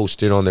kind of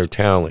coasted on their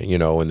talent,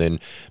 and then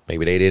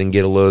maybe they didn't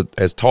get a little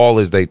as tall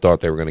as they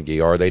thought they were going to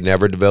get, or they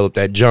never developed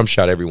that jump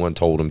shot everyone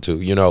told them to,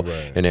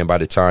 and then by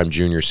the time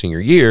junior, senior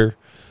year,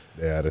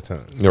 They're out of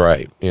time.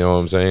 Right. You know what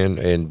I'm saying?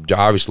 And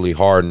obviously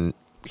Harden,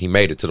 he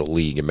made it to the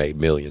league and made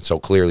millions. So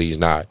clearly he's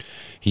not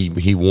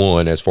he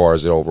won as far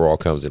as it overall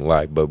comes in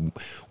life. But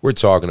we're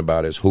talking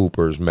about as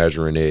hoopers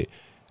measuring it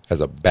as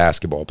a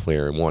basketball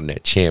player and wanting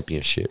that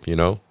championship, you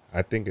know?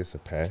 I think it's a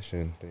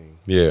passion thing.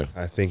 Yeah.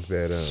 I think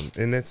that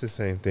and that's the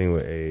same thing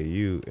with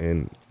AAU,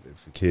 and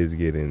if kids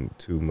getting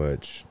too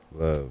much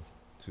love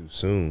too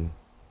soon,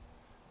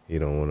 you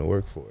don't want to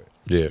work for it.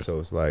 Yeah. So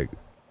it's like,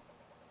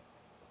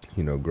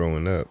 you know,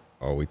 growing up,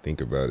 all we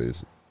think about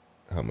is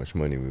how much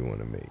money we want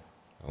to make.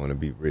 I want to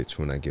be rich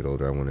when I get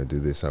older. I want to do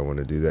this. I want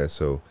to do that.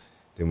 So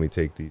then we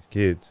take these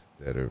kids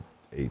that are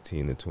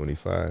 18 to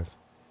 25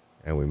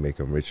 and we make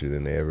them richer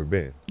than they ever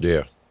been.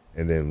 Yeah.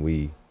 And then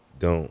we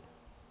don't,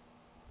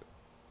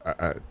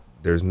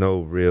 there's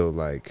no real,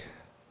 like,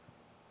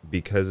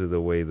 because of the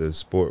way the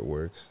sport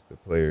works, the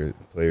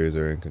players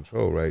are in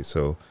control, right?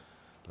 So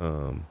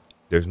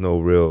there's no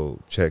real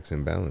checks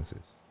and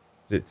balances.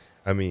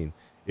 I mean,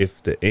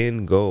 if the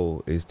end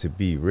goal is to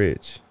be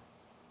rich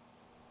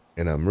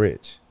and I'm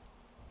rich,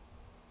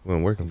 what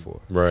I'm working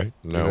for. Right.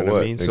 Now you know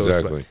what? I mean? So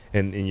Exactly. it's like,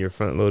 and you're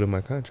front loading my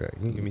contract.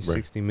 You can give me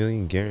 $60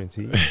 million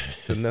guaranteed.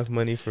 Enough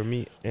money for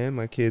me and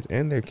my kids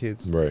and their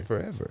kids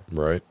forever.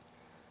 Right.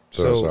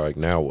 So it's like,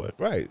 now what?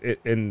 Right.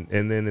 And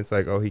then it's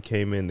like, oh, he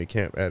came in the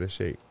camp out of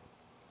shape.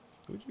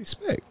 What'd you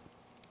expect?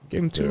 You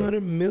gave him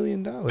 $200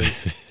 million.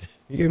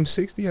 You gave him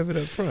 60 of it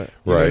up front.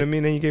 You know what I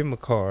mean? And you gave him a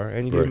car,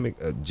 and you gave him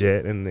a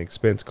jet and an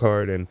expense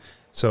card. And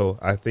so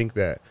I think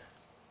that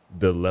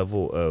the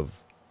level of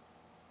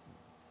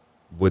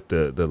what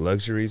the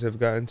luxuries have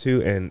gotten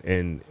to,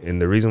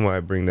 and the reason why I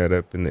bring that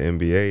up in the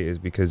NBA is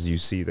because you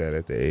see that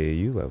at the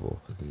AAU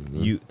level.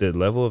 Mm-hmm. The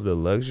level of the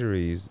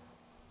luxuries,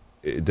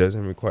 it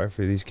doesn't require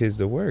for these kids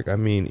to work. I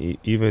mean,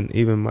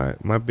 even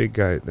my big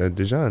guy,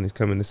 Dejan, he's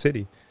coming to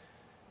City,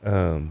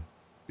 the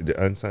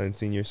unsigned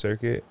senior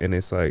circuit, and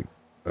it's like,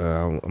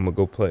 I'm gonna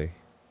go play.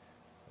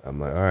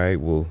 I'm like, all right,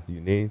 well, you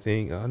need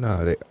anything? Oh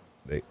no,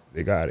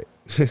 they got it.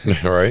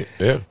 Right?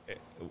 Yeah.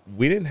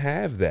 We didn't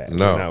have that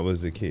when I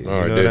was a kid.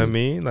 No, you know what I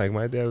mean? Like,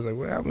 my dad was like,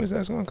 well, how much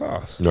that's gonna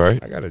cost?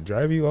 Right. I gotta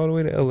drive you all the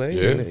way to LA.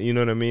 Yeah. And, you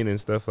know what I mean? And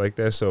stuff like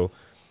that. So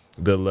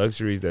the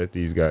luxuries that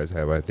these guys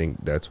have, I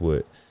think that's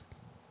what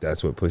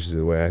pushes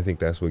it away. I think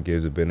that's what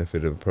gives the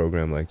benefit of a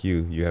program like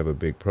you. You have a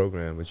big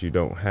program, but you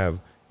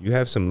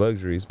have some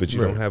luxuries, but you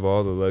don't have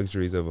all the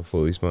luxuries of a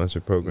fully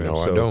sponsored program. No,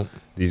 so I don't.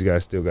 These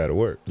guys still got to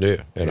work.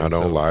 Yeah, and I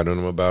don't lie to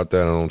them about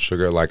that. I don't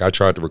sugar. Like, I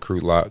tried to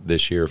recruit a lot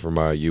this year for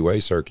my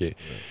UA circuit,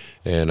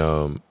 and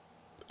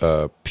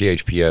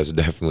PHPS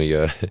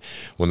definitely,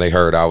 when they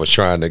heard I was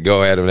trying to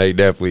go at them, they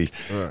definitely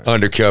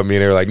undercut me,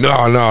 and they were like, no,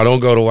 don't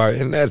go to Y.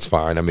 And that's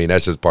fine. I mean,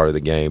 that's just part of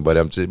the game. But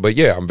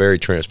I'm very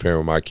transparent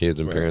with my kids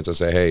and parents. I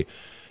say, hey,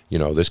 you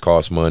know, this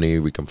costs money.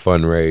 We can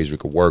fundraise. We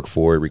can work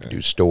for it. We can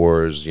do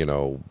stores, you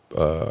know,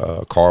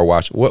 car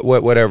wash,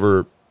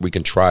 whatever we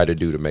can try to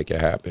do to make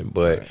it happen.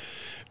 But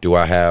do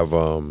I have,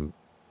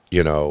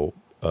 you know,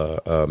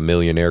 a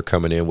millionaire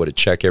coming in with a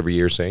check every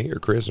year saying, here,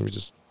 Chris, let me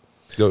just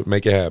go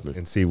make it happen?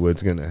 And see,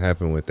 what's going to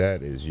happen with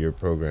that is your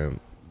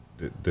program,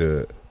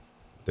 the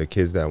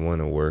kids that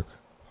want to work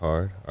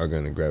hard are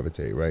going to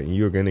gravitate, right? And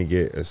you're going to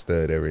get a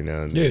stud every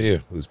now and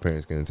then whose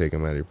parents going to take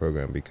them out of your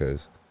program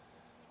because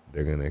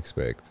they're going to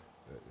expect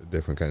a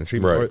different kind of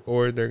treatment. Right.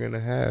 Or they're going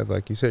to have,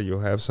 like you said, you'll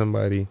have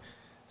somebody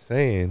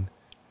saying,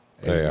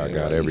 hey, I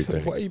got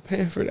everything. Why are you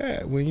paying for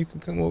that when you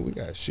can come over? We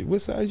got shit.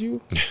 What size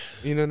you?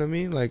 You know what I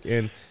mean? Like,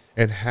 and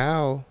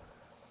how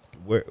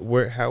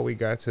we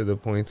got to the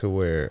point to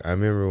where I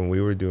remember when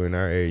we were doing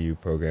our AAU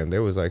program,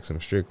 there was like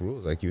some strict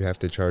rules. Like, you have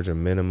to charge a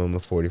minimum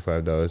of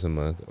 $45 a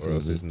month, or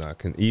else it's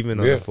not even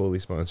on a fully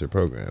sponsored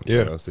program.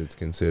 Or else it's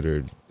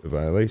considered a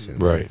violation.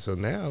 Right. So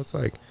now it's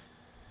like,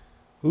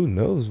 who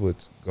knows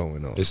what's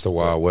going on? It's the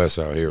Wild West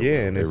out here.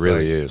 Yeah, and it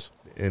really is.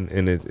 And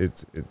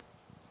it's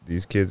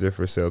these kids are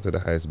for sale to the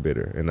highest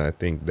bidder, and I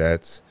think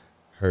that's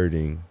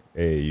hurting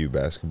AAU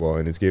basketball,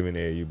 and it's giving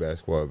AAU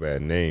basketball a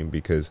bad name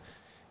because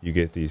you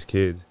get these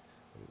kids,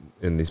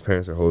 and these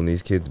parents are holding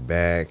these kids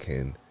back,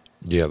 and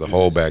the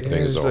whole back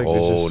thing is a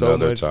whole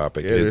other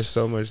topic. Yeah, there's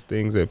so much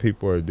things that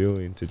people are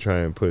doing to try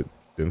and put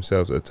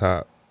themselves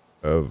atop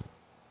of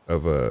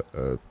a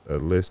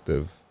list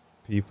of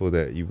people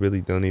that you really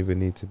don't even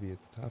need to be at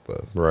the top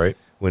of. Right.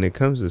 When it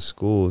comes to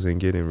schools and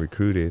getting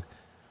recruited,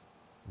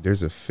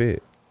 there's a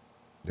fit.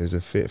 There's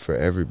a fit for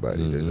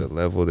everybody. There's a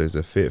level. There's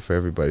a fit for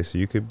everybody. So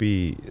you could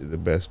be the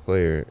best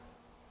player.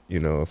 You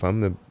know, if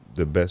I'm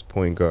the best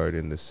point guard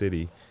in the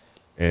city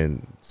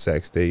and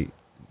Sac State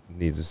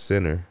needs a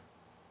center,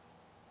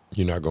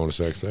 you're not going to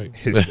Sac State.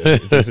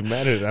 It doesn't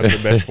matter that I'm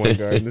the best point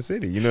guard in the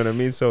city. You know what I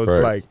mean? So it's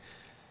like,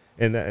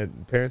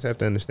 and parents have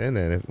to understand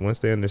that. And once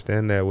they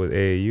understand that with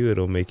AAU,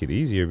 it'll make it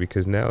easier,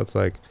 because now it's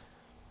like,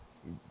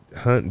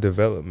 hunt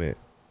development.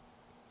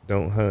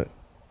 Don't hunt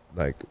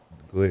like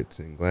glitz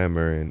and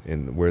glamour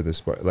and where the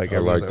spark. Like,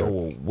 everyone's like,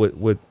 oh,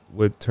 well,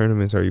 what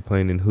tournaments are you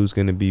playing and who's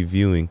going to be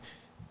viewing?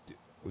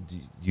 Do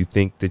you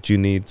think that you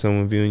need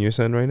someone viewing your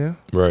son right now?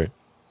 Right.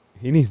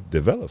 he needs to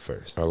develop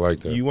first. I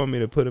like that. You want me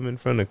to put him in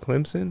front of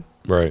Clemson?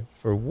 Right.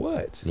 For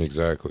what?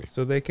 Exactly.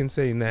 So they can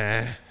say,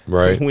 nah,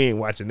 Right. we ain't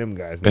watching them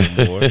guys no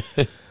more.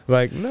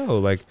 Like, no,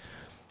 like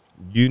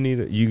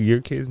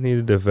your kids need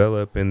to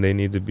develop, and they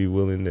need to be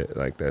willing to,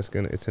 like,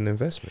 it's an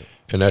investment.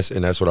 And that's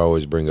what I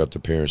always bring up to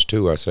parents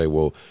too. I say,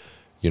 well,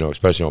 you know,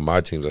 especially on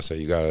my teams, I say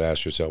you got to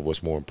ask yourself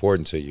what's more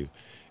important to you.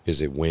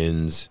 Is it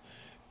wins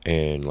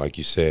and, like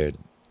you said,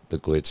 the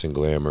glitz and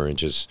glamour, and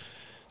just,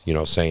 you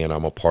know, saying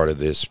I'm a part of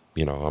this,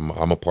 you know,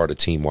 I'm a part of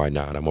Team Why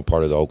Not? I'm a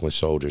part of the Oakland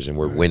Soldiers, and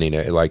we're winning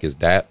it. Like, is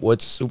that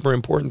what's super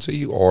important to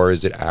you, or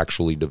is it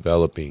actually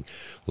developing,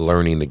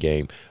 learning the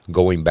game,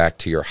 going back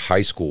to your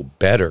high school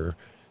better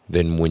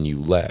than when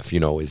you left? You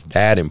know, is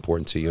that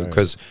important to you?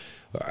 Because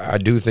I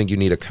do think you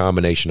need a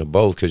combination of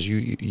both, because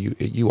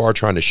you are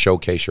trying to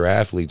showcase your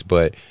athletes,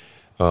 but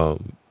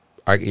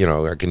I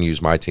can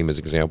use my team as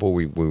an example.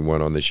 We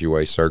went on this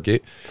UA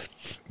circuit.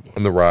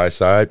 On the Rise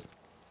side,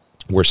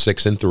 we're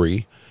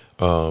 6-3.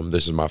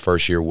 This is my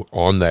first year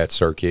on that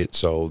circuit,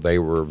 so they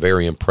were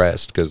very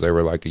impressed, because they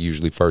were like,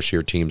 usually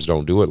first-year teams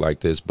don't do it like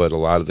this, but a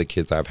lot of the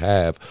kids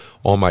I've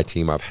on my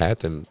team, I've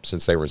had them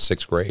since they were in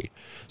 6th grade.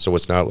 So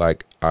it's not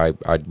like I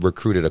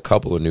recruited a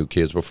couple of new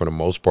kids, but for the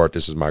most part,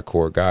 this is my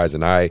core guys,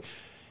 and I'm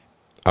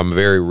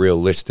very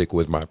realistic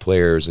with my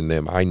players and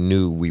them. I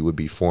knew we would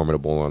be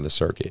formidable on the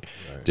circuit.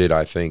 Right. Did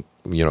I think,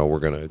 you know,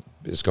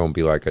 it's going to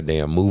be like a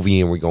damn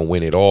movie and we're going to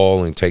win it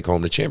all and take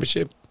home the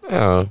championship?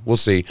 We'll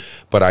see.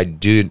 But I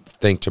did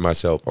think to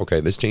myself, okay,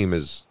 this team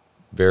is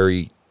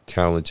very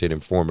talented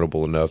and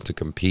formidable enough to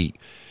compete,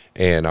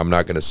 and I'm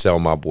not going to sell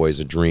my boys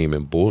a dream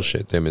and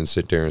bullshit them and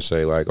sit there and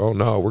say, like, oh,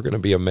 no, we're going to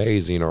be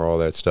amazing or all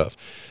that stuff.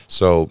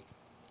 So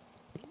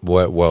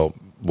what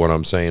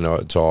I'm saying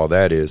to all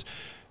that is,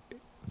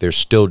 they're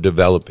still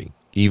developing,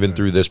 even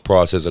through this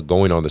process of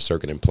going on the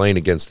circuit and playing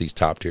against these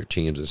top-tier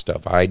teams and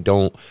stuff. I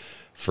don't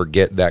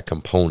forget that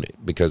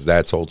component, because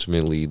that's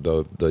ultimately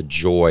the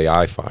joy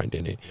I find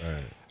in it.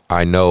 Right.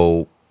 I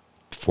know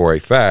for a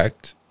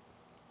fact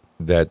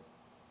that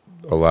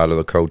a lot of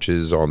the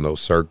coaches on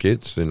those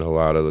circuits, and a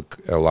lot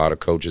of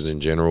coaches in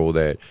general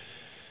that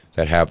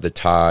have the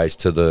ties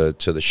to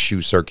the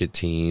shoe circuit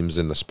teams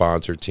and the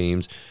sponsor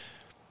teams,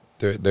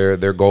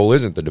 their goal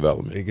isn't the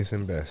development. Biggest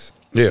and best.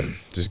 Yeah.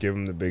 Just give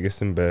them the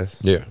biggest and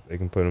best. Yeah. They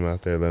can put them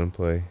out there, let them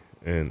play,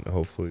 and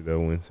hopefully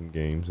they'll win some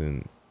games.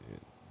 And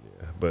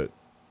but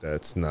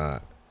that's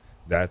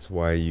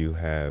why you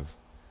have,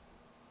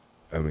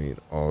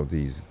 all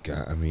these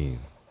guys. You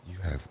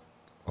have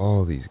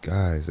all these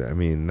guys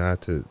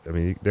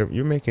that,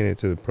 you're making it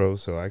to the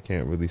pros, so I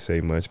can't really say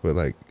much, but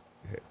like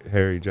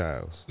Harry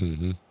Giles.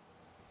 Mm-hmm.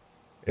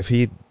 If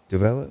he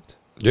developed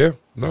the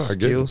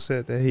skill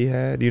set that he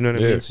had, you know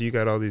what I mean? So you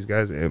got all these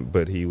guys,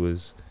 but he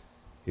was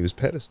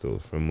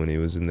pedestaled from when he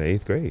was in the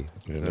 8th grade.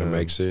 And that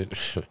makes it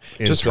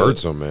just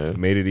hurts him, man.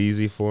 Made it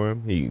easy for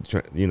him. He,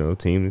 team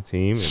to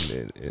team,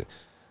 and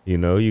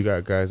you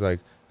got guys like,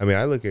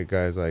 I look at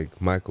guys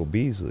like Michael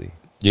Beasley.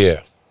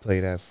 Yeah,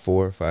 played at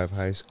 4 or 5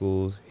 high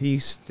schools. He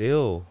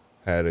still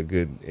had a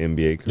good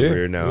NBA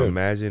career. Now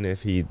imagine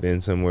if he'd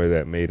been somewhere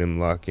that made him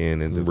lock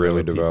in and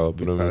really develop.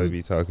 We'd probably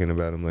be talking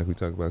about him like we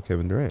talk about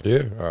Kevin Durant.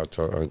 Yeah, I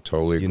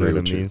totally agree. You know what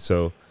with I mean?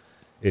 So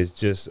it's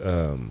just.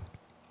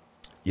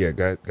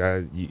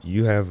 Guys,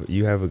 you have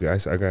a guy.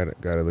 I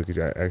gotta look at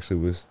you. I actually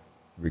was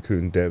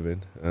recruiting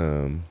Devin.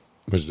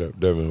 What's that?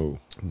 Devin who?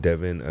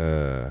 Devin,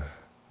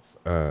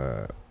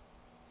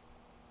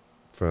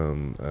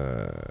 from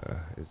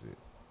is it?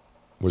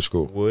 Which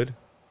school? Wood.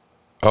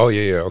 Oh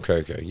yeah.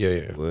 Okay.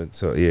 Yeah. Wood.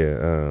 So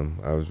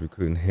I was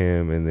recruiting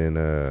him, and then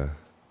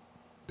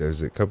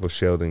there's a couple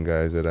Sheldon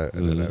guys that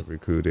I've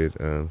recruited.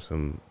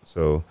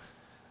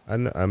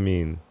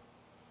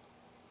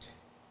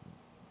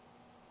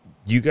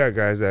 You got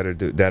guys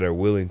that are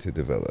willing to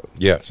develop.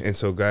 Yes. And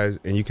so guys,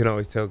 and you can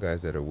always tell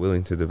guys that are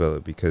willing to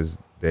develop, because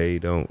they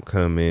don't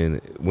come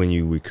in when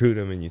you recruit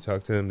them and you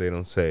talk to them, they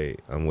don't say,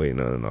 I'm waiting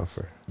on an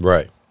offer.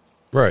 Right.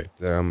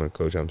 I'm a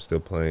coach, I'm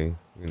still playing.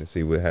 We're going to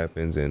see what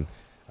happens, and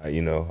I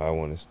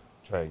want to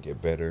try and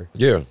get better.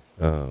 Yeah.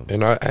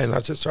 And I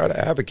just try to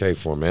advocate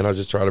for him, man. I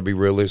just try to be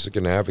realistic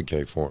and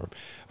advocate for him.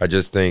 I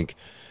just think,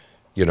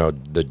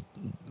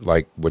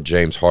 like what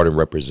James Harden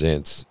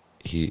represents,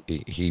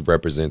 he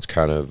represents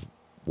kind of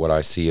what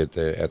I see at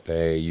the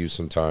AAU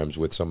sometimes,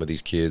 with some of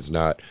these kids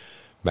not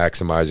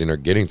maximizing or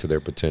getting to their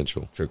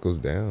potential. Trickles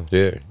down.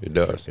 Yeah, it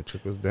does. It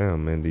trickles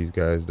down, man. These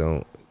guys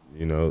don't,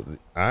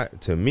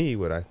 to me,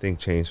 what I think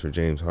changed for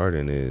James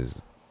Harden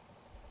is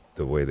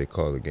the way they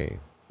call the game.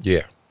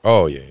 Yeah.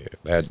 Oh, yeah.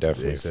 That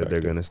definitely. They said they're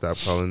going to stop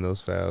calling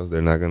those fouls.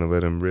 They're not going to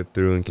let them rip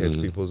through and catch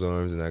people's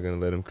arms. They're not going to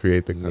let them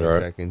create the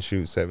contact and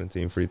shoot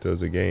 17 free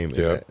throws a game.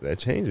 Yeah. That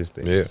changes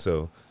things. Yeah.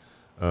 So,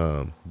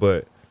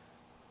 but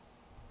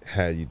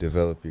had you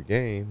develop your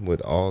game with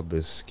all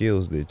the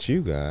skills that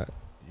you got,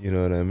 you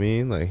know what I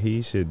mean? Like, he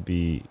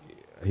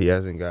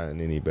hasn't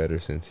gotten any better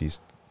since he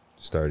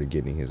started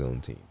getting his own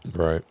team.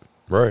 Right.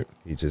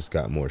 He just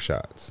got more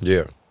shots.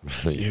 Yeah.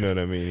 You know what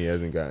I mean? He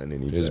hasn't gotten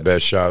any. His better.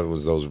 best shot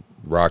was those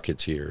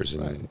Rockets years,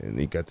 and Right. And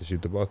he got to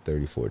shoot the ball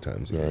 34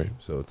 times a Right. game.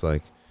 So it's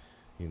like,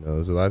 you know,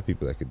 there's a lot of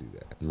people that could do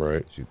that.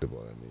 right, Shoot the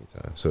ball that many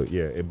times. So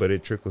yeah, but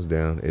it trickles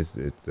down.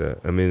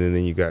 I mean, and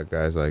then you got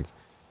guys like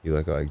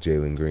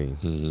Jalen Green.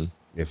 hmm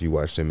If you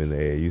watched him in the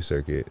AAU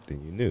circuit,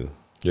 then you knew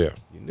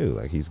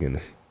like he's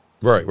gonna.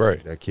 right,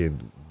 right. That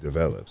kid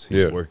develops. He's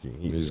Yeah. working.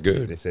 He's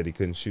good. They said he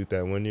couldn't shoot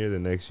that one year. The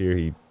next year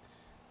he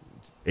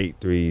 8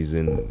 threes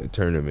in the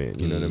tournament.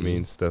 You know what I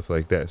mean? Stuff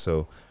like that.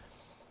 So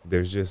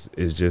it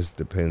just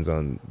depends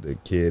on the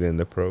kid and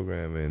the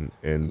program, and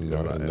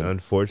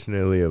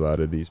unfortunately a lot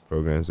of these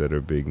programs that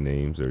are big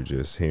names are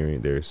just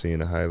they're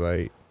seeing a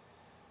highlight,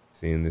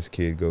 seeing this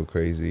kid go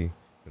crazy,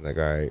 and like,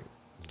 all right,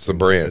 It's the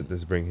brand.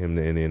 let's bring him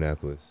to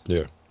Indianapolis.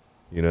 Yeah,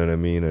 You know what I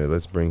mean? Or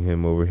let's bring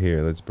him over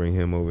here. Let's bring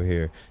him over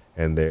here.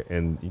 And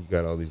you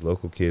got all these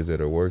local kids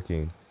that are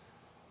working,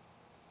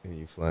 and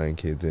you flying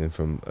kids in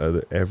from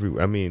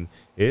I mean,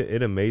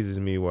 it amazes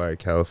me why a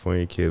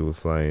California kid would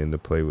fly in to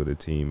play with a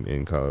team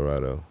in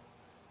Colorado,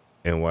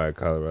 and why a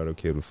Colorado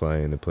kid would fly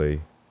in to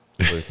play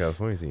for the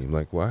California team.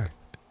 Like, why?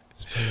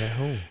 Just play at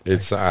home.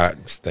 it's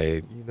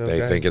they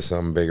guys, think it's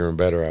something bigger and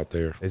better out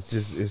there. It's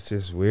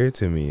just weird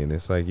to me, and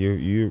it's like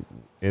you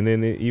and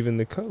then even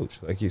the coach,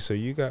 like so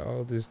you got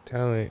all this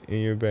talent in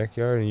your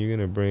backyard, and you're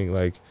gonna bring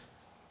like.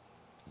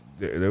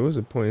 There was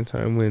a point in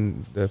time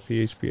when the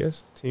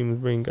PHPS team was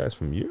bringing guys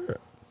from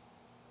Europe.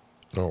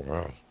 Oh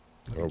wow,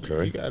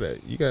 okay.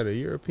 You got a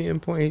European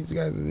point. These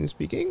guys didn't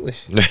speak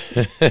English.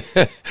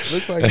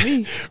 Looks like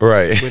me,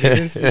 Right. but he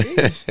didn't speak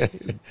English.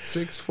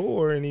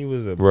 6'4", and he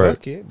was a Right,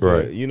 bucket. But,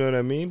 right. you know what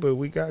I mean? But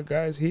we got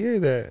guys here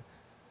that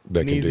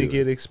need to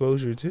get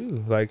exposure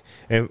too. Like,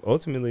 and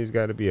ultimately, it's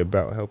got to be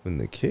about helping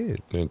the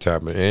kids. and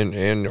tap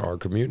and our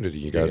community.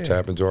 You got to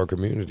tap into our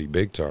community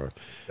big time.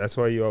 That's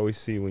why you always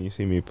see when you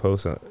see me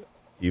post on.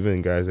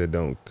 Even guys that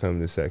don't come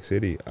to Sac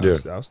City,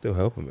 I'll still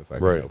help them if I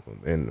can help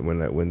them. And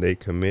when they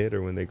commit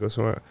or when they go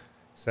somewhere,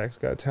 Sac's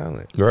got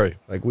talent. Right.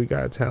 Like, we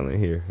got talent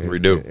here. And, We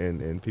do.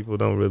 And people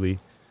don't really,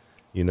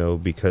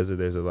 because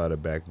there's a lot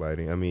of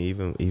backbiting. I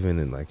mean, even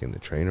in the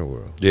trainer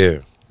world.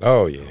 Yeah.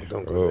 Oh yeah.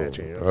 Don't go to that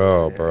trainer.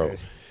 Oh, bro.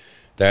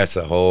 That's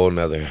a whole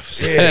nother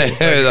episode. Yeah,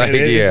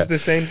 it's the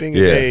same thing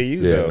as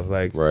AAU though.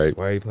 Like, right.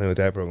 Why are you playing with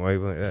that program? Why are you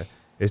playing with that?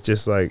 It's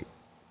just like,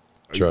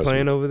 are you Trust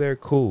playing me. over there?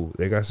 Cool.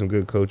 They got some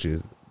good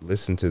coaches.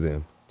 Listen to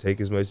them.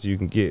 Take as much as you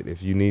can get.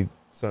 If you need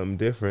something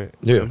different,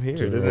 come here.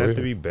 It doesn't have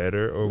to be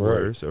better or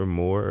worse or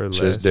more or less.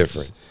 Just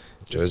different.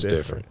 Just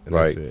different. And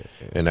right. that's it.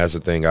 Yeah. And that's the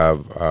thing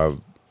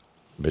I've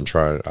been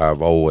trying.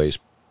 I've always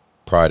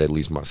prided at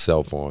least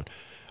myself on.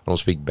 I don't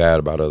speak bad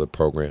about other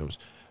programs.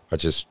 I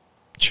just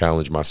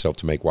challenge myself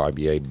to make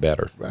YBA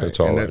better. Right. That's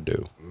all And I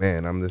do.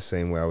 Man, I'm the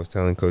same way. I was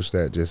telling Coach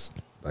that just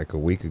like a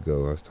week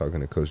ago. I was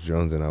talking to Coach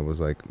Jones, and I was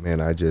like,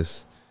 man, I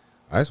just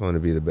want to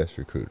be the best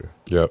recruiter.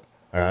 Yep.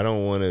 I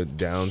don't want to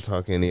down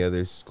talk any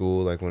other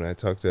school. Like when I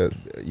talk to,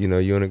 you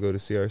want to go to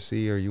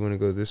CRC or you want to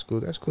go to this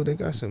school, that's cool. They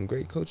got some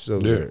great coaches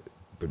over there.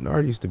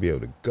 Bernard used to be able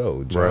to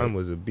go. John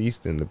was a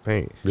beast in the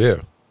paint.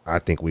 Yeah. I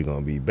think we're going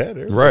to be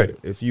better. Right.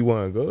 But if you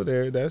want to go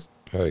there, that's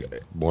Hey,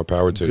 more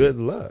power to good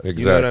you. luck.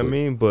 Exactly. You know what I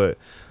mean? But,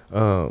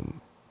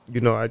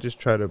 I just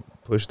try to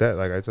push that.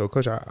 Like I told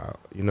Coach, I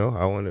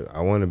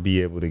want to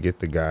be able to get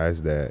the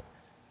guys that,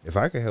 if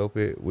I can help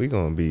it, we're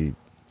going to be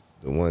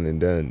the one and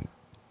done.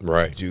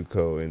 Right.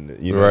 JUCO and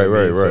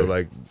Right. So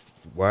like,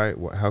 why?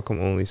 How come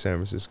only San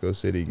Francisco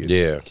City gets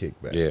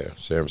kickbacks? Yeah,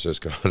 San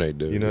Francisco they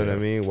do. You know what I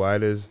mean? Why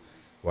does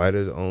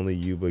only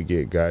Yuba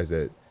get guys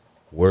that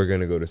were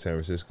gonna go to San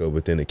Francisco,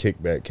 but then a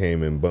kickback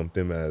came and bumped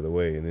them out of the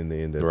way, and then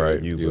they end up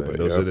at Yuba. And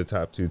those are the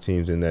top two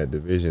teams in that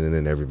division, and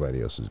then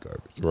everybody else is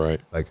garbage. Right.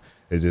 Like,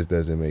 it just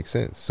doesn't make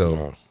sense. So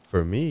No.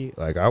 for me,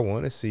 like, I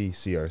want to see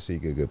CRC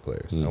get good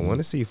players. I want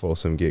to see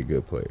Folsom get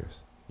good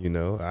players.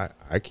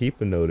 I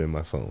keep a note in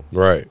my phone.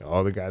 Right.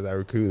 All the guys I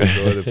recruit that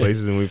go other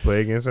places and we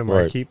play against them,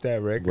 I Right. keep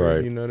that record.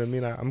 Right. You know what I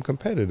mean? I'm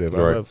competitive. Right.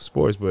 I love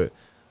sports, but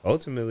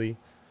ultimately,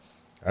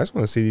 I just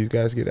want to see these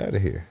guys get out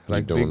of here.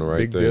 Like doing the right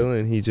Big thing.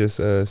 Dylan, he just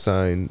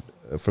signed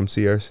from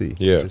CRC.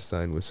 Yeah. He just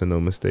signed with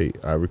Sonoma State.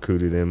 I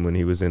recruited him when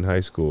he was in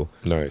high school.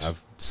 Nice.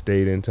 I've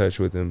stayed in touch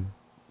with him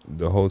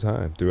the whole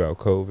time, throughout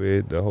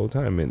COVID, the whole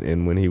time.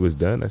 And when he was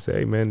done, I said,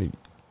 hey, man,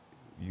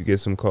 you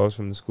get some calls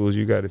from the schools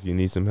you got. If you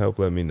need some help,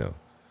 let me know.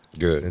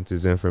 Good. Sent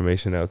his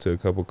information out to a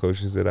couple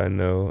coaches that I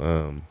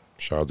know.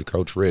 Shout out to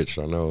Coach Rich.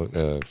 I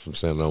know from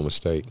Sonoma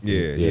State.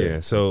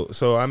 Yeah. So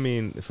I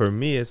mean, for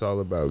me, it's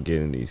all about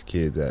getting these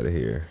kids out of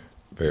here,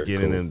 getting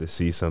cool. them to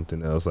see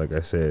something else. Like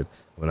I said,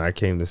 when I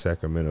came to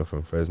Sacramento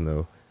from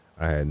Fresno,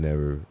 I had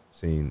never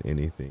seen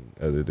anything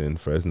other than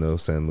Fresno,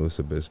 San Luis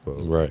Obispo,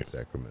 and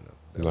Sacramento.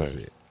 That was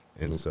it.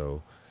 And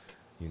so,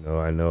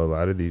 I know a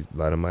lot of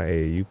my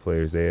AAU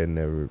players, they had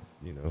never,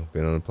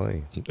 been on a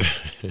plane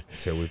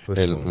until we put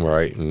them on.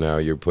 Right. And now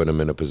you're putting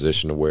them in a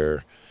position to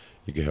where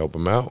you can help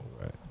them out.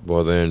 Right.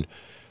 Well, then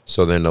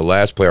the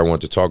last player I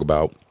want to talk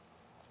about,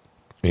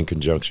 in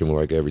conjunction with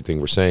like everything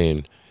we're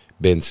saying,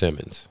 Ben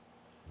Simmons.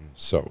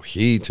 So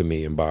he, to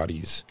me,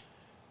 embodies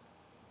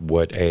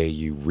what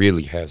AAU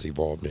really has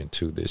evolved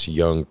into, this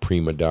young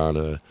prima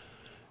donna,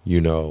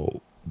 you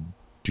know,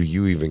 do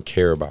you even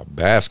care about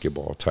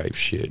basketball type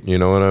shit? You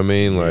know what I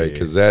mean? Like,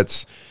 because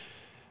that's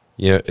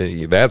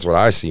what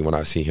I see when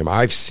I see him.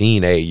 I've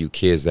seen AAU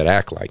kids that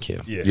act like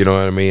him. Yeah. You know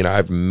what I mean?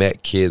 I've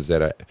met kids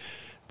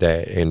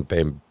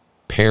and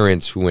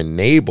parents who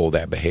enable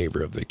that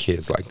behavior of the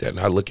kids like that. And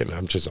I look at it,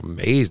 I'm just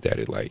amazed at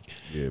it. Like,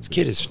 this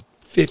kid is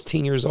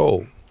 15 years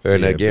old.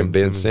 And again,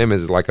 Ben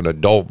Simmons is like an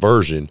adult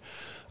version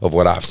of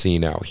what I've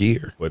seen out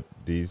here. But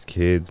these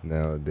kids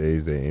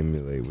nowadays, they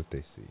emulate what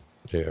they see.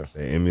 Yeah,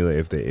 they emulate.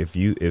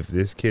 If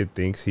this kid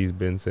thinks he's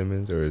Ben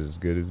Simmons or is as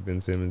good as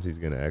Ben Simmons, he's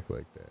gonna act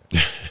like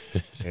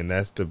that. And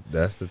that's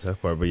the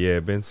tough part. But yeah,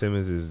 Ben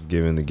Simmons is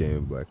giving the game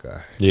a black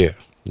eye. Yeah,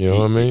 you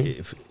know what I mean.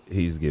 If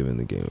he's giving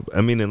the game,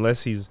 I mean,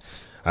 unless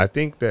I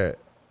think that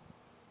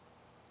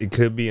it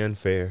could be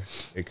unfair.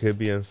 It could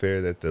be unfair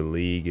that the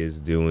league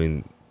is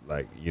doing.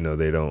 Like, you know,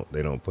 they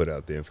don't put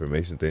out the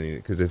information thing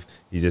because if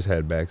he just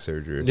had back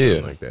surgery or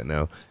something like that.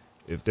 Now,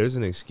 if there's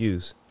an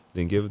excuse,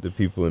 then give the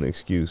people an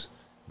excuse.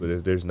 But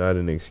if there's not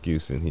an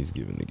excuse, then he's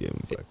giving the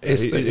game back.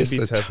 It'd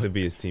be tough to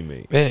be his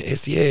teammate. Man,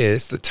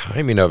 it's the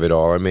timing of it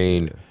all. I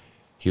mean,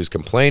 he was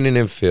complaining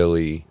in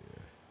Philly.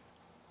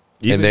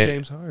 Yeah. Even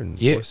James Harden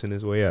forcing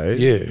his way out.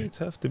 It'd be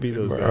tough to be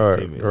those guys'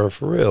 teammate. Or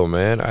for real,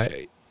 man.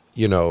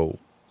 You know,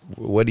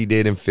 what he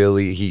did in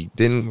Philly, he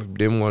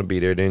didn't want to be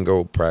there, didn't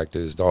go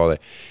practice, all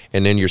that.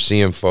 And then you're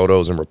seeing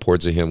photos and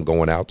reports of him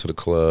going out to the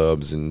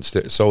clubs. And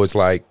so it's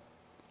like,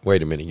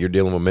 wait a minute, you're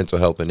dealing with mental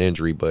health and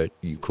injury, but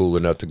you cool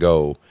enough to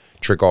go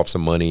trick off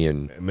some money.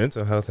 And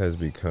mental health has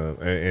become,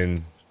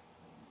 and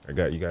you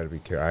got to be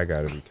careful. I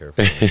got to be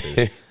careful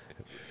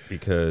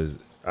because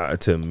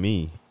to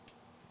me,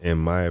 in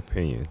my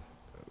opinion,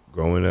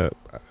 growing up,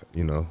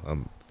 you know,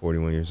 I'm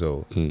 41 years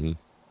old. Mm-hmm.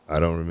 I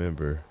don't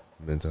remember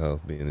mental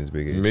health being as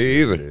big as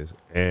me either. It is.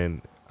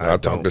 And I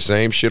talk the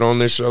same shit on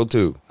this show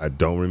too. I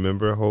don't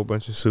remember a whole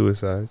bunch of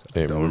suicides.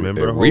 I don't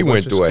remember a whole bunch we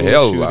went of through a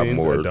hell of a lot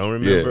more. I don't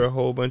remember a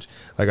whole bunch.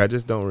 Like, I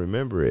just don't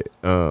remember it.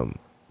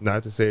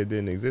 Not to say it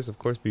didn't exist. Of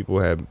course, people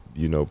have,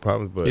 you know,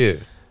 problems, but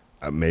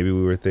maybe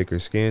we were thicker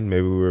skinned.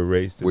 Maybe we were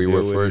raised to deal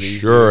with it. We were for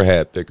sure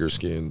had thicker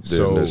skin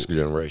than this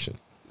generation.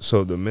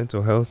 So the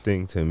mental health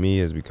thing to me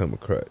has become a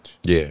crutch.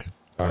 Yeah,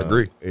 I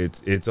agree.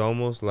 It's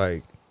almost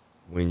like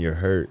when you're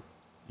hurt,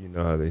 you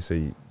know how they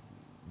say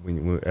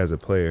when as a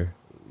player,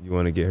 you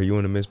want to get hurt, you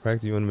want to miss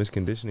practice, you want to miss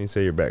conditioning,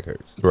 say your back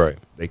hurts. Right.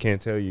 They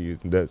can't tell you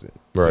it doesn't.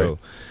 Right. So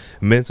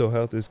mental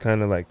health is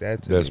kind of like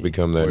that to me. That's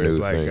become that new it's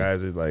like thing.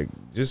 Guys are like,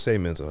 just say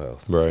mental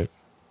health. Right.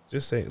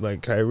 Just say,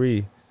 like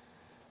Kyrie,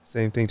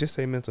 same thing. Just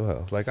say mental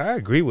health. Like, I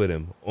agree with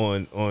him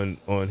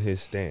on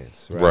his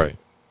stance. Right.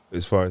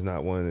 As far as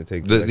not wanting to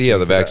take the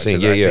vaccine.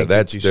 The vaccine.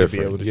 That's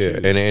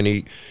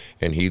different.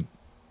 And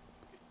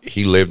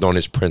he lived on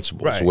his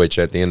principles, right. Which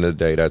at the end of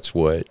the day, that's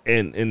what.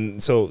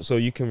 And so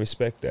you can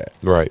respect that,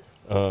 right?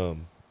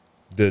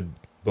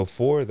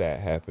 Before that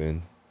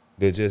happened,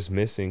 they're just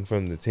missing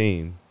from the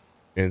team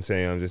and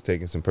saying, "I'm just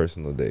taking some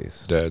personal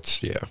days."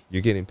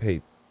 You're getting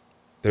paid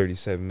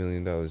 $37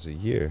 million a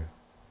year.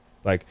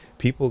 Like,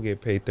 people get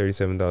paid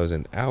 $37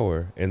 an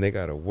hour, and they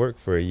got to work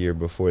for a year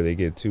before they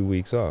get 2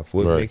 weeks off.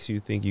 What makes you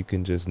think you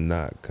can just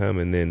not come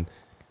and then?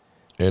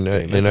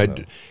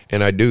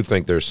 And I do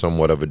think there's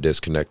somewhat of a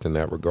disconnect in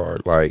that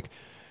regard, like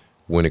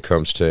when it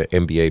comes to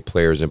NBA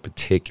players in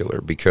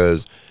particular,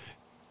 because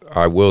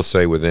I will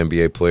say with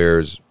NBA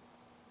players,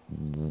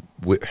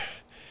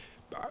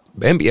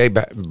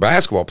 NBA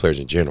basketball players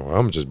in general,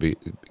 I'm just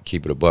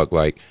keep it a buck.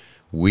 Like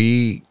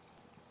we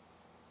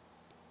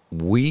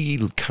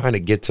kind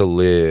of get to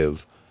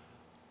live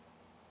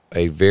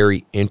a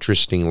very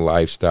interesting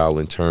lifestyle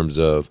in terms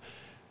of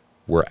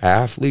we're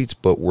athletes,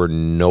 but we're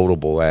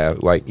notable.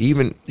 Like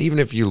even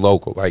if you're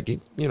local, like, you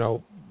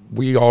know,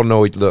 we all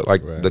know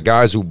the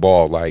guys who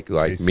ball, like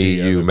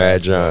me, you,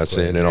 Matt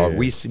Johnson, and all.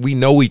 We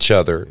know each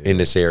other in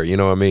this area. You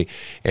know what I mean?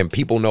 And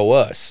people know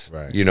us.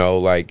 Right. You know,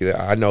 like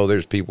I know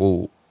there's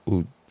people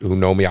who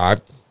know me. I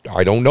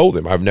don't know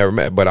them. I've never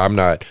met, but I'm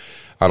not.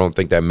 I don't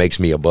think that makes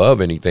me above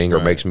anything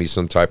or makes me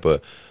some type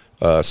of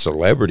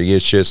celebrity.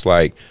 It's just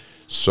like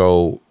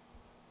so.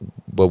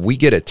 But we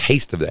get a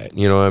taste of that,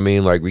 you know what I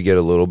mean? Like, we get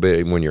a little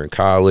bit when you're in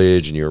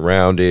college and you're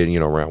around it, you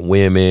know, around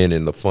women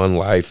and the fun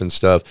life and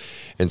stuff.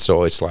 And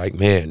so it's like,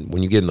 man,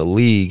 when you get in the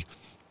league,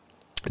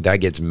 that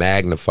gets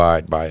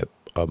magnified by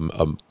a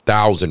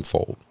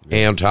 1,000-fold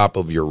and on top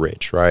of you're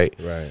rich, right?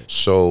 Right.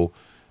 So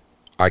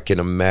I can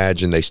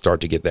imagine they start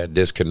to get that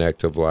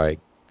disconnect of, like,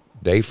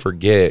 they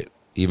forget,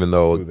 even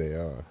though who they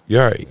are.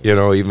 Yeah, you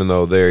know, even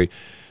though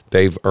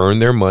they've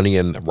earned their money,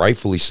 and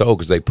rightfully so,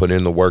 because they put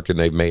in the work and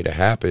they've made it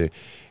happen.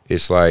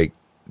 It's like,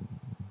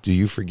 do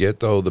you forget,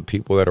 though, the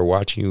people that are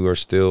watching you there's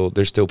still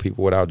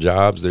people without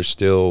jobs. There's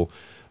still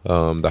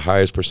the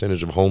highest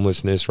percentage of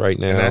homelessness right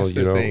now. And that's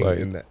you the know, thing. like,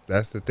 and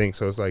that's the thing.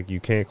 So it's like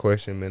you can't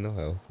question mental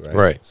health, right?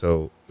 Right.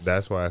 So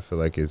that's why I feel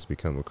like it's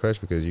become a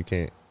crutch, because you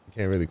can't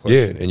really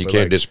question it. And you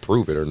can't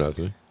disprove it or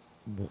nothing.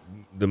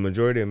 The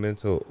majority of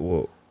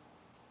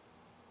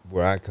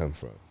where I come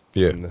from,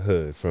 from the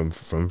hood, from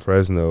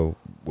Fresno,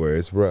 where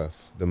it's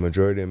rough. The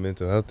majority of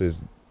mental health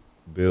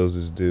bills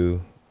is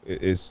due.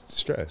 It's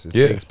stress. It's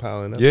things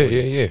piling up.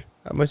 Yeah.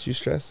 How much you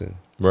stressing?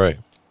 Right.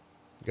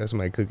 You got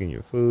somebody cooking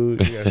your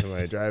food. You got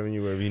somebody driving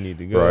you wherever you need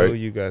to go. Right.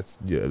 You got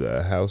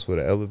a house with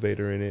an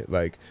elevator in it.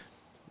 Like,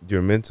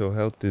 your mental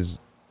health is,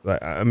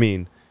 like, I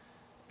mean,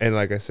 and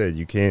like I said,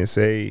 you can't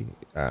say,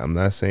 I'm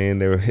not saying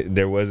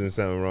there wasn't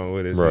something wrong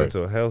with his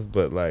mental health,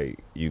 but, like,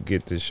 you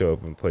get to show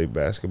up and play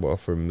basketball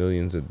for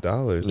millions of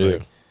dollars. Yeah.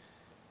 Like,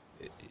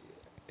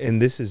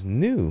 and this is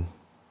new.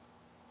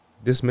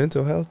 This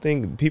mental health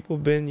thing, people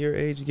been your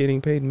age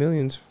getting paid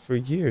millions for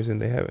years,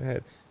 and they haven't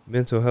had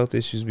mental health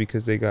issues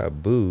because they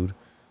got booed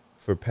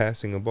for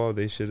passing a ball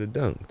they should have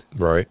dunked.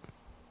 Right.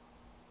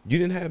 You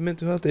didn't have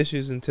mental health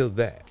issues until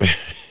that.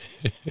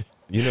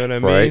 You know what I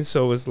mean?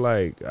 So it's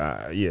like,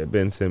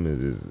 Ben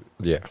Simmons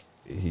is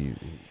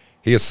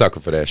he a sucker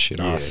for that shit.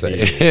 I'll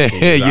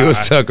say you a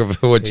sucker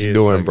for what you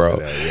doing, bro.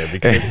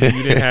 Because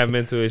you didn't have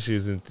mental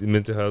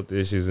health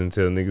issues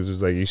until niggas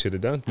was like, you should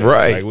have dunked that.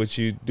 Right. Like, what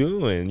you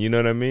doing? You know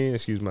what I mean?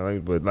 Excuse my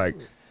language, but like,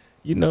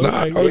 you know,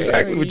 I know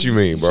exactly what you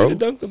mean, bro. You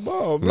should have dunked the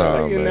ball,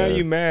 bro. And now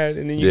you mad,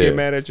 and then you get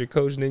mad at your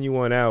coach, and then you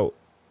want out.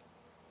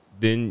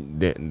 Then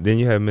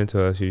you have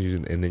mental health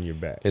issues, and then you're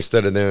back.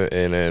 Instead of them,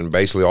 and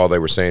basically all they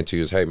were saying to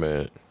you is, hey,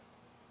 man,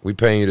 we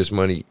paying you this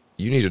money.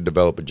 You need to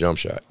develop a jump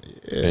shot.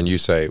 Yeah. And you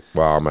say,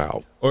 well, I'm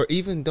out. Or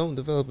even don't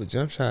develop a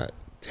jump shot.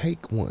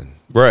 Take one.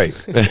 Right.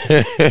 There's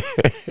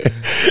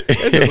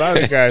a lot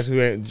of guys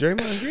who ain't.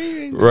 Draymond Green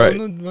ain't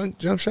developing no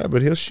jump shot,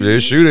 but he'll shoot. He'll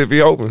shoot if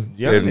he open.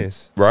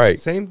 Giannis. Right.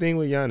 Same thing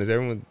with Giannis.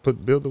 Everyone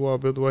build the wall.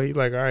 He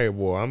like, all right,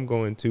 well, I'm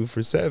going 2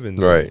 for 7.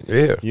 Right.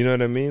 Yeah. You know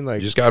what I mean? Like,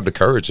 you just got to have the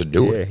courage to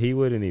do it. Yeah, he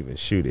wouldn't even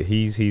shoot it.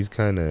 He's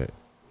kind of.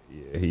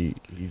 I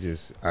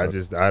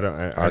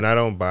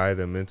don't buy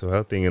the mental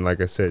health thing, and like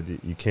I said,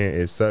 you can't.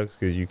 It sucks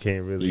because you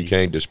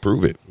can't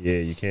disprove it. Yeah,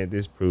 you can't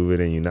disprove it,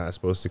 and you're not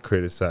supposed to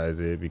criticize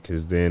it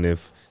because then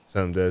if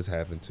something does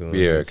happen to him,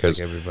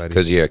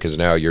 because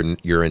now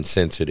you're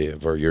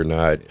insensitive or you're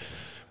not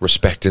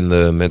respecting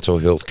the mental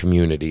health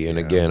community. And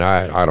again,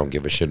 I don't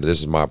give a shit. This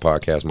is my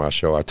podcast, my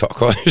show. I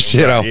talk all this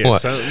shit I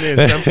want.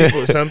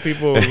 Some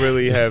people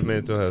really have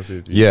mental health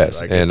issues. Yes,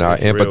 like I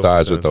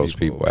empathize with those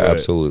people.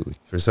 Absolutely.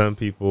 For some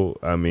people,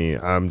 I mean,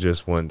 I'm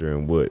just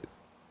wondering what,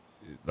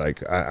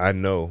 like, I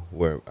know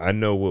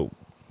what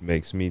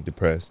makes me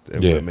depressed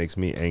and what makes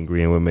me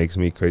angry and what makes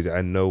me crazy.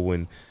 I know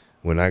when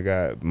I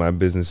got my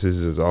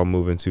businesses is all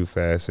moving too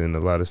fast and a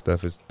lot of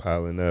stuff is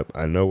piling up.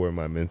 I know where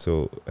my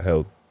mental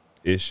health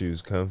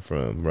issues come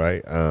from,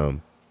 right?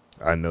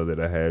 I know that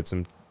I had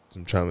some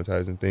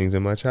traumatizing things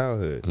in my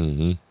childhood.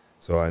 Mm-hmm.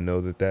 So I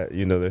know that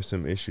there's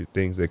some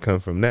things that come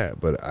from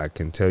that, but I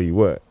can tell you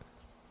what,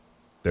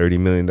 $30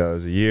 million a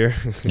year.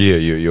 Yeah,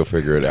 you'll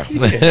figure it out. I'm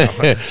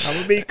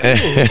gonna be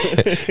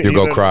cool.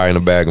 You'll go cry in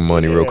a bag of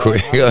money real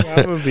quick.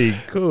 I'm gonna be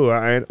cool,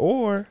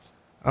 or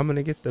I'm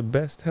gonna get the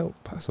best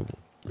help possible.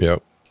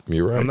 Yep,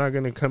 you're right. I'm not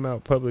gonna come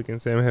out public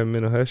and say I'm having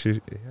mental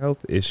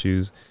health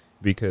issues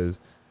because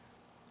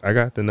I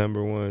got the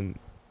 #1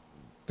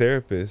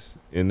 therapist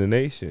in the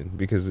nation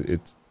because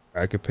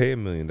I could pay $1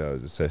 million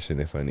a session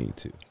if I need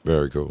to.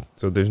 Very cool.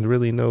 So there's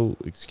really no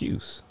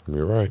excuse.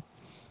 You're right.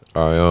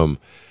 I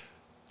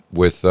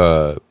with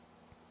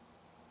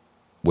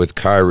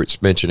Kyrie,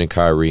 mentioning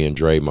Kyrie and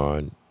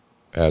Draymond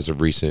as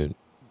of recent,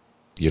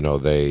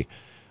 they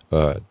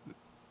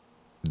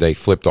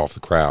flipped off the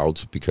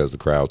crowds because the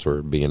crowds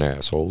were being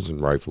assholes,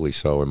 and rightfully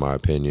so, in my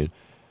opinion.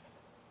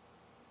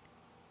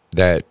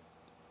 That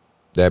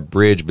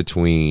bridge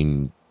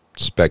between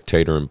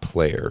spectator and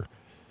player.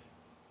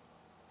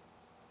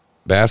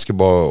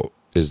 Basketball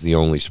is the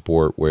only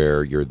sport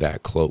where you're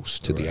that close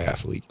to the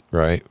athlete,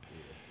 right?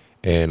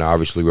 And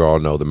obviously we all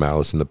know the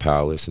Malice in the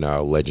Palace and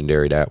how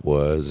legendary that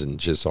was and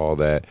just all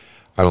that.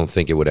 I don't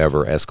think it would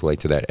ever escalate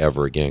to that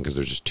ever again because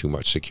there's just too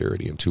much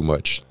security and too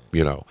much,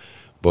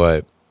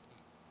 But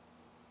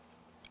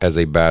as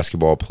a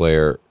basketball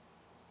player,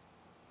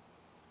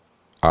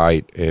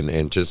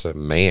 and just a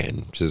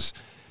man, just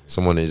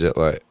someone is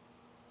like,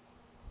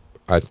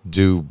 I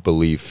do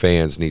believe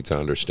fans need to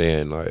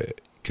understand,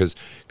 like, because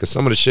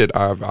some of the shit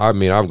I've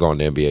gone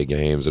to NBA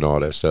games and all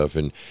that stuff,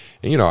 and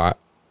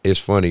it's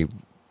funny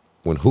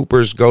when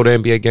hoopers go to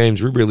NBA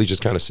games, we really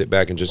just kind of sit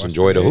back and just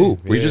enjoy the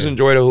hoop. We just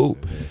enjoy the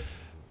hoop.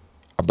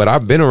 But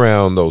I've been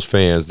around those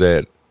fans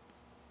that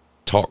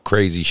talk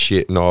crazy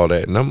shit and all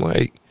that, and I'm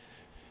like,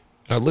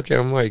 I look at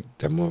him like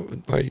that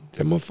motherfucker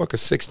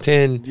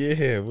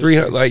 6'10",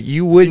 300. Like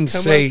you wouldn't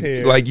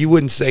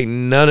say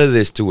none of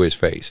this to his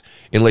face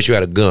unless you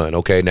had a gun.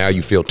 Okay, now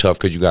you feel tough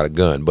because you got a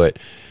gun. But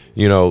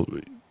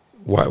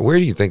where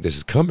do you think this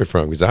is coming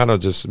from? Because I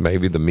don't just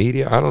maybe the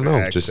media. I don't know.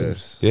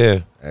 Access.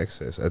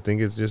 Access. I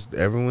think it's just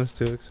everyone's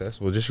too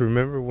accessible. Just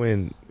remember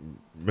when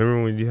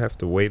you have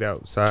to wait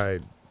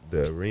outside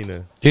the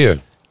arena. Yeah.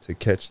 To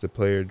catch the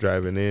player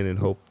driving in and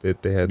hope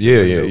that they had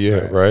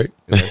right.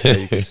 And that's how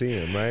you can see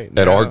them, right?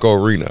 At Arco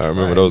Arena, I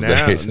remember those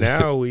days.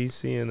 Now we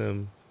seeing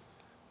them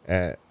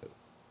at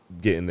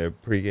getting their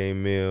pregame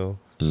meal,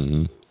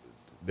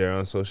 they're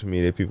on social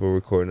media, people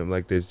recording them.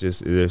 Like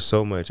there's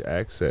so much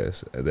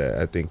access that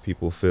I think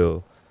people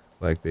feel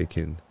like they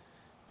can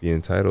be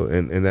entitled,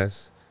 and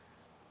that's.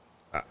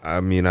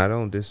 I mean, I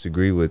don't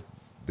disagree with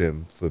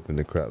them flipping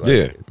the crowd.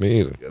 Like,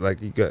 me either.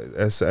 Like you got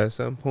at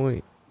some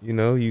point, you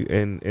know,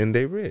 and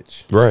they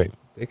rich, right?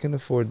 They can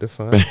afford the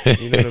fine.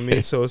 You know what I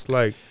mean? So it's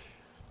like,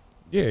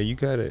 yeah, you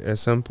gotta at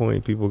some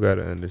point people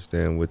gotta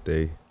understand what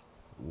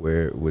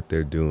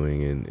they're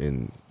doing,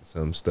 and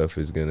some stuff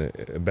is gonna.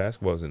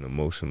 Basketball is an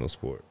emotional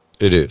sport.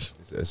 It is.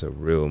 It's a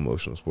real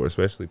emotional sport,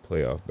 especially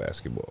playoff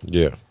basketball.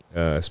 Yeah.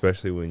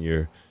 Especially when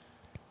you're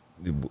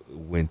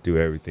went through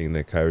everything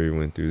that Kyrie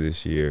went through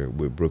this year,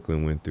 what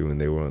Brooklyn went through,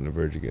 and they were on the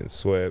verge of getting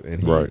swept.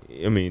 And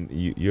I mean,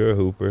 you're a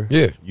hooper.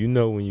 Yeah. You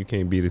know when you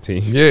can't beat a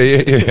team.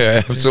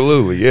 Yeah,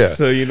 absolutely, yeah.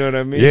 So you know what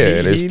I mean? Yeah,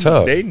 and it's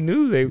tough. They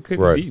knew they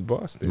couldn't beat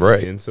Boston.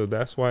 Right. And so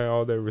that's why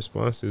all their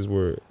responses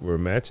were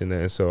matching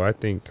that. And so I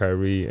think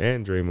Kyrie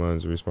and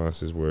Draymond's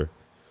responses were,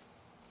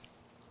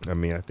 I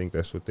mean, I think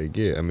that's what they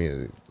get. I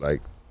mean,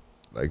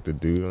 like the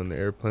dude on the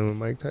airplane with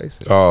Mike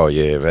Tyson. Oh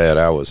yeah, man,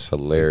 that was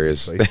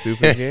hilarious. Play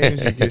stupid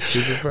games, you get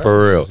stupid prizes.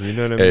 For real, you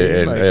know what I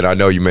mean? And I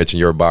know you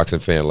mentioned you're a boxing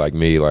fan like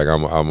me. Like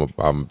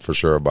I'm for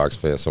sure a boxing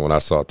fan. So when I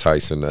saw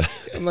Tyson,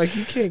 I'm like,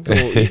 you can't go.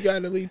 You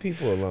got to leave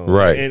people alone,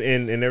 right?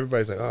 And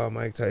everybody's like, oh,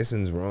 Mike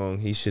Tyson's wrong.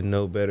 He should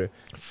know better.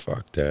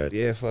 Fuck that.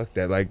 Yeah, fuck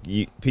that. Like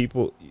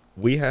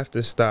we have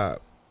to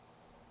stop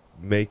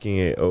making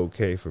it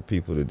okay for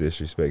people to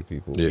disrespect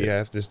people. Yeah. We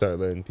have to start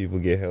letting people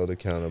get held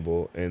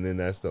accountable, and then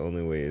that's the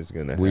only way it's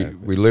gonna happen.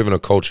 We live in a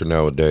culture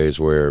nowadays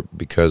where,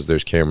 because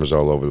there's cameras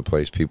all over the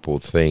place, people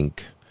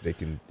think they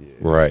can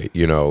right,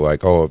 you know,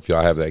 like, oh, if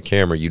I have that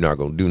camera, you're not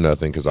gonna do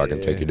nothing because I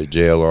can take you to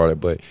jail or all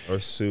that, or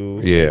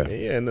sue. Yeah,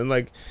 and then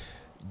like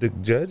the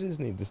judges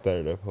need to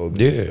start upholding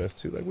this stuff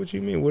too. Like, what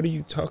you mean? What are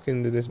you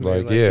talking to this man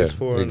like this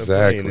for on the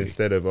plane,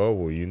 instead of, oh,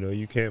 well, you know,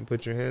 you can't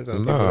put your hands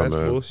on people? That's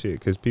bullshit,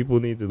 because people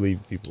need to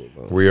leave people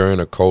alone. We are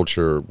in a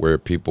culture where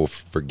people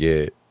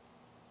forget,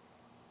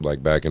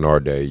 like back in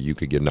our day, you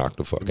could get knocked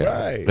the fuck out.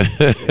 Right.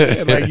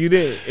 Yeah, like you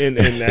didn't,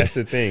 and that's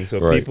the thing.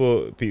 So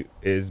people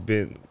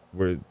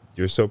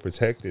you're so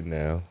protected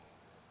now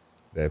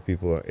that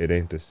it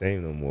ain't the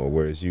same no more.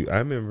 Whereas I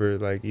remember,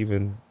 like,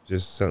 even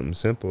just something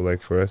simple,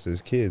 like for us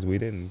as kids, we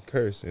didn't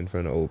curse in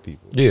front of old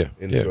people. Yeah.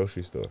 In the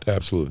grocery store.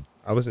 Absolutely.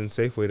 I was in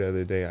Safeway the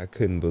other day. I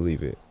couldn't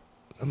believe it.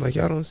 I'm like,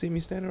 y'all don't see me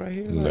standing right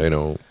here? Like, they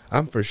don't.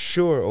 I'm for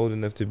sure old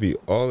enough to be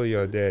all of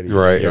y'all daddy.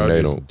 Right. Y'all and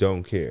they just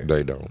don't care.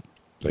 They don't.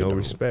 No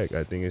respect.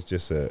 I think it's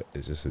just a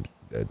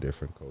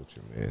different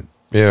culture, man.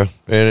 Yeah.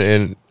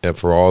 And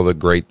for all the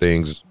great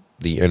things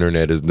the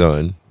internet has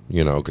done,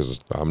 you know,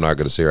 because I'm not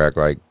going to sit here act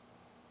like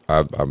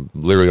I'm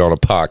literally on a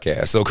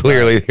podcast, so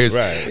clearly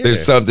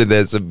there's something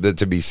that's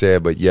to be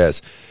said. But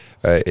yes,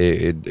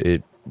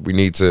 we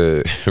need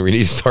to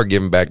start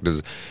giving back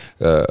those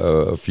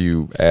a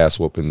few ass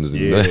whoopings.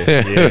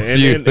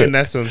 And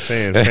that's what I'm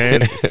saying.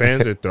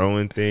 Fans are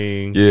throwing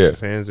things. Yeah,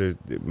 fans are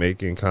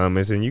making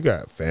comments, and you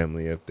got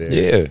family up there.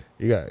 Yeah,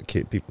 you got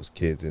people's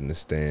kids in the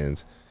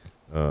stands.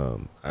 I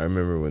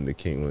remember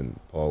when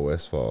Paul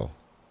Westphal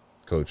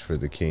coached for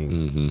the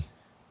Kings. Mm-hmm.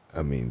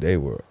 I mean, they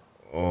were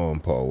on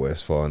Paul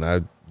Westphal, and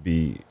I'd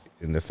be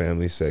in the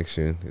family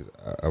section.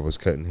 I was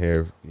cutting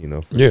hair, you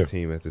know, for the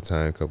team at the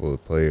time, a couple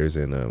of players,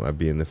 and I'd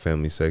be in the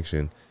family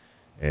section,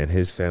 and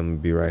his family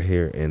would be right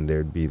here, and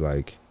there'd be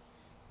like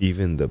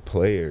even the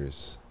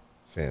players'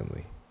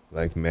 family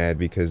like mad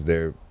because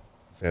their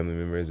family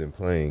member isn't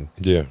playing,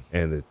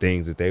 and the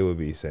things that they would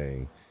be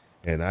saying,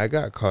 and I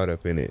got caught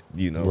up in it,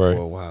 you know, for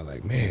a while,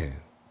 like, man,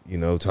 you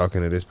know,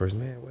 talking to this person,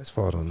 man,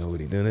 Westphal don't know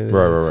what he doing,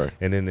 right,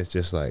 and then it's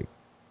just like,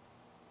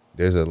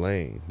 there's a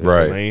lane.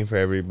 There's a lane for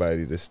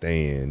everybody to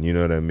stay in. You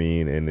know what I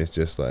mean? And it's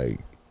just like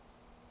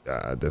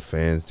the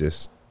fans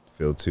just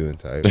feel too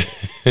entitled.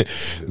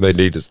 They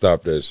need to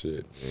stop that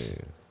shit. Yeah.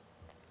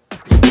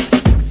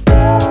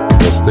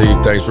 Well,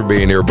 Steve, thanks for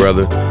being here,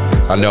 brother.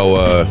 I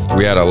know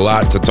we had a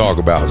lot to talk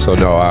about, so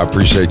no, I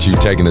appreciate you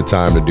taking the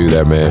time to do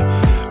that, man.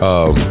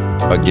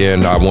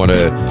 Again, I want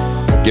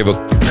to give a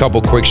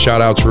couple quick shout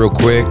outs real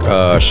quick.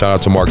 Shout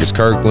out to Marcus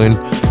Kirkland.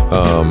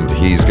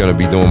 He's going to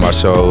be doing my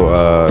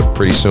show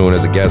pretty soon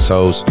as a guest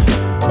host.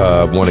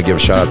 Want to give a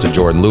shout out to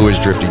Jordan Lewis,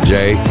 Drifty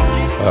J.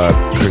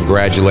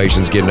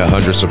 Congratulations getting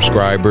 100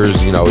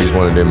 subscribers. You know, he's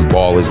one of them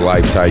ball his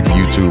life type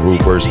YouTube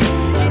hoopers,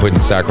 putting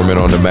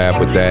Sacramento on the map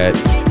with that.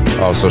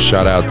 Also,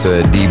 shout out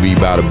to DB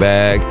by the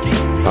bag.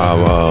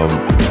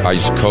 I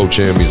used to coach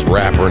him. He's a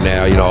rapper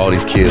now. You know, all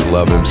these kids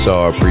love him,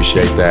 so I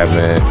appreciate that,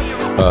 man.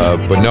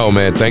 But no,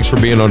 man, thanks for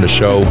being on the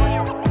show.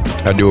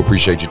 I do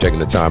appreciate you taking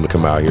the time to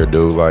come out here,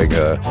 dude. Like,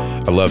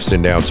 I love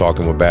sitting down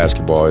talking with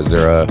basketball. Is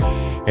there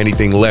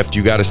anything left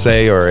you got to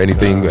say, or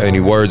any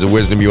words of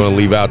wisdom you want to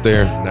leave out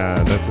there?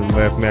 Nah, nothing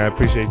left, man. I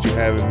appreciate you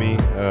having me.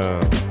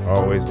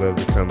 Always love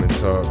to come and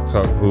talk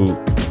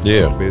hoop,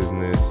 talk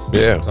business,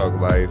 talk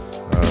life.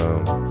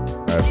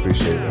 I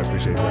appreciate the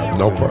opportunity.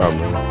 No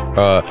problem.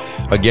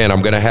 Again,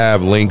 I'm gonna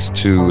have links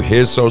to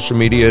his social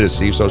media, to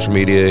Steve's social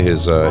media,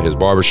 his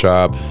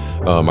barbershop,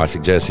 I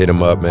suggest hit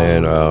him up,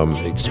 man,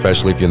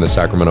 especially if you're in the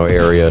Sacramento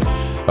area.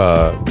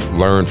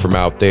 Learn from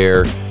out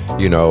there.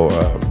 You know,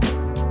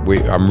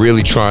 I'm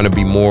really trying to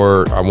be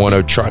more. I want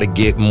to try to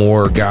get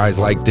more guys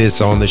like this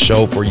on the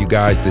show for you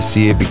guys to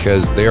see it,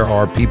 because there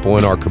are people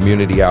in our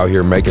community out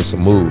here making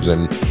some moves,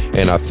 and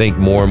I think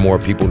more and more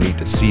people need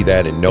to see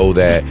that and know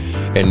that,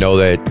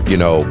 you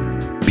know,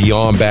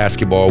 beyond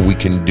basketball, we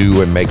can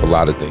do and make a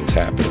lot of things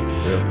happen.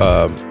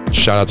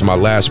 Shout out to my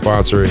last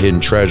sponsor, Hidden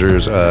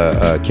Treasures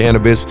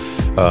Cannabis.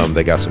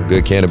 They got some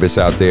good cannabis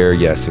out there.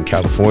 Yes, in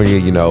California,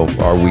 you know,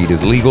 our weed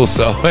is legal,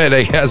 so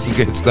they got some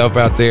good stuff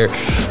out there.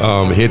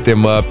 Hit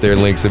them up. Their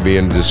links will be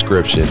in the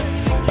description.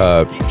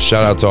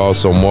 Shout out to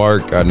also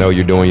Mark. I know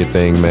you're doing your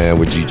thing, man,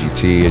 with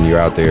GGT, and you're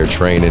out there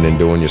training and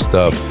doing your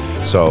stuff.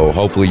 So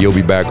hopefully you'll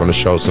be back on the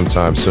show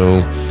sometime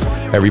soon.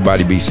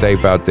 Everybody be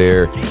safe out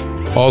there.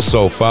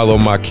 Also, follow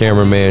my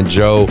cameraman,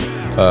 Joe.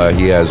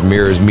 He has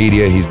Mirrors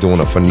Media. He's doing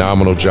a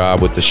phenomenal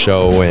job with the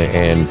show,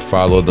 and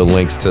follow the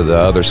links to the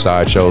other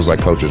side shows like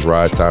Coach's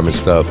Rise Time and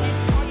stuff.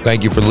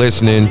 Thank you for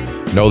listening.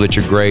 Know that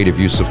you're great. If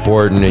you're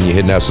supporting and you're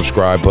hitting that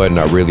subscribe button,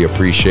 I really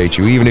appreciate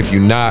you. Even if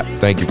you're not,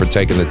 thank you for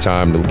taking the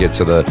time to get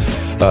to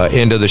the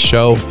end of the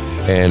show,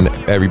 and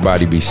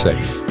everybody be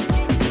safe.